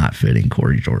not fitting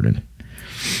Corey Jordan.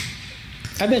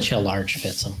 I bet you a large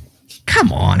fits him.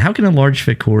 Come on. How can a large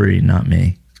fit Corey, not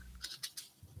me?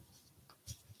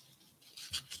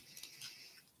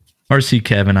 RC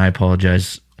Kevin, I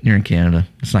apologize. You're in Canada.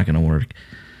 It's not going to work.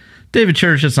 David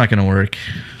Church, it's not going to work.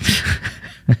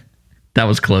 That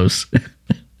was close.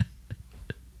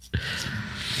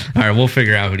 All right, we'll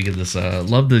figure out who to get this.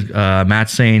 Love the Matt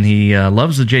saying he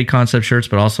loves the J Concept shirts,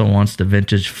 but also wants the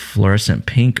vintage fluorescent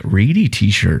pink Reedy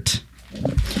T-shirt.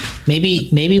 Maybe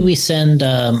we send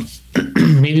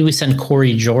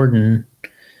Corey Jordan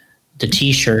the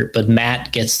T-shirt, but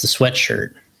Matt gets the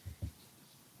sweatshirt.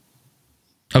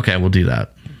 Okay, we'll do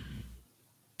that.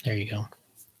 There you go.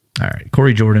 All right,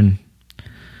 Corey Jordan,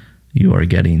 you are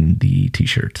getting the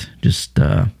T-shirt. Just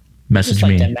message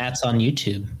me. That Matt's on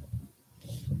YouTube.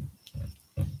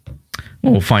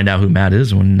 Well, we'll find out who Matt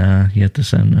is when you have to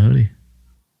send the hoodie.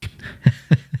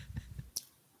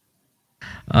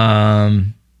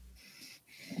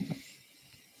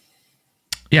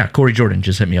 Yeah, Corey Jordan,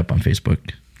 just hit me up on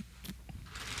Facebook.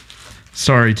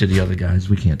 Sorry to the other guys.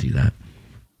 We can't do that.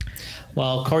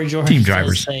 Well, Corey Jordan Team does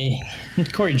drivers. say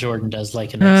Corey Jordan does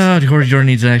like an Corey Jordan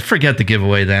needs to forget the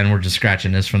giveaway then. We're just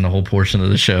scratching this from the whole portion of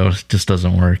the show. It just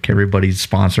doesn't work. Everybody's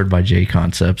sponsored by J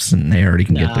Concepts and they already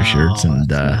can get their shirts. And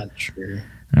that's not true.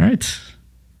 All right.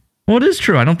 Well, it is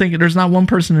true. I don't think there's not one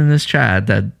person in this chat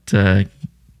that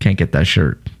can't get that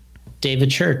shirt.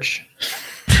 David Church.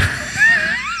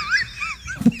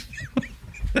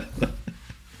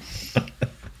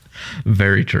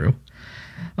 Very true.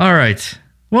 All right.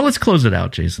 Well, let's close it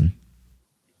out, Jason.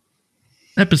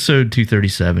 Episode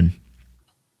 237.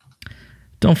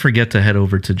 Don't forget to head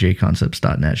over to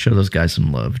jconcepts.net. Show those guys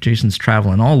some love. Jason's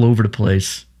traveling all over the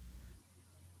place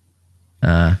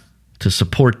to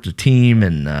support the team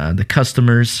and the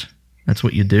customers. That's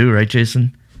what you do, right,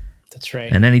 Jason? That's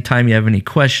right. And anytime you have any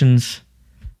questions,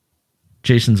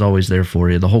 Jason's always there for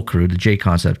you. The whole crew, the J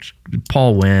Concept,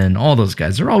 Paul Wynn, all those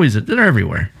guys. They're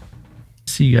everywhere.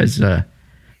 See you guys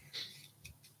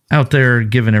out there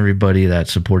giving everybody that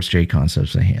supports J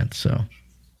Concepts a hand. So,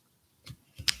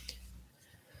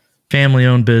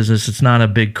 family-owned business. It's not a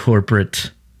big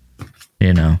corporate,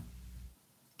 What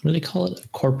do they call it? A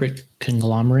corporate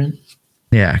conglomerate?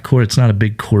 Yeah, it's not a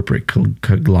big corporate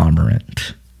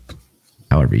conglomerate.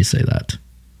 However you say that.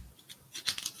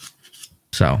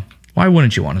 So, why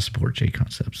wouldn't you want to support J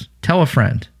Concepts? Tell a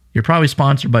friend. You're probably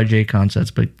sponsored by J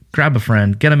Concepts, but grab a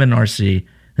friend, get them in RC,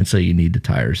 and say you need the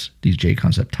tires. These J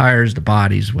Concept tires, the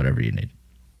bodies, whatever you need.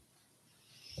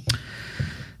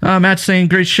 Matt's saying,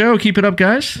 great show. Keep it up,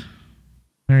 guys.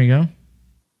 There you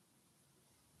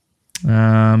go.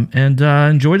 And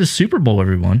enjoy the Super Bowl,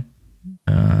 everyone.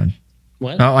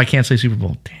 What? Oh, I can't say Super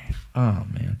Bowl. Damn. Oh,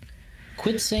 man.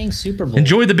 Quit saying Super Bowl.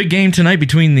 Enjoy the big game tonight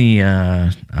between the...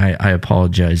 I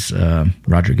apologize,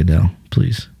 Roger Goodell.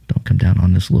 Please don't come down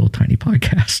on this little tiny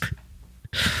podcast.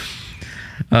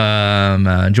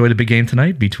 Enjoy the big game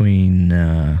tonight between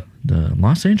the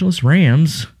Los Angeles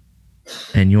Rams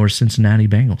and your Cincinnati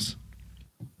Bengals.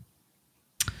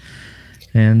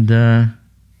 And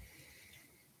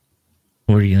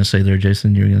what are you going to say there,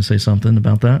 Jason? You were going to say something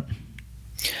about that?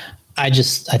 I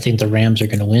think the Rams are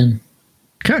going to win.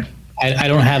 Okay. I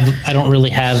don't really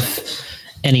have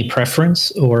any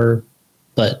preference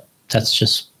but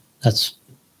that's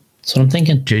what I'm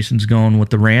thinking. Jason's going with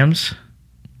the Rams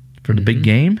for the big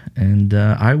game, and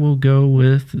I will go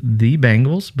with the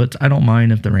Bengals, but I don't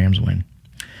mind if the Rams win.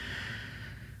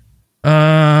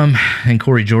 And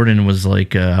Corey Jordan was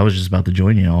like, I was just about to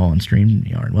join you all on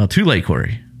StreamYard. Well, too late,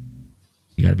 Corey.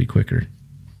 You got to be quicker.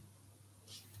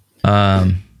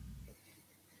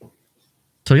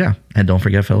 So yeah, and don't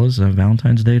forget, fellas,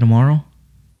 Valentine's Day tomorrow.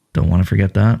 Don't want to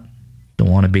forget that. Don't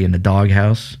want to be in the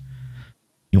doghouse.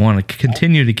 You want to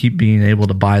continue to keep being able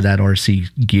to buy that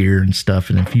RC gear and stuff.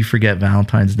 And if you forget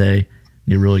Valentine's Day,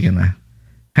 you're really going to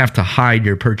have to hide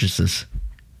your purchases.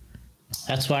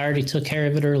 That's why I already took care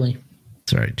of it early.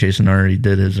 That's right. Jason already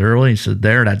did his early. He said,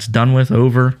 there, that's done with,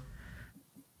 over.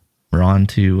 We're on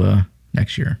to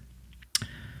next year.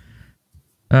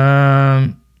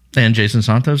 And Jason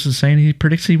Santos is saying he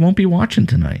predicts he won't be watching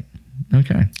tonight.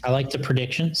 Okay. I like the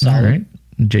prediction. All right.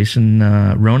 Jason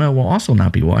Rona will also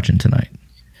not be watching tonight.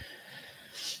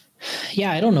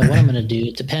 Yeah, I don't know what I'm going to do.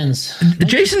 It depends.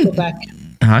 Jason,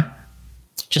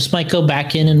 just might go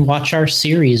back in and watch our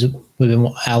series.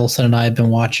 Allison and I have been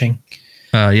watching.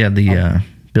 The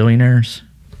Billionaires.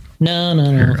 No,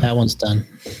 that one's done.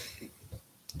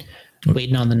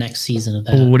 Waiting on the next season of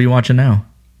that. Well, what are you watching now?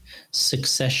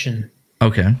 Succession.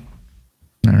 Okay.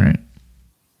 All right.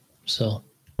 So.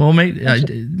 Well,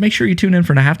 make sure you tune in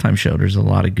for the halftime show. There's a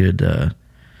lot of good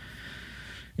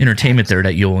entertainment there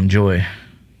that you'll enjoy.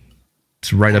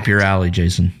 It's right up your alley,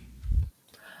 Jason.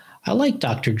 I like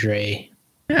Dr. Dre.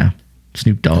 Yeah.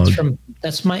 Snoop Dogg.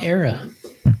 That's my era.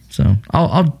 So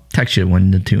I'll text you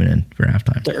when to tune in for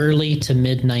halftime. The early to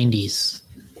mid 90s.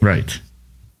 Right.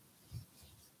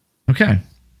 Okay.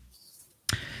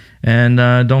 And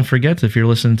don't forget, if you're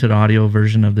listening to the audio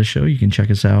version of the show, you can check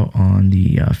us out on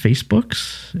the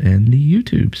Facebooks and the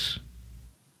YouTubes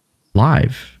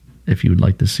live if you would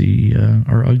like to see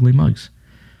our ugly mugs.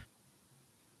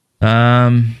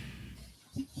 And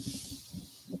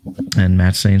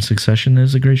Matt's saying Succession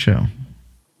is a great show.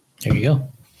 There you go.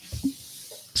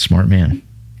 Smart man.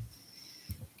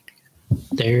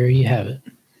 There you have it.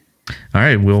 All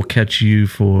right, we'll catch you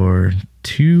for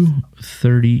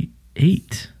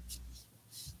 2:38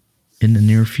 in the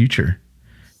near future.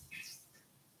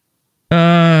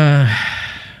 All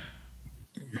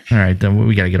right, then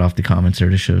we got to get off the comments there.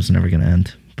 The show's never going to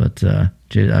end. But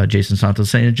Jason Santos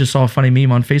saying, I just saw a funny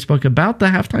meme on Facebook about the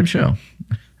halftime show.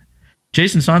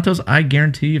 Jason Santos, I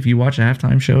guarantee if you watch a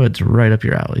halftime show, it's right up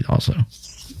your alley also.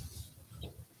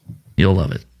 You'll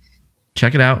love it.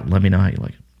 Check it out. Let me know how you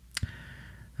like it.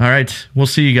 All right. We'll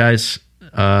see you guys.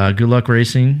 Good luck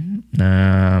racing.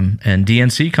 And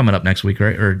DNC coming up next week,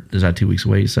 right? Or is that 2 weeks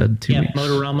away? You said 2 weeks? Yeah,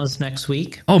 Motorama's next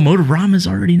week. Oh, Motorama's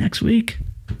already next week?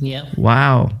 Yeah.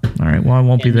 Wow. All right. Well, I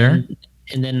won't be there.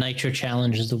 And then Nitro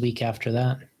Challenge is the week after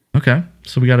that. Okay.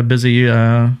 So we got a busy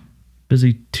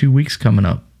 2 weeks coming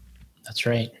up. That's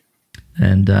right.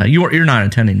 And you're not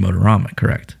attending Motorama,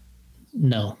 correct?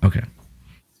 No. Okay.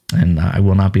 And I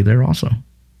will not be there also.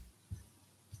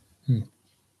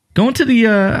 Going to the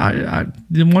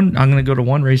one, I'm going to go to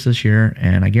one race this year,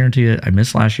 and I guarantee you I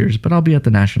missed last year's, but I'll be at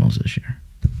the Nationals this year.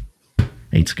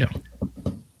 8 to go.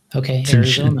 Okay,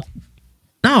 Arizona.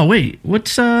 No, wait.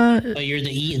 What's Oh, you're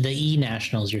the E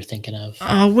Nationals you're thinking of.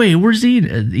 Oh, wait. Where's the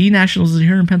E Nationals? Is it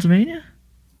here in Pennsylvania?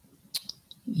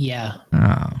 Yeah.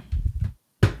 Oh.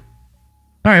 All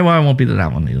right. Well, I won't be to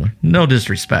that one either. No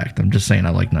disrespect. I'm just saying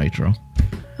I like Nitro.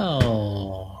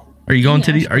 Oh. Are you going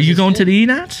to the? Are you going to the E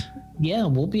Nats? Yeah,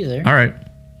 we'll be there. All right.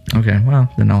 Okay.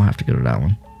 Well, then I'll have to go to that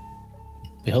one.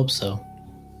 We hope so. All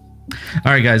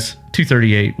right, guys.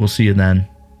 2:38. We'll see you then.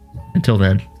 Until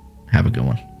then, have a good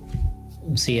one.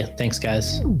 See ya. Thanks,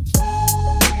 guys.